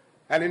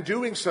 And in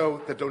doing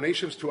so, the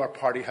donations to our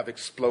party have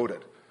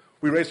exploded.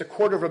 We raised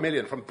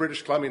 $250,000 from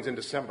British Columbians in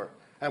December,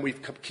 and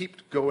we've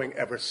kept going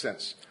ever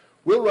since.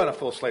 We'll run a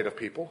full slate of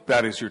people.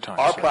 That is your time,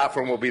 Our sir.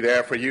 platform will be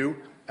there for you,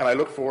 and I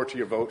look forward to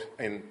your vote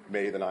in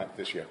May the 9th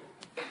this year.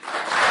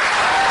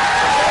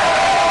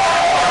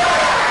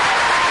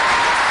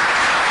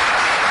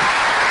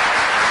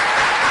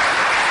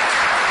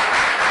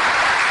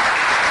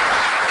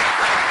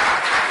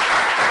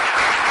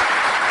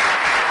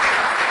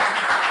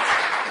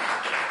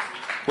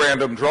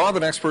 Random draw. The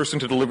next person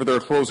to deliver their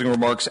closing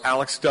remarks,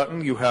 Alex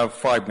Dutton. You have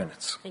 5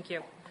 minutes. Thank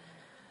you.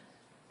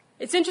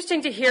 It's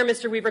interesting to hear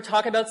Mr. Weaver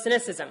talk about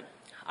cynicism.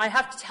 I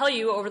have to tell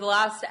you, over the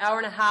last hour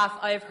and a half,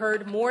 I have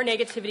heard more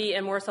negativity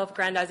and more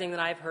self-aggrandizing than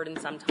I have heard in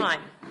some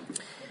time.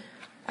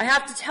 I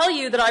have to tell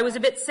you that I was a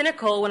bit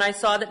cynical when I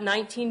saw that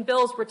 19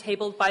 bills were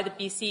tabled by the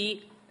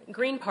BC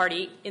Green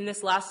Party in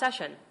this last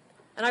session.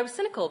 And I was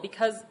cynical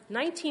because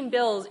 19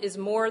 bills is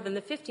more than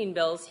the 15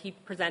 bills he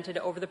presented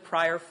over the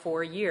prior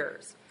 4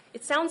 years.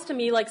 It sounds to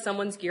me like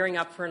someone's gearing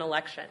up for an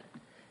election.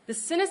 The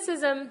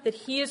cynicism that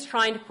he is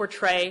trying to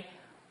portray,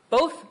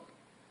 both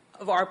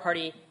of our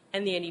party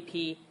and the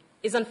NDP,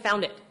 is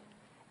unfounded.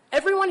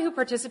 Everyone who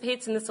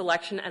participates in this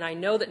election, and I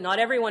know that not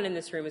everyone in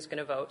this room is going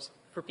to vote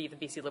for the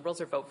BC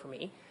Liberals or vote for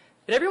me,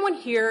 but everyone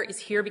here is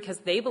here because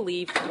they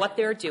believe what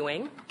they're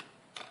doing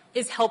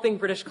is helping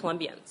British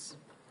Columbians.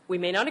 We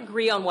may not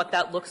agree on what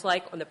that looks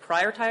like on the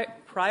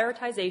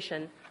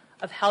prioritization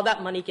of how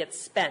that money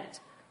gets spent,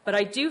 but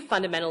I do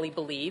fundamentally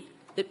believe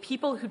that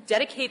people who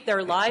dedicate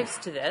their lives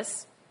to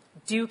this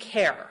do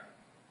care.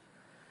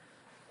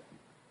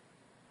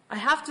 I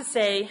have to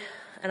say,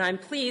 and I'm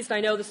pleased, I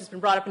know this has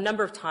been brought up a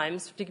number of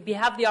times, to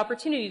have the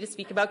opportunity to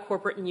speak about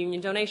corporate and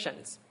union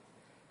donations.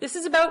 This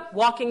is about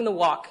walking the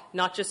walk,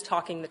 not just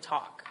talking the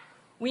talk.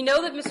 We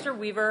know that Mr.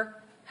 Weaver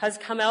has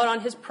come out on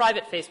his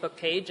private Facebook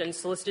page and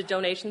solicited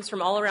donations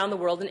from all around the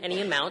world in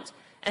any amount,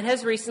 and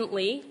has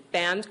recently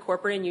banned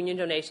corporate and union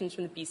donations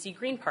from the BC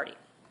Green Party.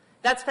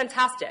 That's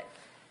fantastic,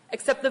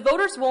 except the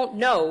voters won't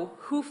know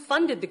who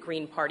funded the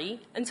Green Party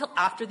until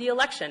after the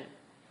election.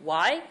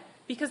 Why?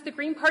 because the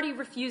Green Party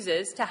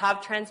refuses to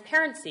have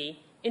transparency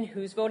in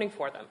who's voting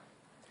for them.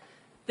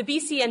 The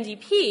BC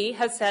NDP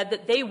has said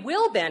that they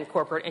will ban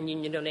corporate and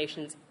union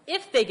donations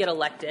if they get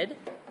elected,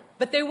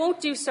 but they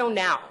won't do so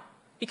now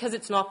because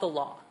it's not the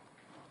law.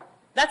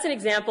 That's an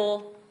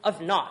example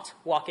of not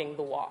walking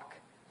the walk.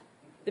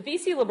 The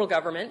BC Liberal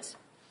government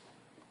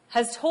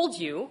has told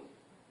you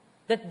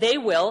that they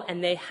will,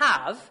 and they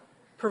have,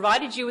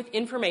 provided you with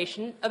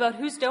information about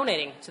who's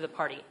donating to the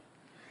party.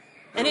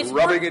 And it's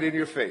rubbing it in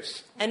your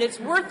face. And it's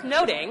worth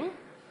noting...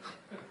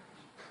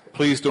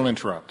 Please don't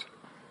interrupt.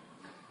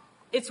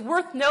 It's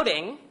worth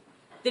noting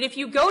that if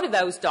you go to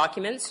those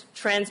documents,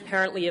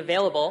 transparently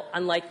available,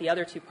 unlike the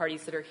other two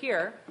parties that are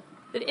here,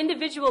 that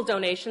individual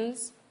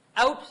donations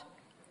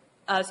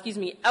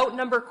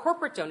outnumber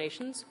corporate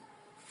donations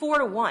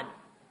 4-1.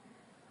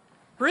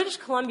 British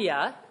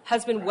Columbia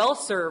has been well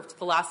served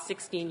the last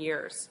 16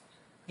 years.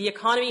 The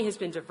economy has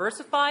been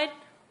diversified.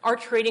 Our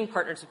trading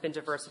partners have been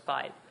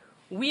diversified.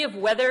 We have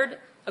weathered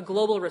a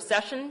global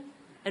recession,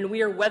 and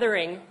we are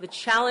weathering the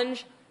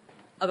challenge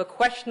of a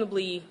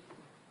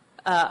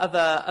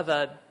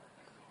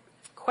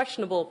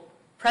questionable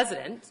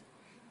president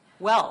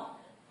well.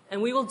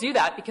 And we will do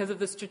that because of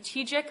the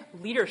strategic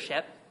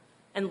leadership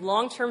and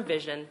long-term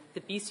vision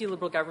the BC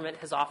Liberal government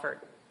has offered.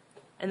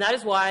 And that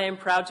is why I am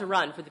proud to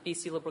run for the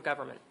BC Liberal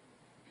government.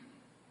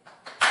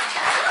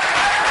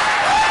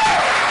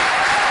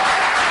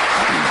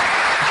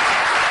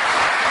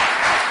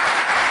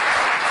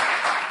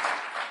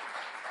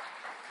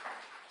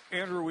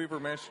 Andrew Weaver,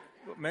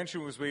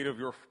 mention was made of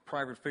your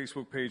private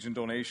Facebook page and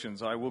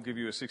donations. I will give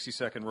you a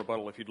 60-second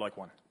rebuttal if you'd like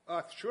one.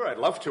 Sure, I'd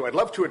love to. I'd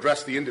love to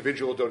address the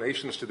individual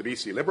donations to the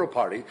BC Liberal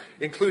Party,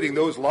 including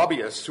those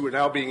lobbyists who are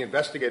now being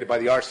investigated by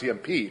the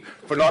RCMP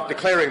for not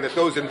declaring that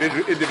those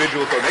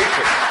individual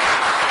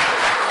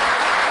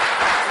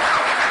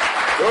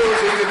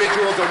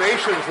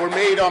donations were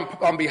made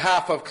on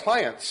behalf of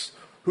clients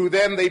who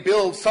then they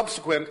billed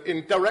subsequent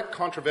in direct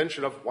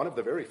contravention of one of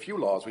the very few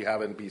laws we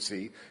have in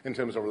BC in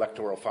terms of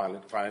electoral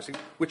financing,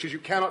 which is you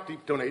cannot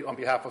donate on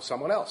behalf of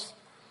someone else.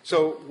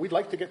 So we'd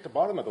like to get to the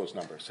bottom of those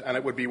numbers, and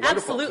it would be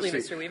wonderful Absolutely,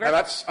 to see. Mr. Weaver.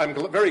 And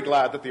I'm very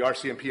glad that the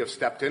RCMP have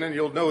stepped in, and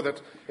you'll know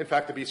that, in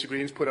fact, the BC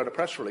Greens put out a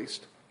press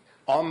release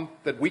on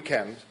the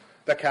weekend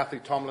that Kathy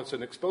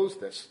Tomlinson exposed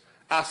this,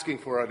 asking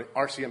for an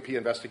RCMP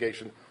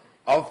investigation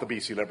of the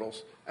BC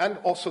Liberals and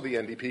also the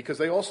NDP, because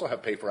they also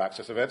have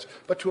pay-for-access events,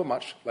 but to a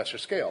much lesser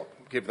scale.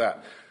 Give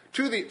that.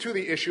 To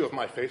the issue of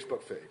my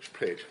Facebook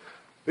page,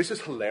 this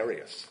is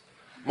hilarious.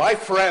 My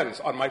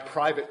friends on my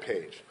private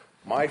page,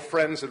 my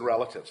friends and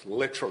relatives,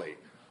 literally,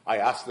 I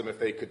asked them if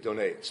they could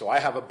donate. So I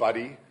have a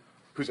buddy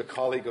who's a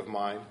colleague of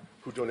mine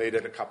who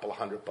donated a couple of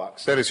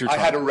 $100. That is your I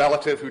time. had a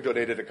relative who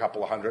donated a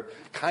couple of $100,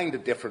 kind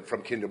of different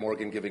from Kinder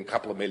Morgan giving a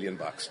couple of $1 million.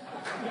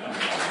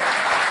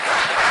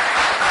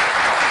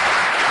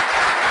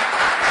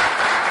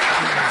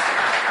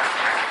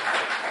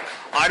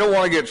 I don't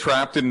want to get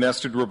trapped in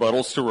nested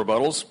rebuttals to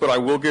rebuttals, but I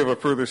will give a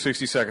further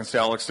 60 seconds to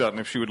Alex Dutton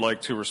if she would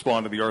like to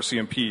respond to the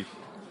RCMP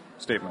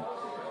statement.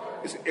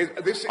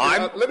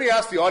 Let me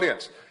ask the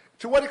audience,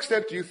 to what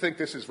extent do you think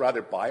this is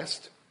rather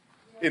biased?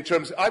 In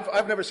terms,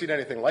 I've never seen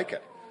anything like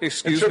it.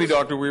 Excuse me,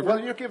 Dr. Weaver? Well,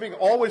 you're giving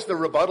always the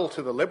rebuttal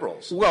to the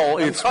Liberals. Well,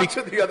 it's not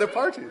to the other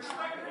parties.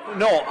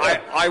 No,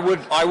 I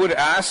would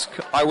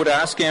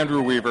ask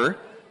Andrew Weaver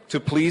to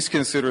please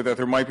consider that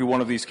there might be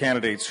one of these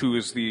candidates who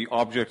is the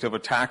object of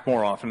attack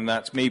more often, and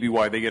that's maybe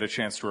why they get a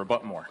chance to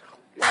rebut more.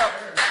 Well,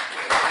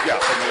 yeah.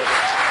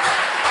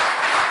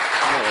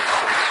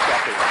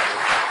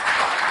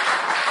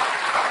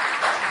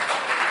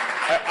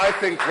 I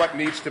think what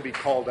needs to be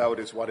called out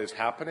is what is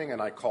happening,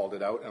 and I called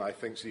it out, and I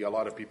see a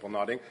lot of people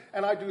nodding,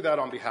 and I do that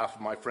on behalf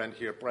of my friend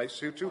here, Bryce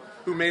Sutu,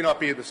 who may not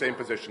be in the same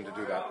position to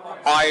do that.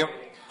 I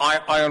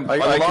will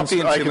not be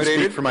intimidated. I can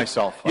speak for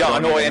myself. Yeah,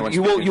 no, and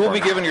you will be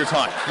given your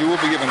time. You will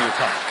be given your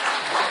time.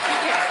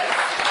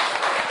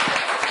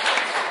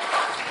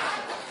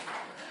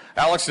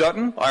 Alex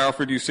Dutton, I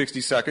offered you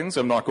 60 seconds.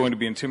 I'm not going to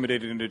be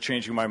intimidated into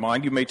changing my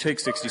mind. You may take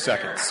 60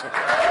 seconds.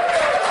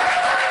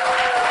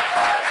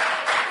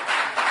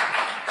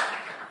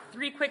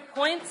 3 quick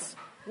points.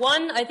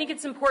 1, I think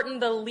it's important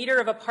the leader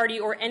of a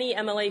party or any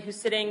MLA who's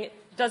sitting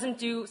doesn't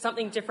do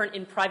something different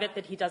in private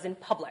that he does in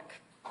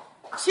public.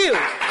 2,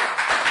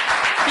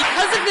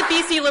 because of the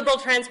BC Liberal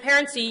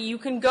transparency, you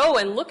can go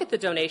and look at the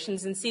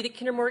donations and see that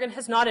Kinder Morgan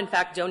has not, in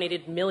fact,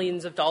 donated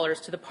millions of dollars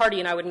to the party,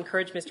 and I would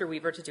encourage Mr.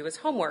 Weaver to do his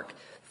homework.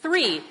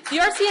 3, the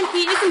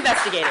RCMP is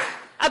investigating.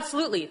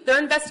 Absolutely. They're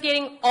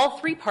investigating all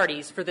 3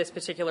 parties for this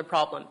particular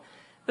problem.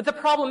 But the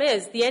problem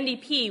is, the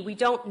NDP, we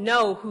don't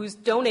know who's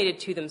donated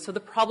to them, so the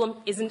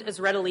problem isn't as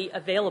readily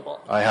available.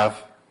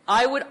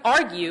 I would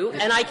argue,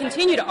 and I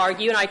continue to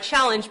argue, and I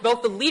challenge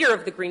both the leader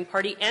of the Green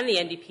Party and the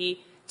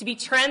NDP to be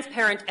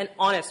transparent and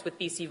honest with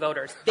BC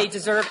voters. They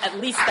deserve at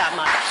least that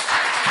much.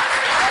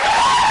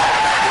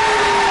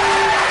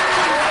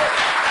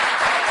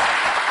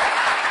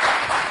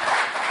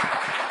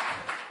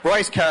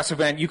 Bryce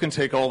Cassavant, you can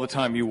take all the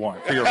time you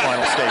want for your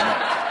final statement.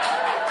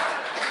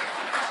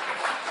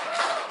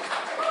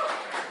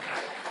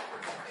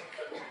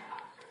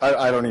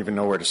 I don't even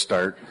know where to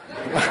start.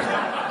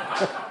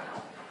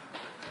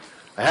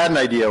 I had an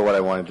idea what I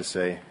wanted to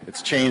say.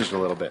 It's changed a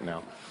little bit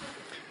now.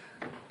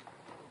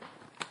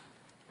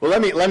 Well,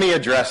 let me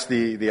address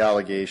the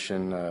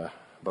allegation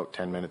about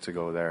 10 minutes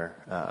ago there.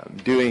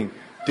 Doing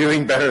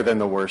better than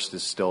the worst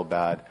is still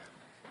bad.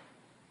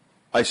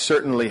 I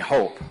certainly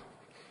hope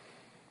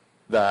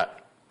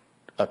that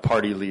a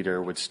party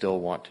leader would still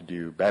want to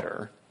do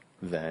better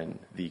than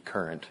the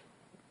current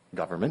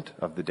government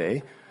of the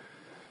day.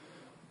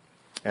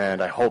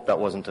 And I hope that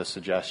wasn't a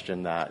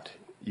suggestion that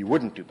you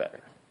wouldn't do better.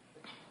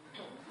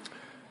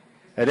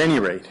 At any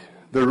rate,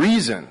 the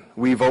reason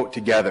we vote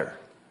together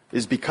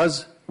is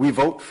because we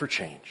vote for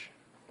change.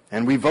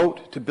 And we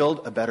vote to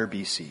build a better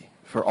BC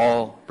for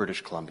all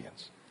British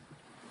Columbians.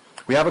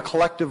 We have a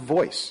collective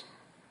voice,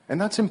 and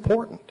that's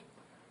important.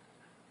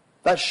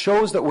 That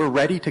shows that we're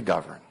ready to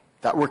govern,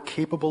 that we're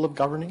capable of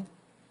governing,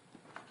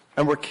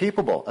 and we're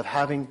capable of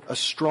having a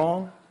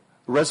strong,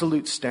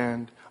 resolute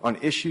stand on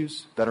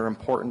issues that are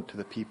important to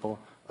the people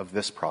of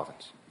this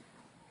province.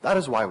 That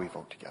is why we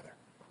vote together.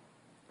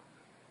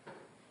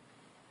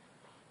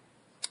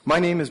 My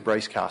name is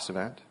Bryce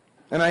Cassavant,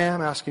 and I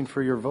am asking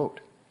for your vote.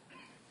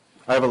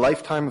 I have a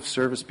lifetime of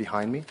service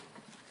behind me,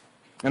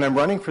 and I'm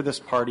running for this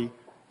party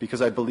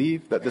because I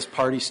believe that this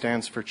party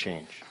stands for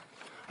change.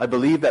 I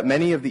believe that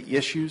many of the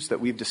issues that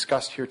we've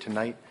discussed here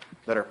tonight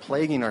that are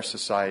plaguing our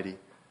society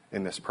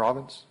in this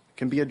province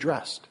can be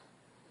addressed.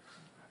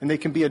 And they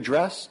can be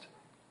addressed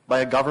by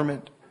a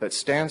government that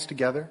stands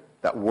together,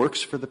 that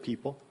works for the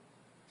people,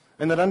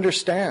 and that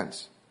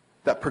understands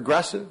that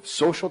progressive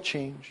social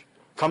change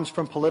comes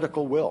from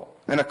political will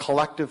and a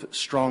collective,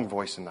 strong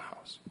voice in the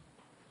House.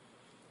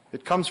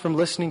 It comes from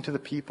listening to the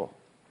people.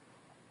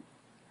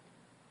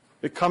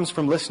 It comes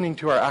from listening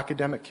to our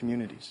academic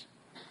communities.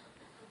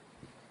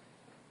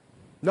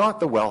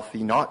 Not the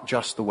wealthy, not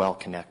just the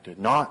well-connected,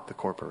 not the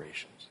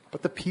corporations,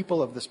 but the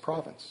people of this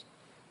province.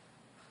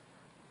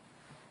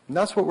 And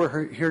that's what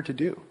we're here to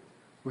do.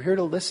 We're here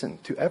to listen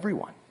to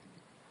everyone.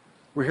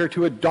 We're here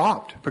to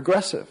adopt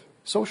progressive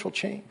social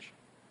change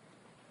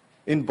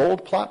in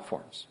bold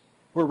platforms.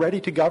 We're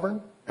ready to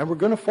govern, and we're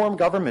going to form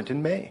government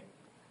in May.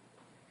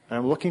 And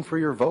I'm looking for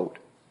your vote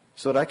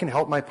so that I can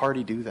help my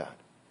party do that.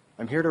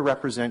 I'm here to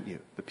represent you,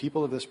 the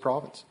people of this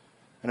province.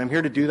 And I'm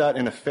here to do that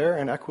in a fair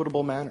and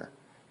equitable manner,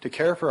 to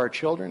care for our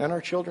children and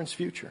our children's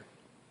future.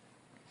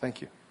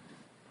 Thank you.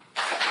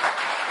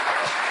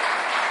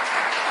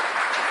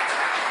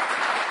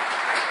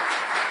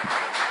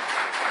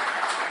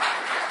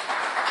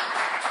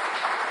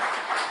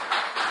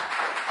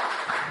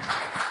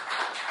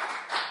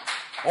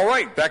 All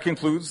right, that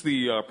concludes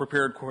the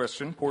prepared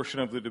question portion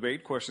of the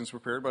debate. Questions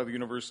prepared by the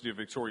University of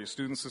Victoria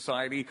Student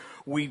Society.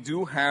 We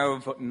do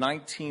have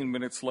 19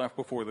 minutes left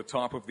before the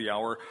top of the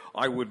hour.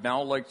 I would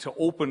now like to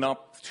open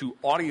up to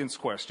audience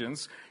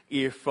questions.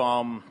 If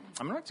I'm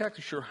not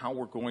exactly sure how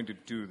we're going to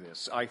do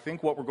this. I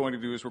think what we're going to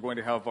do is we're going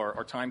to have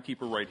our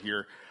timekeeper right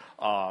here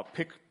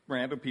pick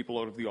random people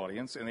out of the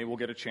audience, and they will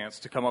get a chance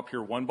to come up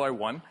here one by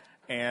one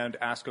and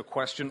ask a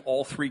question.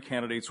 All three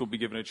candidates will be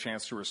given a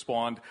chance to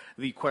respond.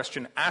 The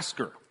question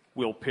asker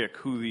will pick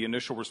who the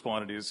initial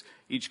respondent is.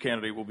 Each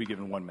candidate will be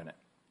given 1 minute.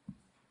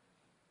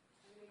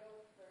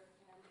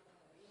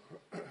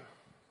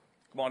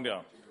 Come on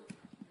down.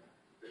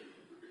 We're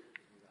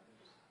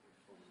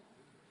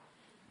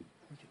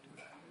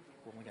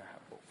only going to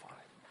have about 5.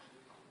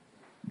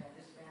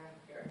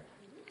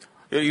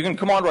 Yeah, you can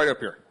come on right up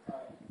here.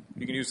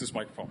 You can use this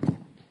microphone.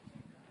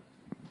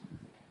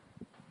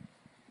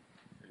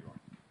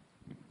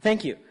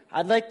 Thank you.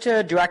 I'd like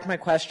to direct my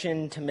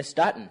question to Ms.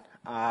 Dutton.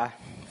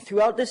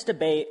 Throughout this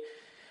debate,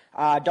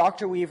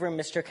 Dr. Weaver and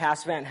Mr.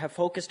 Cassavant have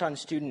focused on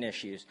student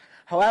issues.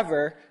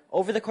 However,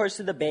 over the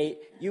course of the debate,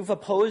 you've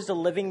opposed a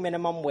living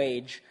minimum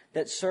wage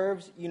that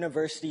serves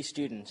university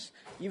students.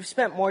 You've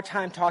spent more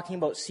time talking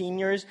about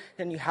seniors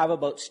than you have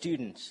about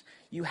students.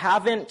 You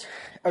haven't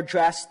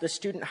addressed the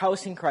student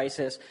housing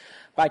crisis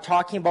by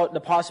talking about the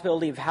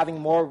possibility of having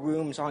more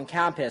rooms on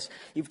campus.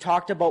 You've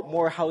talked about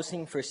more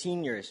housing for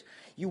seniors.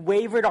 You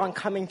wavered on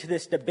coming to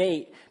this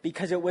debate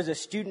because it was a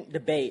student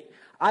debate.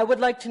 I would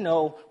like to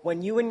know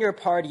when you and your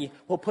party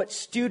will put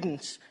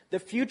students, the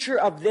future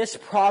of this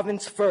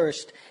province,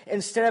 first,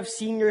 instead of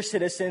senior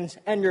citizens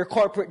and your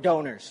corporate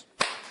donors.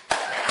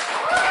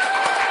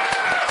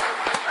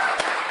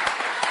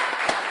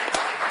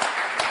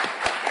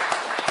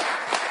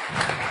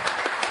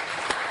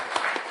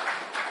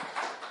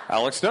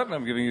 Alex Dutton,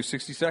 I'm giving you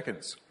 60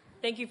 seconds.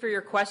 Thank you for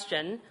your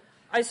question.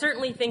 I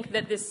certainly think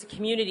that this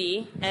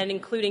community, and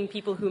including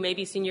people who may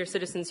be senior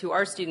citizens who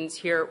are students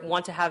here,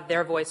 want to have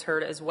their voice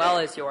heard as well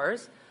as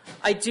yours.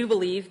 I do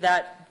believe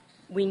that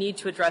we need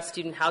to address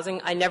student housing.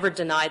 I never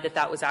denied that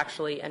that was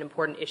actually an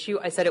important issue.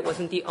 I said it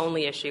wasn't the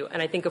only issue.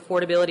 And I think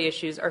affordability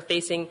issues are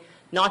facing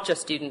not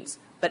just students,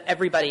 but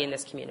everybody in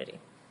this community.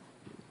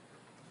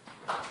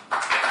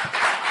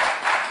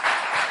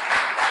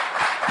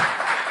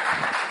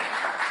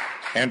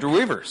 Andrew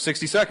Weaver,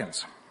 60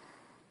 seconds.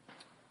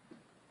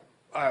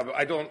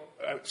 I don't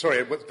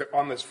Sorry,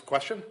 on this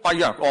question?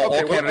 Yeah, all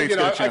candidates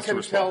get a chance to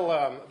respond.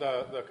 I can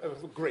tell it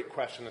was a great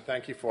question, and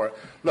thank you for it.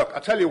 Look,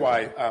 I'll tell you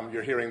why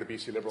you're hearing the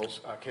BC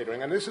Liberals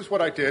catering, and this is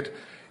what I did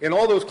in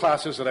all those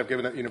classes that I've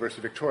given at the University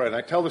of Victoria, and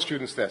I tell the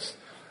students this.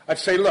 I'd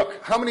say,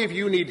 look, how many of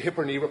you need hip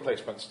or knee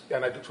replacements?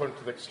 And I'd turn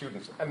to the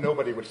students, and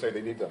nobody would say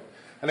they need them.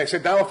 And I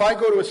said, now if I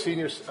go to a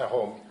senior's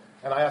home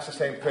and I ask the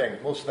same thing,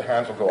 most of the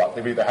hands will go up.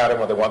 They've either had them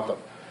or they want them.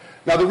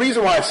 Now, the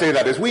reason why I say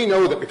that is we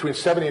know that between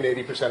 70 and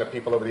 80% of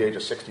people over the age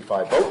of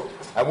 65 vote,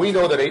 and we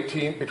know that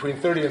between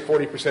 30 and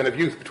 40% of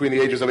youth between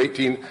the ages of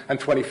 18 and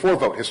 24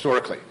 vote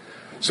historically.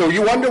 So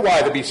you wonder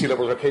why the BC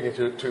Liberals are catering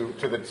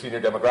to the senior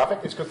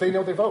demographic. It's because they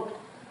know they vote.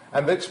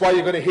 And that's why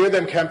you're going to hear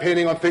them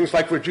campaigning on things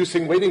like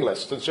reducing waiting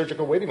lists and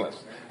surgical waiting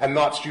lists and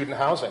not student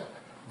housing.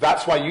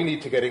 That's why you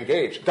need to get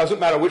engaged. It doesn't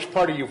matter which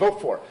party you vote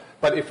for.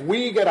 But if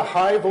we get a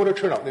high voter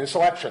turnout in this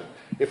election,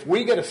 if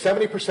we get a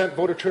 70%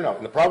 voter turnout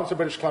in the province of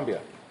British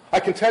Columbia,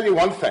 I can tell you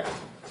one thing,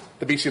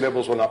 the BC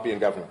Liberals will not be in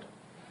government.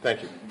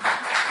 Thank you.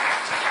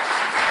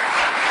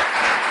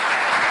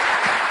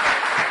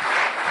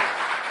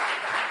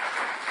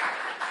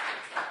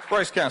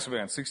 Bryce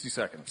Casavan, 60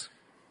 seconds.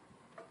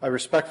 I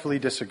respectfully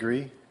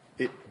disagree.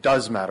 It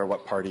does matter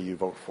what party you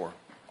vote for.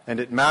 And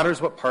it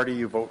matters what party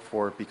you vote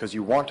for because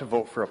you want to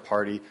vote for a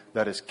party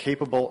that is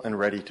capable and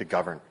ready to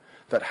govern,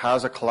 that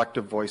has a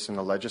collective voice in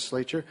the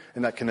legislature,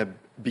 and that can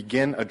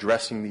begin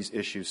addressing these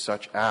issues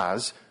such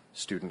as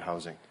student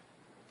housing.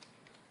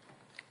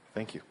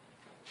 Thank you.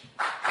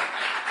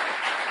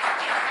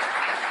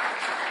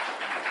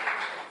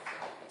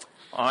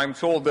 I'm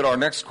told that our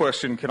next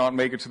question cannot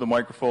make it to the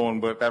microphone,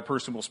 but that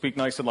person will speak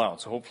nice and loud,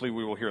 so hopefully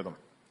we will hear them.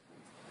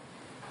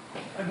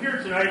 I'm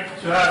here tonight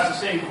to ask the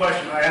same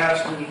question I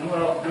asked in,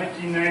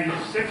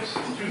 1996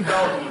 and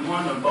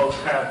 2001 about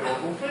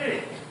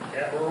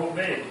Cadborough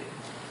Bay.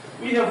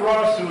 We have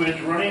raw sewage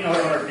running out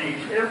on our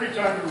beach every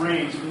time it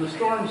rains from the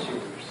storm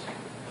sewers.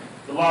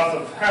 The loss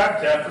of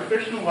habitat for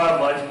fish and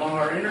wildlife along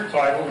our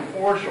intertidal and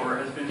foreshore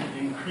has been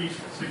increased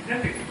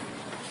significantly.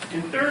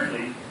 And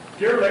thirdly,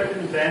 derelict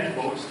and abandoned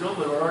boats still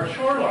live on our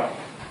shoreline.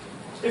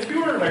 If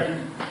you were elected,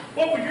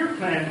 what would your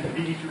plan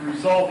be to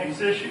resolve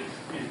these issues?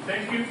 And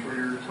thank you for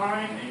your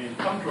time, and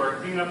come to our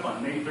cleanup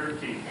on May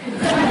 13th.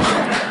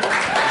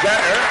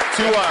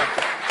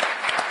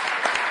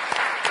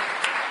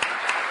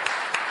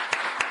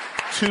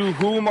 To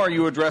whom are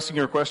you addressing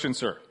your question,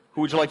 sir?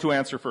 Who would you like to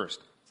answer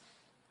first?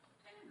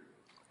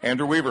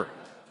 Andrew Weaver.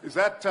 Is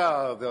that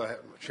the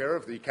chair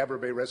of the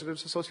Cadborough Bay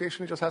Residents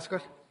Association you just asked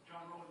us?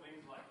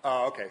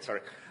 Oh, okay,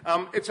 sorry.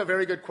 It's a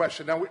very good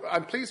question. Now,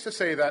 I'm pleased to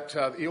say that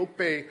the Oak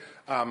Bay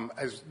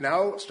is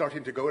now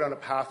starting to go down a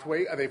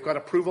pathway. They've got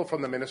approval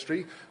from the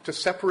ministry to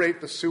separate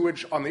the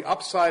sewage on the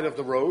upside of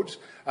the roads.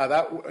 A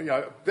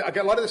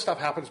lot of this stuff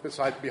happens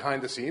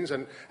behind the scenes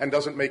and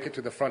doesn't make it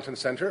to the front and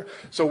center.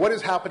 So what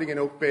is happening in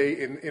Oak Bay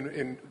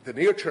in the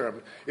near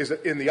term is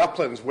that in the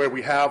uplands where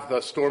we have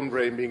the storm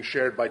drain being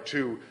shared by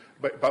two,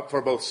 but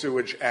for both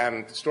sewage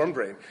and storm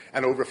drain,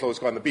 and overflows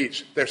go on the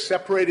beach. They're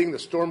separating the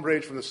storm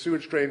drain from the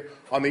sewage drain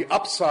on the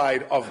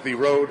upside of the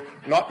road,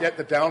 not yet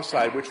the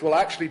downside, which will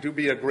actually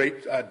be a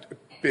great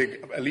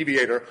big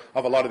alleviator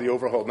of a lot of the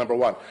overhaul, number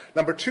one.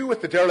 Number two, with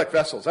the derelict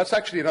vessels, that's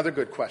actually another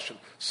good question.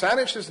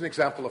 Saanich is an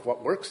example of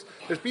what works.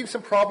 There's been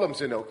some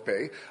problems in Oak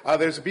Bay.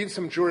 There's been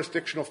some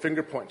jurisdictional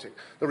finger pointing.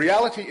 The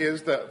reality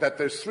is that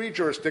there's three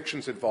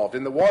jurisdictions involved.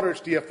 In the water,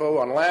 it's DFO.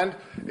 On land,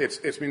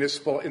 it's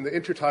municipal. In the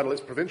intertidal, it's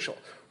provincial.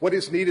 What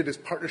is needed is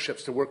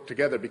partnerships to work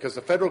together because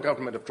the federal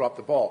government have dropped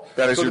the ball.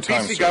 That is so your the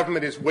time, BC sir.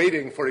 government is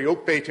waiting for the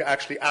Oak Bay to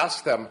actually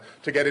ask them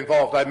to get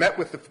involved. I met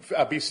with the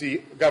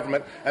BC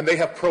government, and they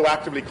have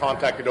proactively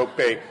contacted Oak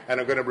Bay and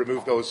are going to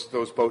remove those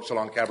boats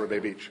along Cadborough Bay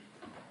Beach.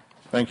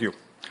 Thank you.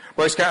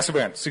 Bryce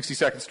Casavan, 60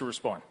 seconds to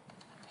respond.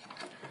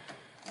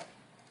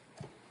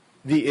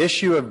 The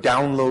issue of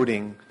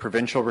downloading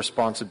provincial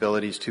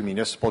responsibilities to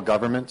municipal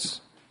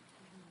governments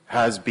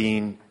has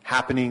been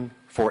happening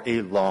for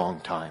a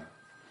long time,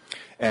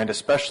 and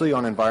especially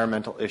on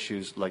environmental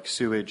issues like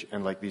sewage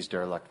and like these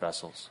derelict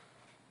vessels.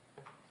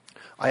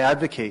 I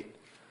advocate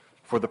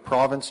for the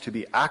province to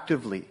be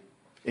actively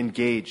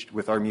engaged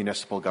with our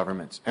municipal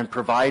governments and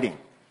providing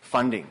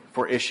funding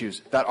for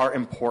issues that are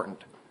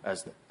important,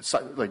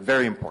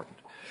 very important.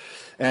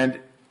 And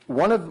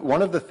one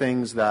of the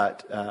things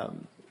that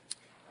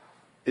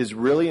is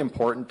really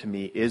important to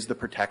me is the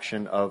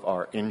protection of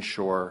our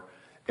inshore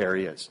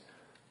areas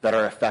that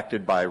are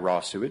affected by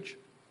raw sewage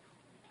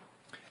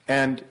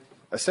and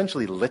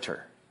essentially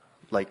litter,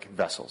 like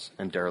vessels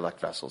and derelict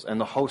vessels,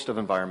 and the host of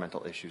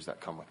environmental issues that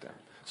come with them.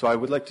 So I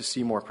would like to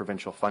see more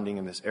provincial funding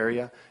in this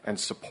area and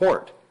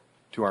support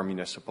to our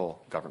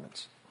municipal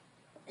governments.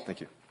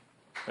 Thank you.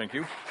 Thank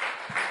you.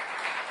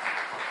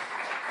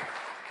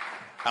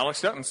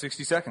 Alex Dutton,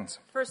 60 seconds.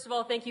 First of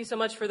all, thank you so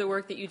much for the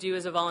work that you do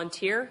as a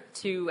volunteer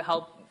to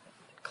help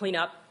clean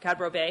up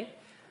Cadborough Bay.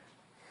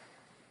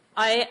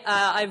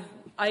 I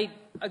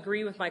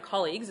agree with my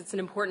colleagues. It's an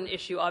important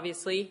issue,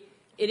 obviously.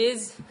 It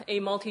is a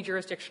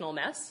multi-jurisdictional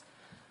mess.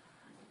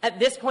 At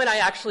this point, I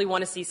actually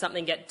want to see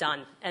something get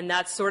done, and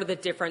that's sort of the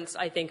difference,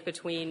 I think,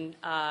 between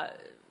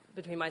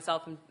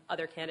myself and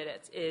other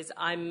candidates, is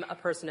I'm a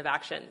person of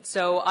action.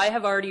 So I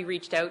have already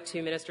reached out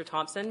to Minister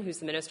Thompson, who's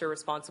the minister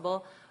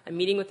responsible. I'm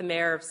meeting with the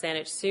mayor of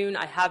Saanich soon.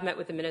 I have met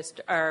with the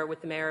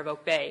mayor of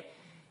Oak Bay.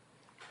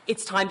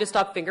 It's time to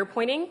stop finger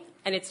pointing,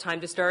 and it's time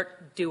to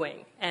start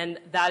doing, and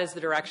that is the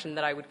direction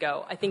that I would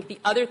go. I think the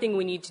other thing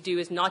we need to do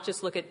is not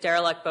just look at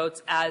derelict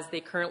boats as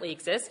they currently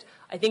exist.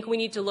 I think we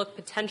need to look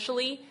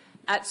potentially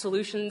at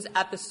solutions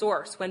at the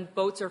source. When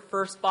boats are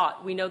first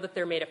bought, we know that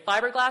they're made of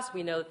fiberglass.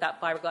 We know that that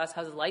fiberglass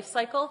has a life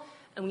cycle,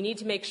 and we need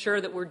to make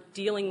sure that we're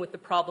dealing with the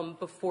problem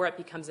before it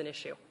becomes an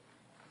issue. Do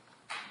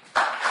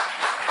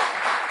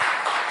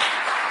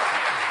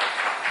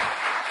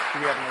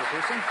we have another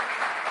person?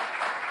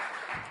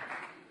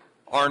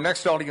 Our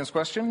next audience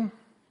question.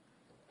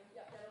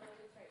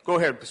 Go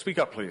ahead, speak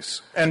up,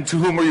 please. And to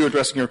whom are you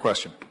addressing your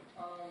question?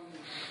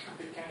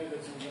 The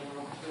candidates in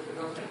general.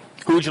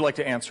 Who would you like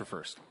to answer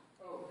first?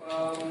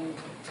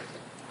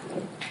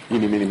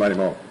 Eeny, meeny, miny,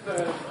 moe.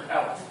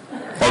 Alex.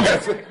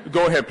 Okay,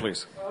 go ahead,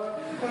 please.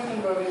 Question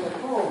about the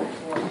electoral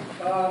reform.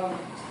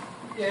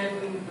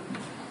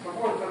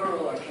 Before the federal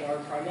election, our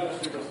Prime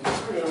Minister, Justin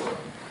Trudeau,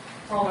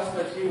 promised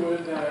that he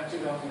would,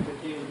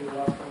 2015, do the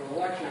last federal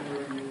election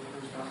during the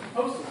first past the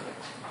post system.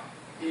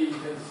 He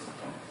has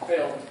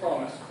failed his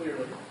promise,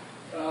 clearly.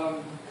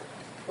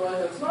 But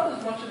it's not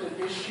as much of an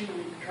issue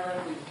we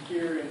currently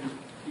hear in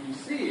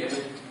BC, and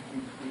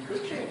we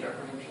could change our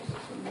provincial system.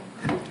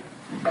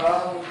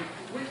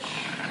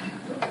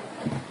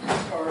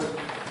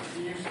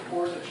 Do you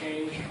support a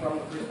change from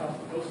the first past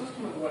the post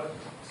system, and what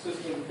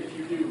system, if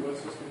you do, what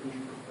system would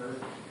you prefer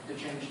to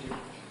change to?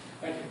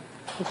 Thank you.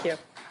 Thank you.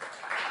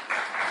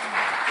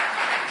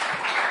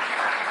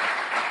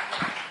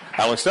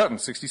 Alex Dutton,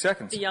 60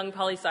 seconds. The young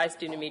poli-sci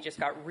student in me just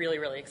got really,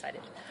 really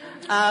excited.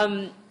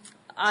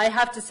 I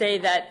have to say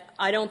that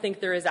I don't think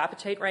there is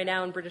appetite right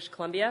now in British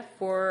Columbia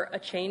for a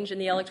change in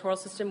the electoral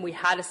system. We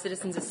had a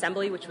citizens'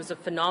 assembly, which was a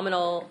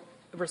phenomenal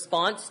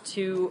response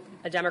to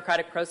a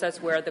democratic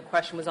process where the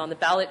question was on the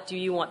ballot, do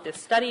you want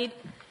this studied?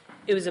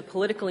 It was a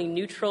politically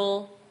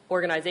neutral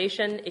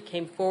organization. It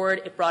came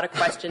forward, it brought a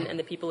question, and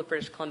the people of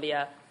British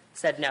Columbia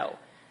said no.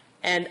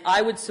 And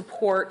I would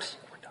support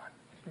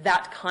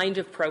that kind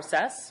of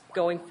process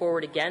going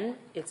forward again.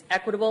 It's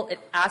equitable. It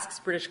asks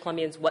British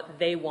Columbians what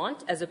they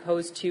want, as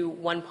opposed to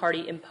one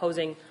party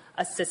imposing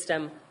a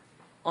system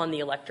on the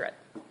electorate.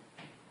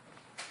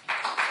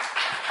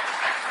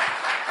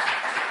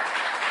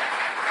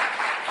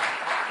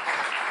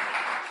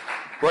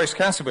 Bryce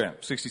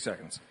Casaban, 60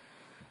 seconds.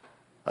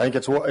 I think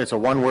it's a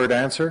one-word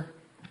answer,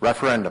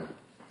 referendum.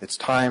 It's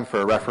time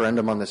for a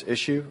referendum on this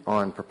issue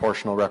on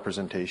proportional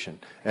representation.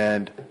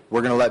 And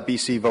we're going to let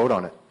BC vote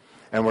on it.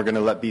 And we're going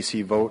to let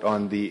BC vote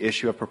on the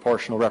issue of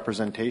proportional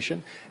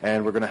representation,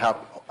 and we're going to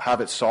have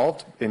it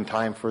solved in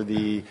time for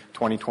the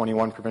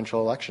 2021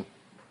 provincial election.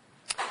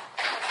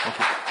 Thank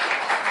you.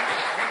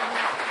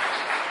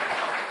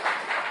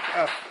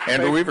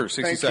 Andrew Weaver,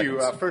 60 Thank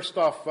seconds. you. First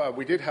off,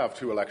 we did have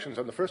two elections,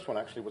 and the first one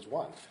actually was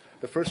won.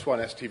 The first one,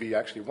 STV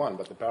actually won,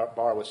 but the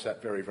bar was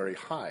set very, very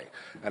high,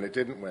 and it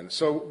didn't win.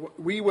 So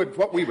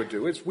what we would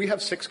do is we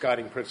have 6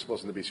 guiding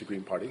principles in the BC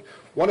Green Party.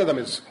 One of them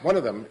is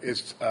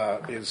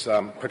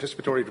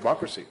participatory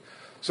democracy.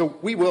 So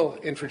we will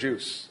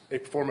introduce a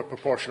form of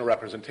proportional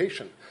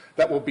representation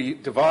that will be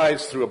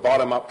devised through a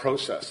bottom-up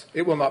process.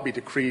 It will not be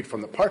decreed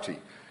from the party.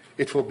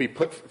 It will be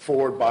put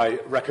forward by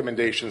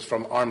recommendations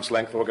from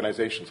arm's-length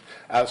organizations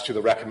as to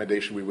the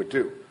recommendation we would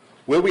do.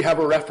 Will we have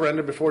a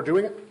referendum before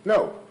doing it?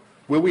 No.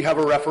 Will we have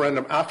a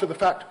referendum after the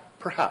fact?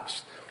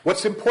 Perhaps.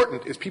 What's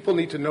important is people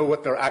need to know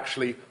what they're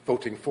actually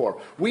voting for.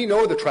 We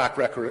know the track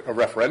record of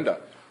referenda.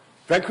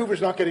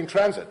 Vancouver's not getting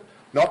transit.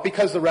 Not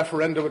because the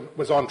referendum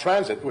was on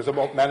transit, it was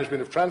about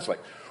management of transit.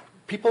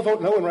 People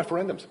vote no in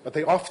referendums, but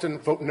they often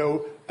vote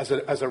no as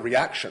a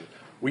reaction.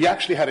 We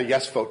actually had a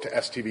yes vote to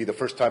STV the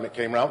first time it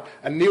came around,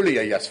 and nearly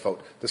a yes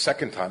vote the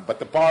second time, but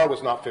the bar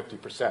was not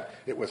 50%.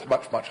 It was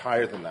much, much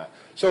higher than that.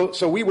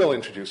 So we will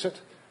introduce it.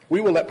 We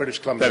will let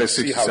British Columbians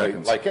see how they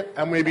like it,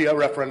 and maybe a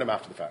referendum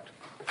after the fact.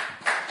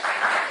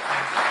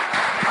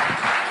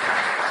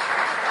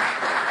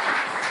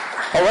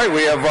 All right,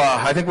 we have,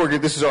 I think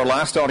this is our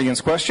last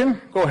audience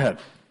question. Go ahead.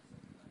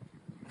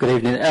 Good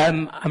evening.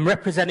 I'm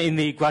representing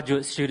the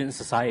Graduate Student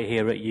Society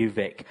here at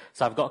UVic,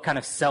 so I've got a kind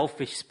of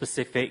selfish,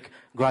 specific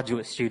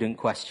graduate student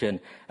question.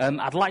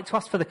 I'd like to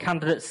ask for the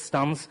candidate's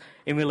stance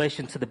in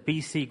relation to the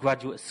BC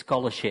Graduate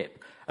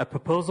Scholarship, a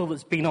proposal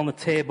that's been on the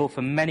table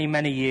for many,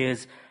 many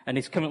years and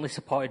is currently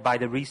supported by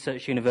the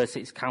Research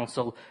Universities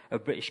Council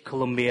of British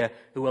Columbia,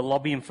 who are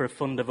lobbying for a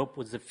fund of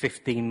upwards of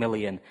 15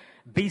 million.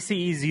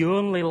 BC is the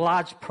only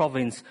large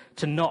province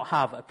to not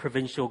have a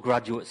provincial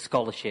graduate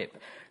scholarship.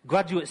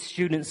 Graduate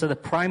students are the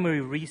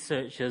primary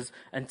researchers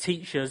and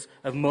teachers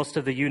of most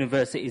of the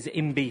universities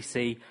in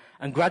BC,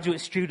 and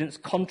graduate students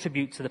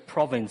contribute to the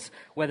province,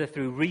 whether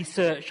through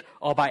research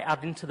or by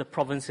adding to the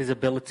province's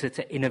ability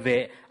to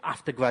innovate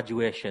after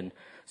graduation.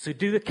 So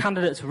do the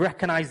candidates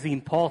recognise the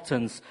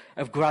importance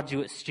of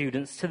graduate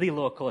students to the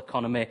local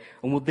economy,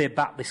 and would they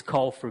back this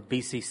call for a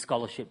BC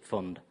Scholarship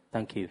Fund?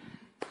 Thank you.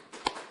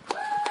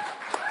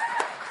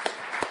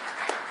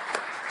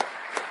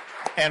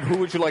 And who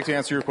would you like to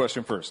answer your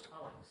question first?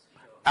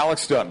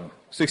 Alex Dutton.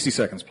 60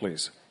 seconds,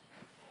 please.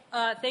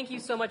 Thank you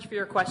so much for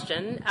your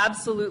question.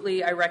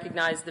 Absolutely, I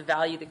recognize the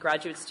value that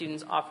graduate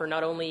students offer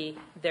not only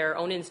their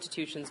own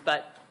institutions,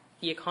 but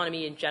the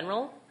economy in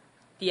general.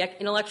 The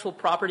intellectual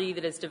property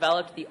that is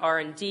developed, the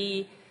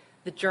R&D,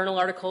 the journal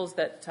articles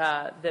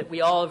that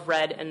we all have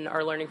read and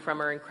are learning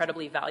from are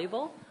incredibly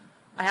valuable.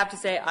 I have to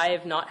say I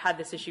have not had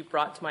this issue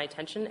brought to my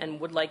attention and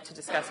would like to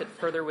discuss it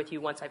further with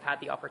you once I've had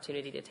the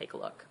opportunity to take a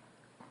look.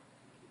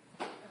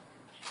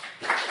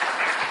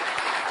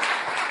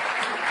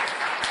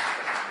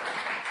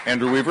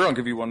 Andrew Weaver, I'll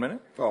give you 1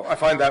 minute. Well, I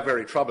find that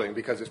very troubling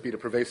because it's been a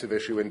pervasive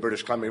issue in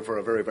British Columbia for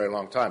a very, very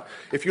long time.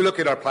 If you look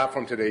at our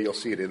platform today, you'll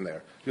see it in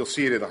there. You'll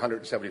see it in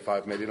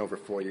 175 million over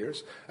 4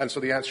 years. And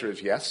so the answer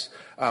is yes.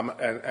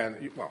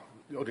 You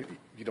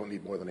don't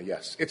need more than a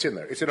yes. It's in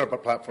there. It's in our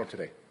platform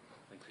today.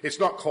 It's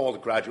not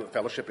called graduate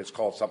fellowship. It's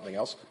called something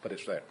else, but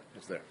it's there.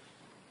 It's there.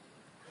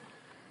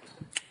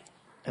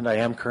 And I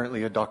am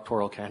currently a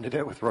doctoral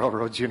candidate with Royal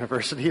Roads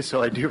University,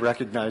 so I do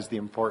recognize the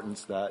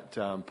importance that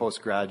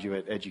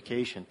postgraduate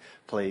education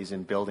plays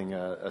in building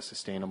a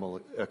sustainable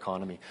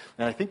economy.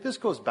 And I think this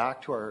goes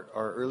back to our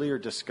earlier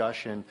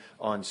discussion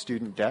on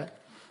student debt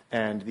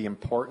and the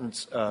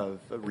importance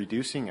of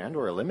reducing and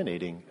or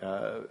eliminating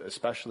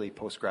especially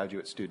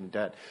postgraduate student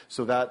debt,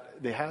 so that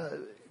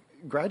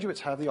graduates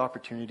have the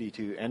opportunity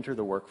to enter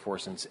the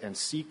workforce and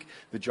seek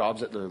the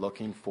jobs that they're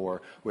looking for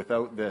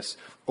without this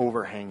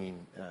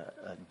overhanging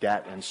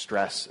debt and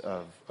stress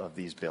of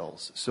these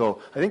bills.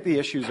 So I think the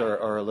issues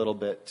are a little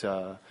bit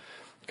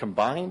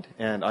combined,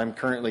 and I'm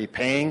currently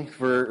paying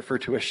for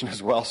tuition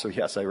as well. So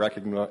yes, I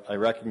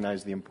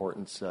recognize the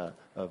importance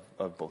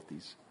of both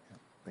these. Yeah,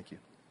 thank you.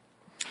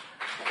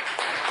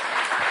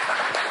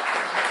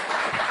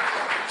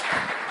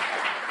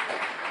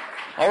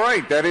 All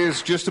right, that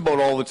is just about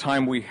all the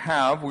time we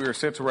have. We are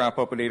set to wrap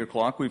up at 8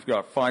 o'clock. We've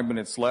got 5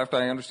 minutes left.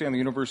 I understand the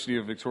University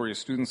of Victoria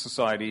Student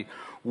Society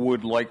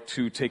would like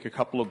to take a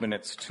couple of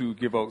minutes to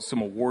give out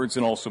some awards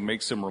and also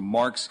make some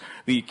remarks.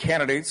 The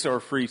candidates are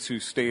free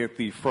to stay at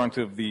the front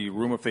of the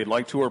room if they'd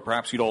like to, or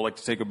perhaps you'd all like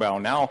to take a bow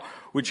now,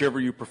 whichever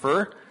you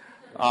prefer.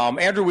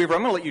 Andrew Weaver,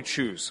 I'm going to let you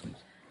choose.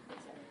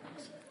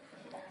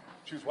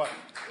 Choose what?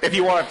 If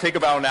you want to take a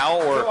bow now,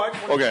 or... No, I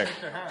just want to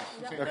shake their hands.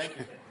 Thank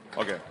you.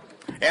 Okay.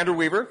 Andrew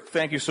Weaver,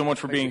 thank you so much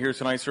for being here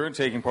tonight, sir, and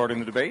taking part in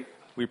the debate.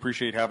 We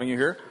appreciate having you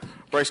here.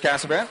 Bryce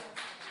Cassavant,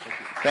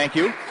 thank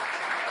you.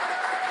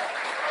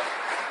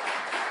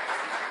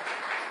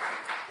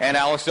 And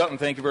Alex Dutton,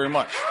 thank you very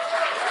much.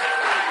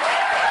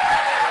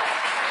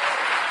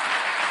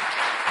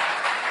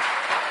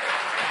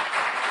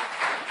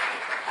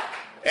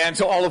 And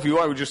to all of you,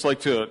 I would just like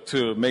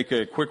to make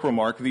a quick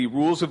remark. The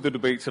rules of the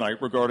debate tonight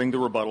regarding the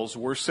rebuttals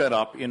were set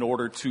up in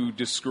order to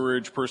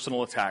discourage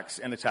personal attacks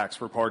and attacks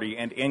for party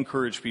and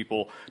encourage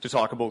people to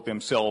talk about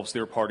themselves,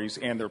 their parties,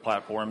 and their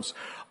platforms.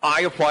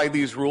 I applied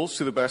these rules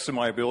to the best of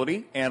my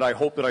ability, and I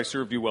hope that I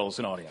served you well as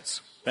an audience.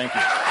 Thank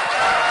you.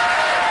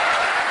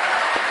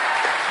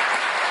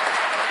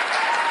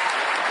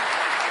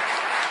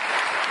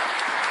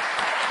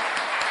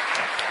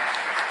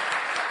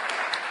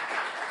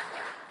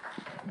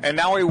 And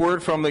now a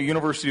word from the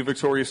University of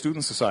Victoria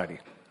Student Society.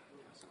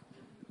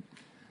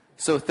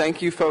 So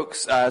thank you,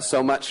 folks,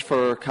 so much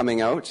for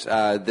coming out.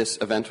 This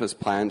event was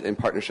planned in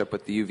partnership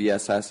with the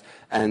UVSS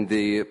and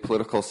the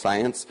political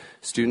science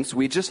students.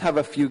 We just have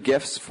a few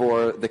gifts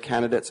for the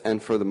candidates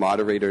and for the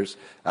moderators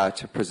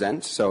to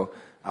present. So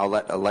I'll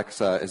let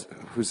Alexa,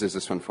 whose is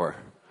this one for?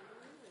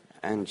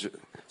 And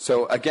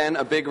so again,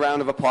 a big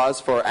round of applause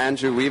for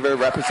Andrew Weaver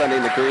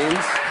representing the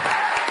Greens.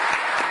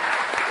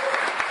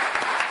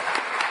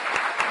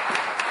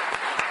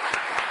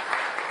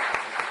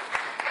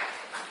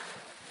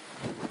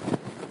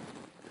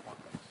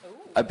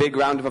 A big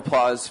round of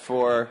applause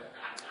for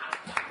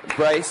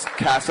Bryce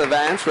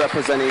Cassavant,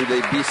 representing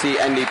the BC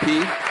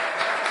NDP.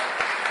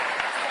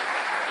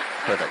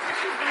 Perfect.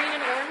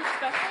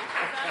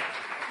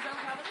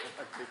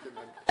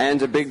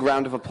 And a big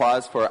round of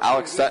applause for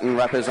Alex Dutton,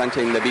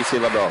 representing the BC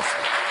Liberals.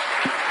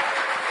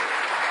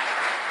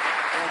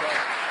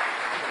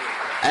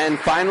 And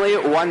finally,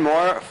 one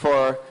more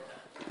for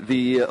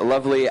the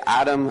lovely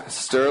Adam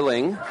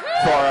Sterling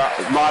for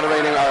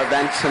moderating our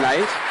event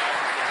tonight.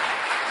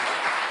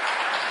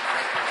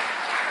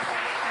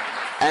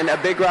 And a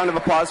big round of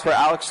applause for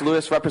Alex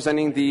Lewis,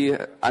 representing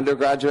the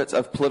undergraduates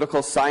of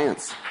political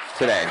science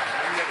today,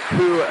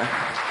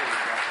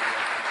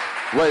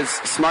 was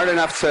smart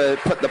enough to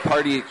put the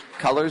party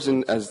colors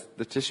in as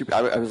the tissue.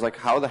 I was like,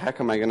 how the heck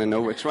am I going to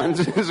know which ones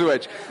is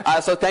which?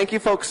 So thank you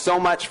folks so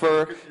much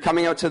for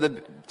coming out to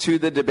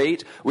the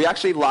debate. We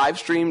actually live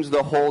streamed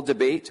the whole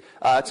debate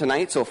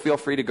tonight, so feel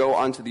free to go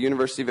onto the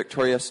University of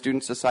Victoria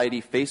Student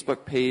Society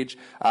Facebook page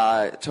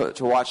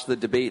to watch the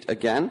debate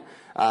again.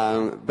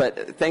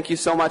 But thank you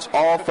so much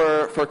all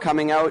for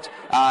coming out,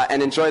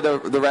 and enjoy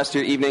the rest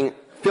of your evening.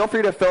 Feel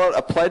free to fill out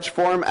a pledge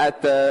form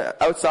at the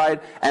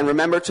outside, and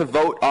remember to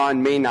vote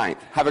on May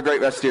 9th. Have a great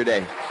rest of your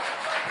day.